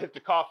Darby Allin hits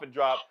the coffin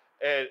drop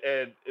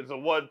and it's a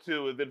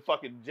 1-2 and then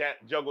fucking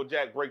Jungle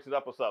Jack breaks it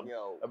up or something,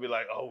 I'd be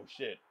like, oh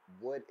shit.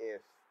 What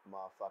if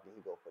motherfucking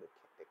he go for the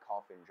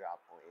coffin drop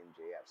on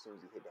MJF as soon as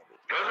he hit that bitch?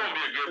 That's gonna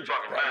be a good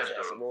fucking match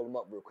though. Roll him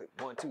up real quick.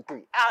 1, 2,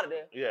 3. Out of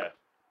there. Yeah.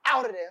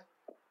 Out of there.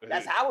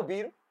 That's how I would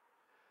beat him.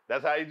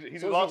 That's how he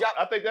lost.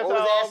 I think that's how.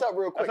 His ass up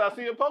real quick. That's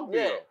how CM Punk beat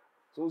him. As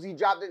soon as he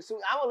dropped it,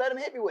 I'm gonna let him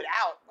hit me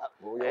without.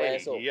 Roll your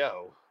ass over.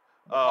 Yo.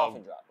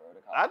 Coffin drop, bro.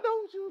 I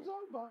know what you was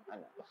talking about. I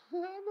know. I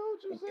know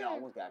what you said. It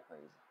almost got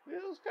crazy.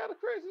 It was kind of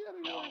crazy. It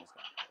almost got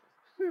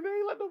crazy. They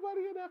ain't let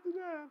nobody in after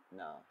that.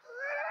 No.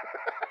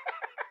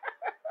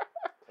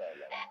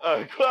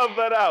 Club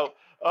that out.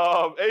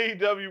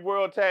 AEW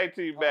World Tag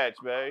Team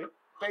match, man.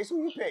 Face,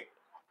 who you pick?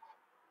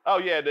 Oh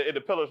yeah, in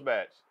the Pillars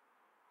match.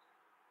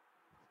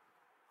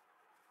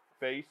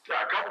 Face.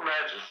 Got a couple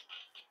matches.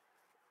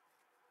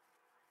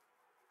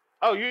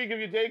 Oh, you didn't give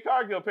your Jade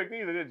Cargill pick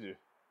either, did you?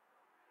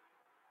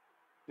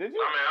 Did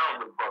you? I mean, I don't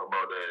give a fuck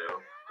about that,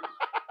 yo.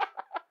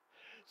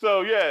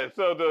 So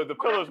the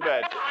Pillars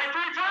match. That's like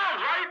 3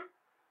 times, right?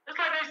 It's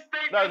like they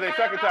No, it's their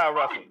second time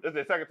wrestling. It's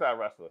their second time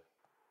wrestling.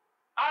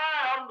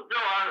 I've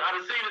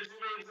seen it too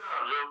many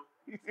times, yo.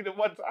 You seen it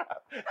one time.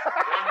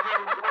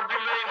 one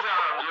too many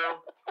times,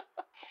 yo.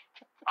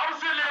 I was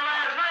sitting there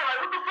last night like,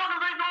 what the fuck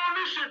is they doing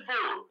this shit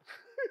for?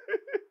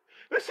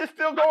 This shit's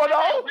still going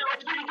on?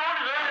 That's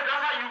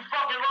how you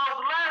fucking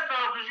lost the last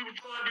time because you was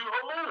trying to do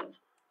her move.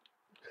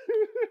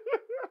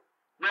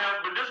 Now,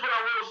 but this is what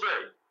I will say.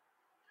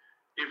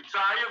 If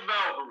Taya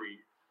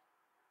Valkyrie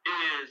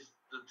is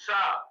the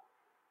top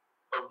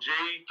of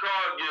Jade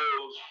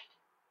Cargill's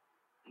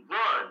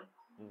run,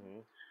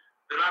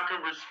 then I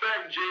can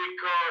respect Jade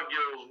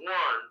Cargill's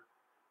run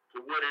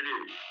for what it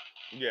is.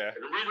 Yeah. And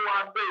the reason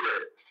why I say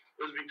that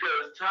is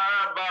because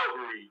Ty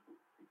Valkyrie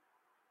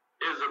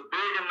is a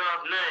big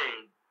enough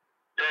name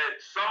that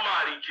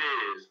somebody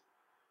cares,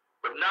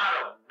 but not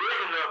a big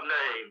enough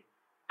name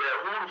that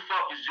who the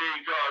fuck is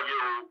Jade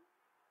Cargill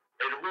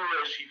and who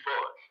has she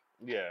fought?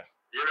 Yeah.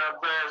 You know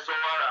what I'm saying? So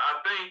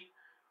I think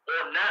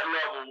on that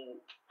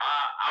level,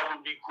 I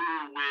would be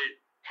cool with,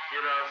 you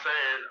know what I'm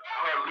saying,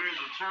 her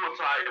losing to a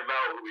Ty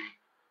Valkyrie.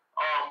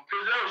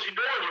 Cause yo, she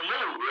doing your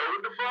move, yo.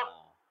 What the fuck?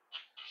 Nah,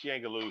 She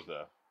ain't gonna lose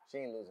though. she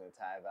ain't losing to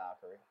Ty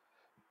Valkyrie.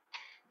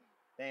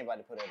 They ain't about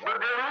to put her But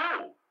back. then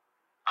who?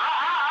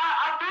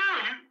 I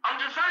feel you. I'm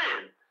just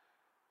saying.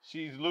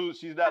 She's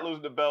not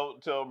losing the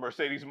belt till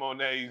Mercedes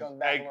Monet's Comes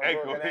back from a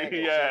ankle. broken ankle.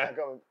 Yeah.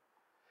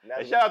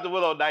 And shout out to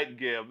Willow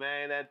Nightingale,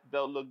 man. That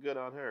belt looked good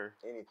on her.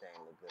 Anything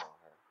look good on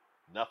her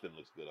Nothing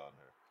looks good on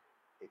her.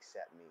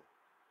 except me.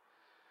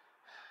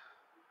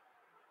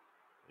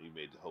 You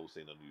made the whole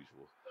scene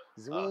unusual.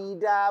 Zwee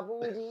da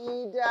boo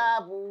dee da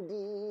boo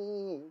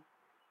dee.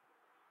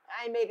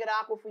 I ain't making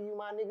aqua for you,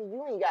 my nigga.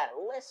 You ain't gotta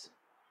listen.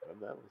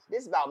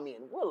 This about me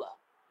and Willa.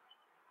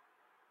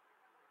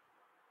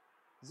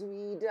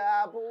 Zwee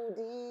da boo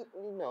dee.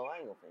 No, I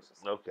ain't gonna finish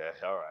this. Okay,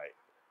 all right.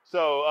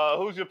 So,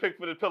 who's your pick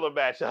for the pillar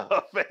match? Faye?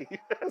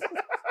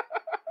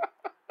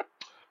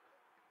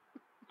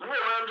 Who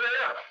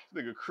MJF?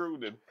 This nigga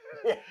crooning.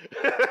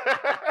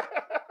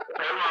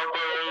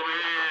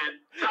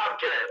 Top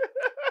cat.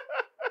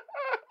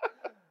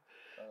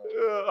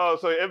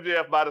 So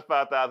MJF minus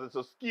 5,000.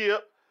 So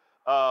Skip,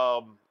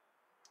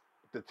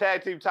 the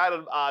tag team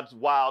title odds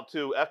wild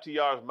too.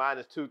 FTR is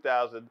minus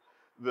 2,000.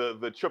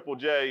 The Triple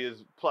J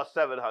is plus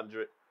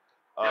 700.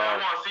 Yeah, I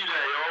want to see that,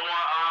 yo.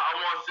 I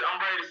want to see.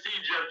 I'm ready to see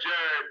Jeff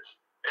Jarrett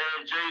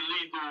and Jay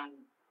Lethal.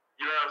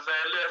 You know what I'm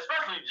saying?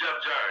 Especially Jeff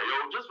Jarrett,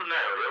 yo. Just for now,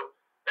 yo.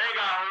 They ain't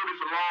gotta hold it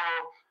for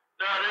long.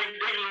 Nah, they can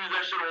lose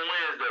that shit on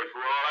Wednesday for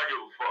all I give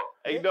a fuck.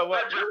 Hey, you know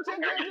what? Jeff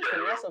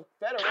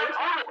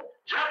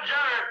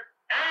Jarrett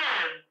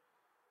and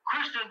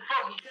Christian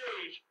fucking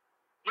Cage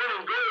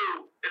winning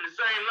gold in the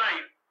same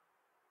night.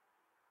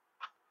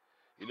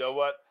 You know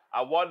what?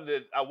 I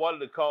wanted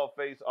to call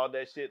face on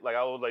that shit. Like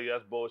I was like,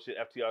 that's bullshit.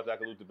 FTR's not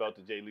gonna lose the belt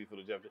to Jay Lethal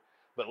to Jeff.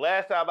 But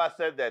last time I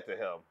said that to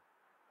him,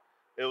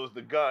 it was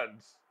the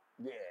guns.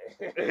 Yeah.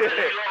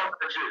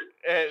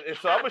 and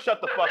so I'm gonna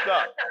shut the fuck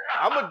up.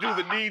 I'm gonna do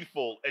the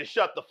needful and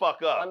shut the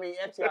fuck up. I mean,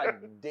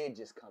 FTR did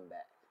just come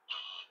back.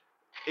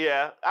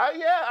 Yeah.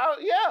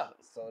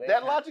 So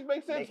that logic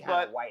makes sense, they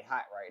but white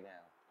hot right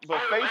now.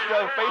 But face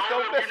don't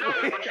miss me.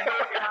 But you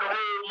know,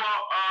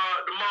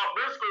 the Mark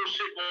Briscoe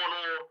shit going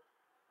on,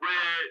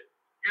 where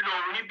you know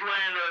he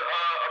playing a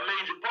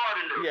major part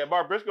in this. Yeah,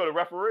 Mark Briscoe the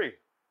referee.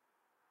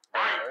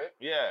 Right.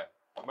 Yeah,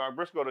 Mark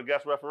Briscoe the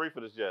guest referee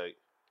for this jag.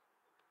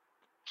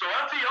 So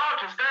FTR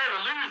can stand to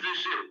lose this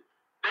shit.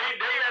 They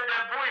at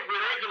that point where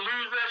they can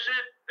lose that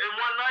shit in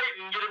one night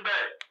and get it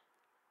back.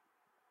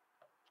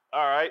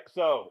 All right,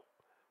 so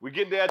we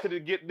get down to the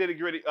nitty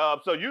gritty.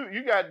 So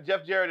you got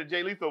Jeff Jarrett and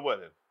Jay Lethal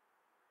winning.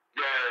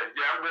 Yeah,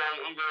 I'm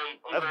going.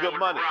 That's good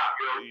money. The Rock,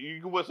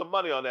 you can win some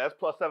money on that. That's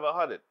plus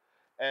 700.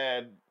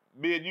 And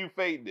me and you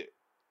fading it,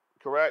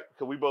 correct?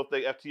 Because we both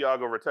think FTR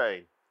gonna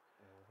retain.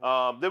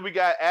 Mm-hmm. Then we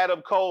got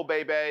Adam Cole,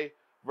 baby,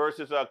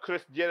 versus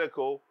Chris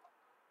Jericho.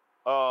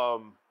 I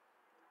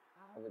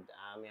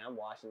mean, I'm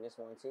watching this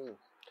one too.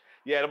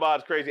 Yeah, the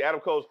odds crazy. Adam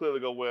Cole's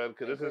clearly gonna win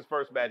because this is his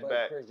first match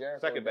back,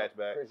 second match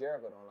back. Chris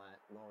Jericho don't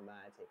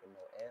mind taking no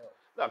L.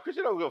 No, Chris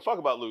Jericho don't give a fuck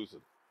about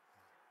losing.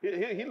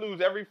 He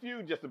lose every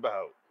feud just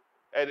about.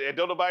 And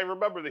don't nobody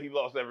remember that he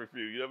lost every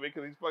feud, you know what I mean?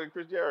 Because he's fucking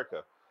Chris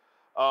Jericho.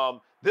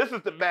 This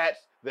is the match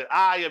that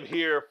I am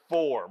here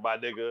for, my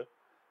nigga.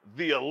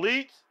 The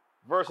Elite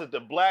versus the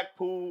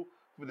Blackpool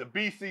for the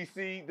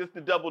BCC. This is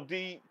the Double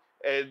D.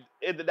 And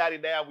in the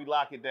 99, we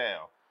lock it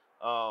down.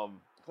 My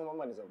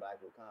money's on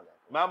Blackpool Combat.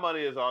 My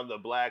money is on the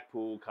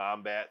Blackpool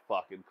Combat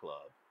fucking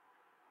Club.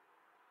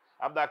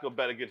 I'm not going to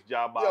bet against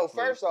John Moxley. Yo,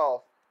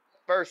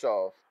 first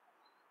off,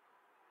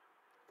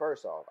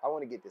 I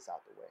want to get this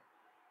out the way.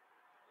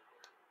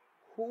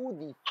 Who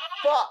the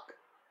fuck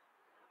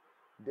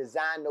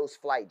designed those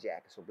flight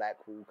jackets for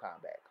Blackpool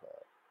Combat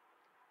Club?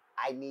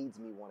 I needs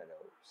me one of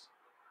those.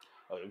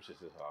 Oh, them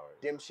shits is hard.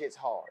 Them shits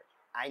hard.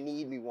 I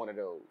need me one of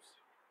those.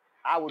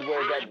 I would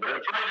wear that.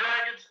 Flight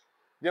jackets?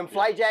 Them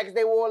flight jackets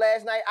they wore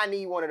last night, I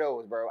need one of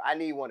those, bro. I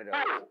need one of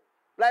those.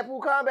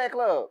 Blackpool Combat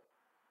Club.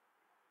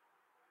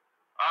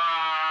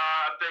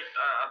 I think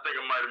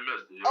I might have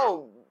missed it.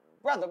 Oh,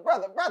 brother.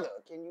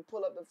 Can you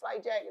pull up the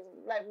flight jackets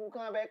of Blackpool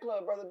Combat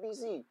Club, brother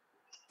BC?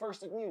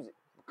 First of music.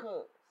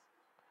 Because.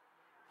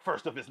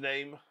 First of his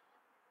name.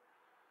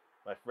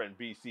 My friend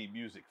BC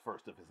Music,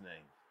 first of his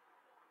name.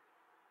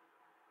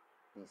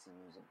 BC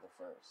Music the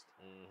first.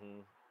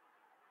 Mm-hmm.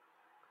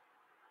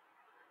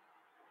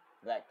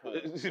 Black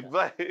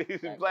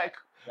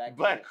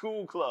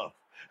Cool Club.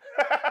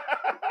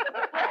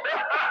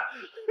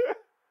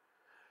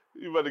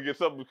 You better get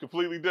something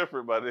completely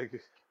different, my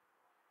nigga.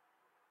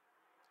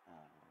 Oh,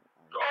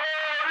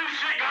 this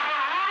shit got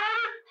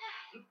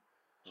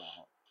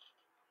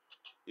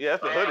Yeah,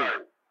 that's the hoodie.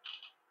 Alright.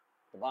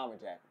 The bomber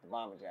jacket. The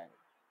bomber jacket.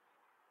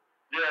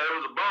 Yeah, it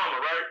was a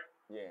bomber, right?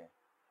 Yeah.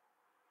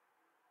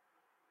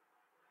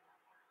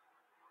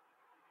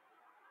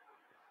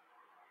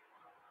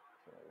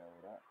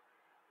 Load up.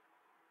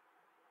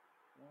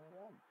 Load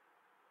up.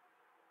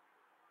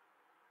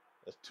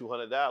 That's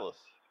 $200.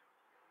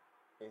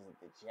 Is it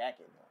the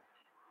jacket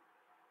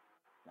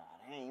though? Nah,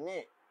 that ain't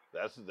it.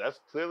 That's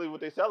clearly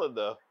what they selling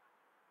though.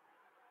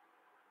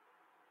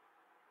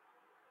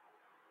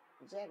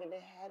 The jacket they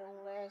had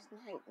on last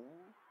night,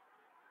 man.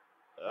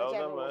 I That don't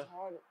jacket know, was man.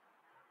 hard.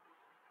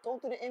 Go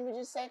through the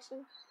images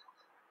section.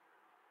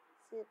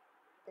 See it?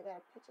 They got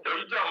a picture. So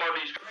you talking about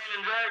these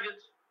training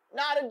jackets?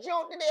 Nah, the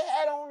joint that they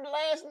had on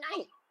last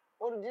night.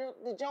 Or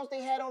the joints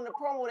they had on the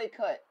promo they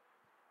cut.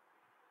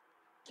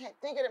 Can't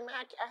think of them.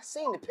 I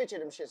seen the picture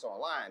of them shits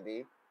online,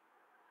 B.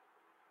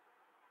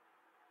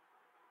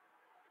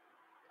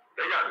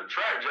 They got the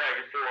track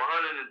jacket for $130.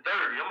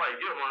 I might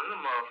get one of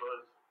them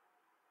motherfuckers.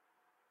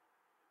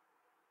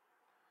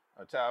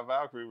 Ty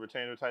Valkyrie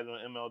retained her title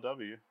in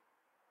MLW.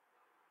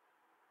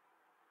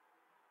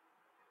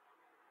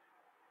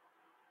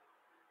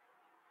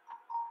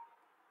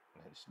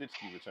 And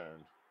Snitsky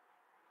returned.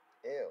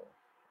 Ew.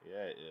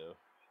 Yeah, ew.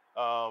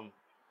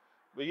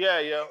 But yeah,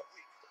 yo.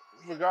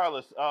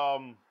 Regardless,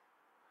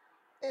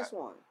 This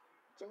one.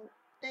 Joe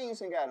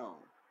Danielson got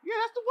on. yeah,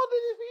 that's the one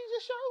that he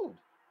just showed.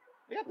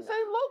 They got the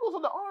same logos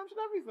on the arms and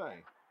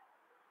everything.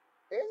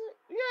 Is it?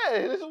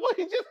 Yeah, this is what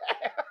he just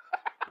had.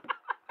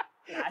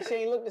 Nah, that shit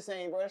ain't look the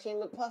same, bro. That shit ain't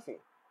look puffy.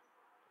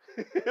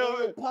 It don't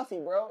look puffy,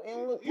 bro. It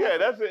don't look puffy. Yeah,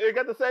 that's it. It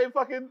got the same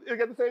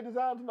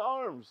designs on the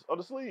arms, on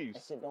the sleeves.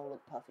 That shit don't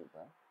look puffy,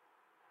 bro.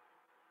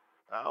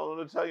 I don't know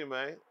what to tell you,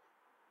 man.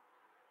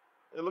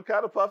 It look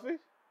kind of puffy.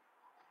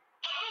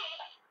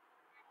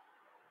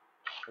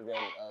 Is that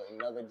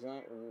another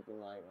joint where you can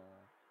like?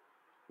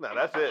 No,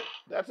 that's it.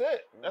 That's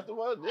it. That's the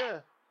one. Yeah.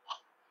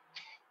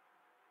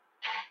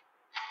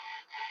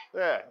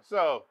 Yeah.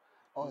 So.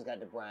 Oh, it's got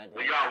the Brian.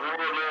 We got Warlow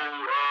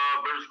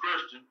versus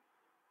Christian.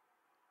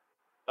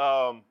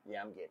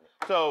 Yeah, I'm getting it.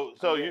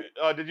 So you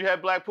did you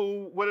have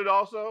Blackpool with it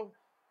also?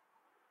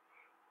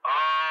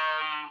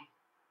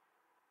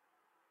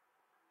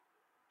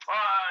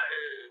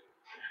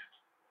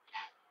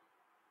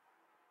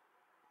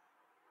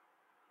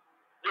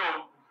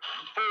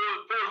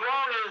 For as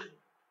long as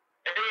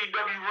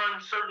AEW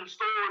runs certain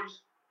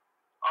stories,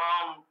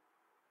 I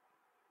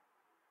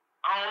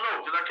don't know,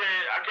 because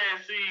I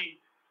can't see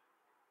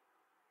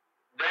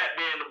that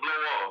being the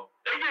blow off.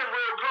 They get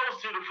real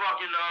close to the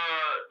fucking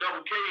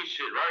double K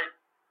shit, right?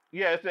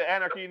 Yeah, it's the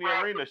Anarchy in the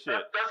Arena shit.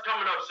 That's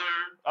coming up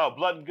soon. Oh,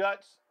 Blood and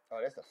Guts. Oh,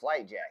 that's the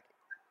flight jacket.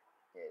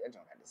 Yeah, that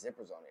joint got the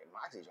zippers on it.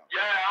 Moxie joint.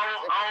 Yeah, I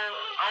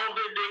don't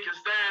think they can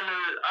stand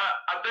it.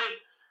 I think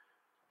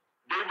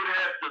they would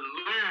have to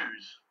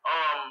lose.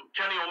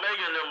 Kenny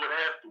Omega and them would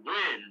have to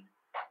win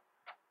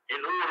in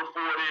order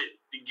for it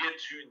to get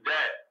to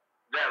that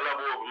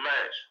level of a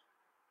match.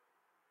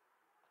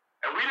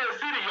 And we didn't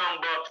see the Young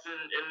Bucks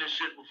in this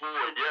shit before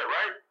yet,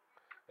 right?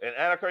 And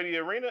Anarchy in the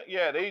Arena?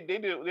 Yeah, they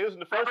did. They was in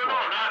the first one. No,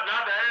 not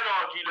the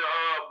Anarchy, the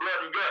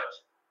Blood and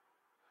Guts.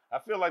 I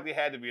feel like they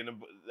had to be in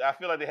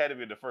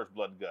the first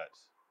Blood and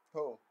Guts.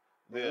 Who?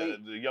 The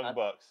Young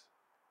Bucks.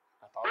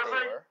 I thought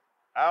they were.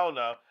 I don't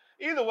know.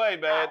 Either way,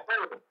 man.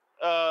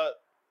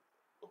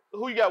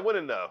 Who you got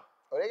winning though?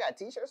 Oh, they got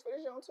T-shirts for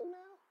this joint too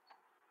now.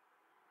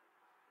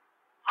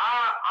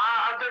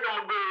 I think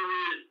I'm gonna go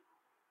with.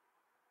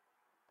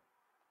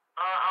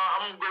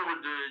 I'm gonna go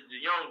with the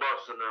Young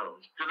Bucks and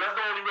them, because that's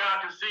the only way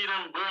I can see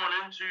them going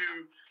into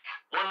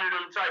one of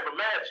them type of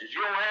matches.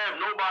 You don't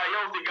have nobody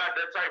else that got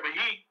that type of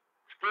heat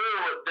for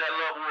that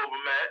level of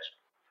a match.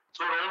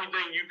 So the only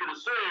thing you can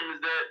assume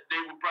is that they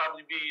would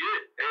probably be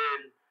it.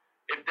 And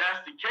if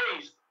that's the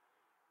case,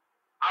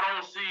 I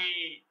don't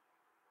see,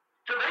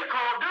 because they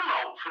called them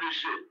out for this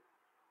shit.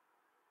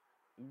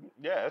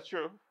 Yeah, that's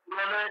true. You know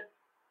what I mean?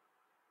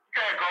 You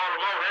can't call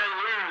them out and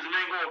lose and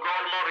then go and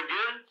call them out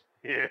again.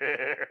 Yeah.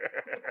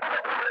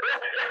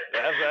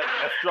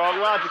 That's strong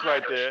logic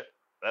right there.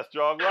 That's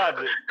strong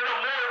logic. It's a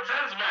more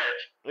intense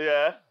match.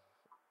 Yeah.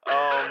 So I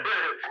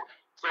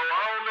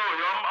don't know,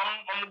 yo.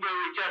 I'm gonna go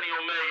with Kenny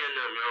Omega and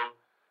them, yo.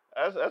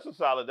 That's a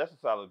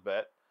solid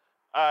bet.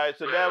 All right,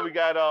 so now we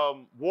got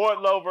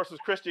Wardlow versus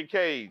Christian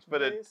Cage for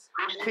the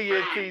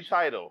TNT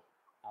title.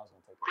 I was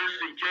gonna take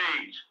Christian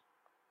Cage.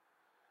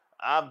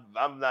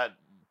 I'm not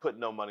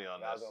putting no money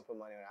on I was this. gonna put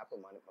money on. I put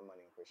my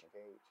money on Christian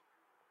Cage.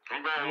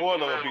 Wardlow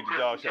gonna beat the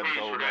dog shit out of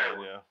his old man,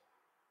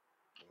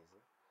 Easy.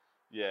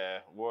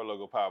 yeah. Wardlow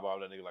go powerbomb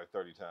that nigga like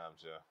 30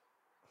 times, yeah.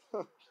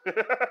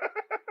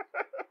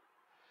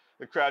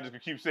 The crowd just gonna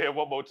keep saying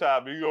one more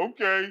time. He go,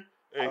 okay.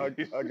 Hey, I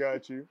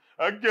got you.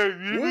 I got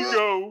you. Here we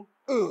go.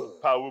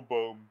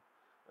 Powerbomb.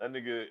 That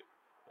nigga,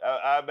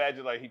 I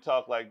imagine like he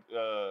talked like,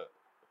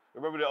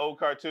 remember the old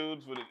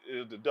cartoons with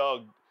the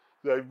dog,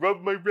 like,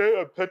 rub my red,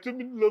 I pet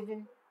him and love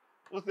him.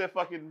 What's that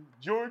fucking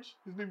George?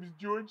 His name is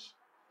George.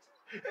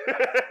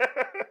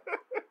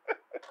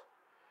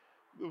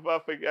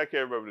 I can't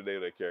remember the name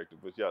of that character,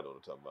 but y'all know what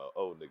I'm talking about.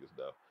 Old niggas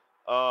know.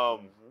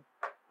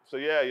 So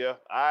yeah,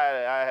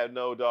 I have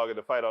no dog in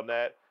the fight on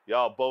that.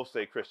 Y'all both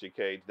say Christian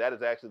Cage. That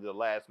is actually the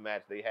last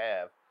match they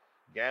have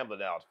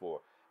gambling odds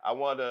for. I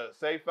want to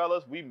say,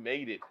 fellas, we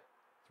made it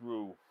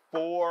through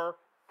 4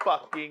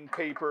 fucking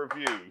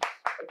pay-per-views.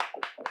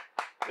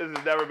 This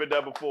has never been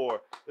done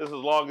before. This is the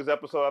longest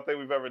episode I think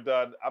we've ever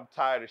done. I'm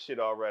tired of shit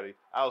already.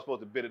 I was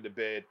supposed to been in the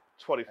bed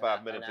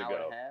 25 minutes an ago.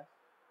 hour and a half?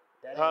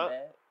 That ain't Huh?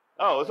 bad.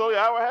 Oh, it's only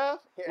an hour and a half?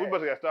 Yeah. We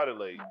must have got started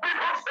late. So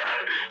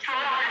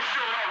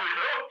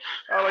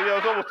Oh, yo,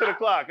 it's almost 10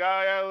 o'clock.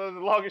 It was the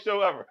longest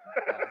show ever.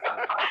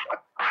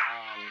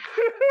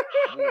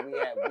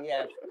 We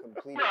have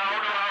completed. I don't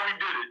know how we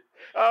did it.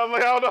 I was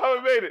like, I don't know how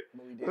we made it.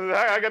 But we did it.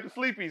 I got the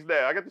sleepies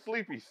now. I got the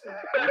sleepies.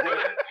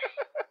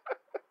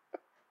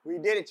 We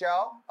did it,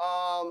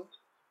 y'all.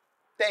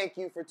 Thank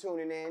you for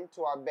tuning in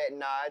to our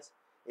betting odds.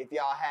 If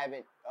y'all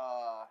haven't,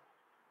 y'all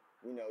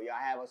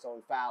have us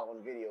on file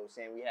on video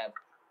saying we have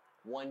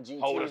 1 GT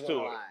Hold us on to the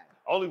it. line.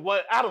 Only one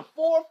out of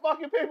 4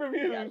 fucking We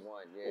pay-per-views. got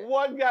one, yeah.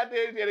 One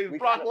goddamn, and it's We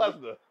Brock kinda-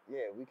 Lesnar.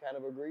 Yeah, we kind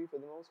of agree for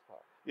the most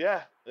part.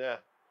 Yeah.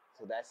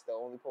 So that's the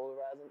only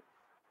polarizing.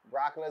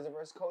 Brock Lesnar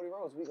versus Cody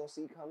Rhodes. We gonna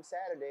see come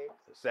Saturday.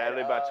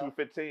 Saturday by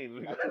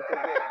 2:15.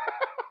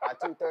 By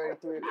 2:30,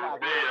 3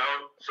 o'clock.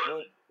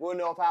 Yeah, We'll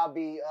know if I'll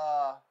be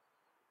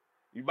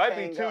You might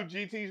be Hang 2 up.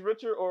 GTs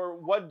richer or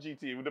 1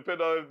 GT. It would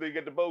depend on if they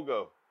get the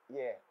BOGO.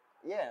 Yeah,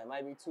 it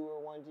might be 2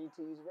 or 1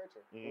 GTs richer.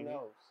 Who Mhm.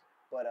 knows?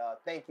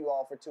 But thank you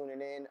all for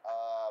tuning in.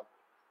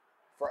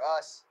 For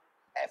us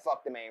at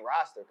Fuck the Main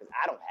Roster, because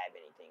I don't have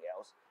anything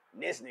else.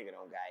 This nigga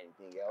don't got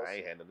anything else. I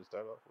ain't had nothing to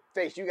start off with.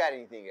 Face, you got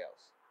anything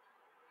else?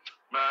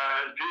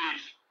 man,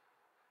 peace.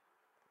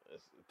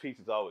 Peace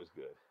is always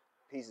good.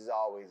 Peace is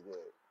always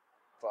good.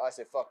 For us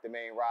at Fuck the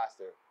Main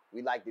Roster,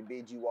 we'd like to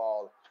bid you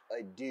all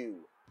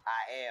adieu.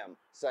 I am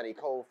Sonny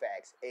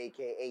Colfax,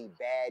 a.k.a.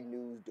 Bad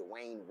News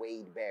Dwayne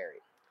Wade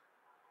Barrett.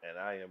 And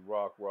I am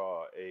Rock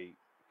Raw,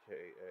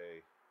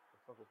 a.k.a.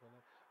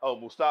 Oh,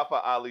 Mustafa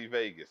Ali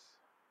Vegas.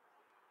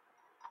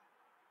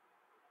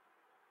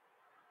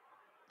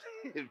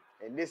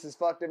 And this is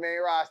Fuck the Main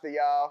Roster,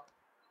 y'all.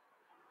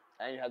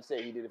 I didn't have to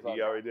say he did it for me.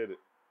 He already did it.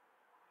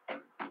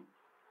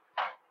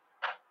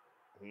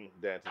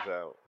 Dances out.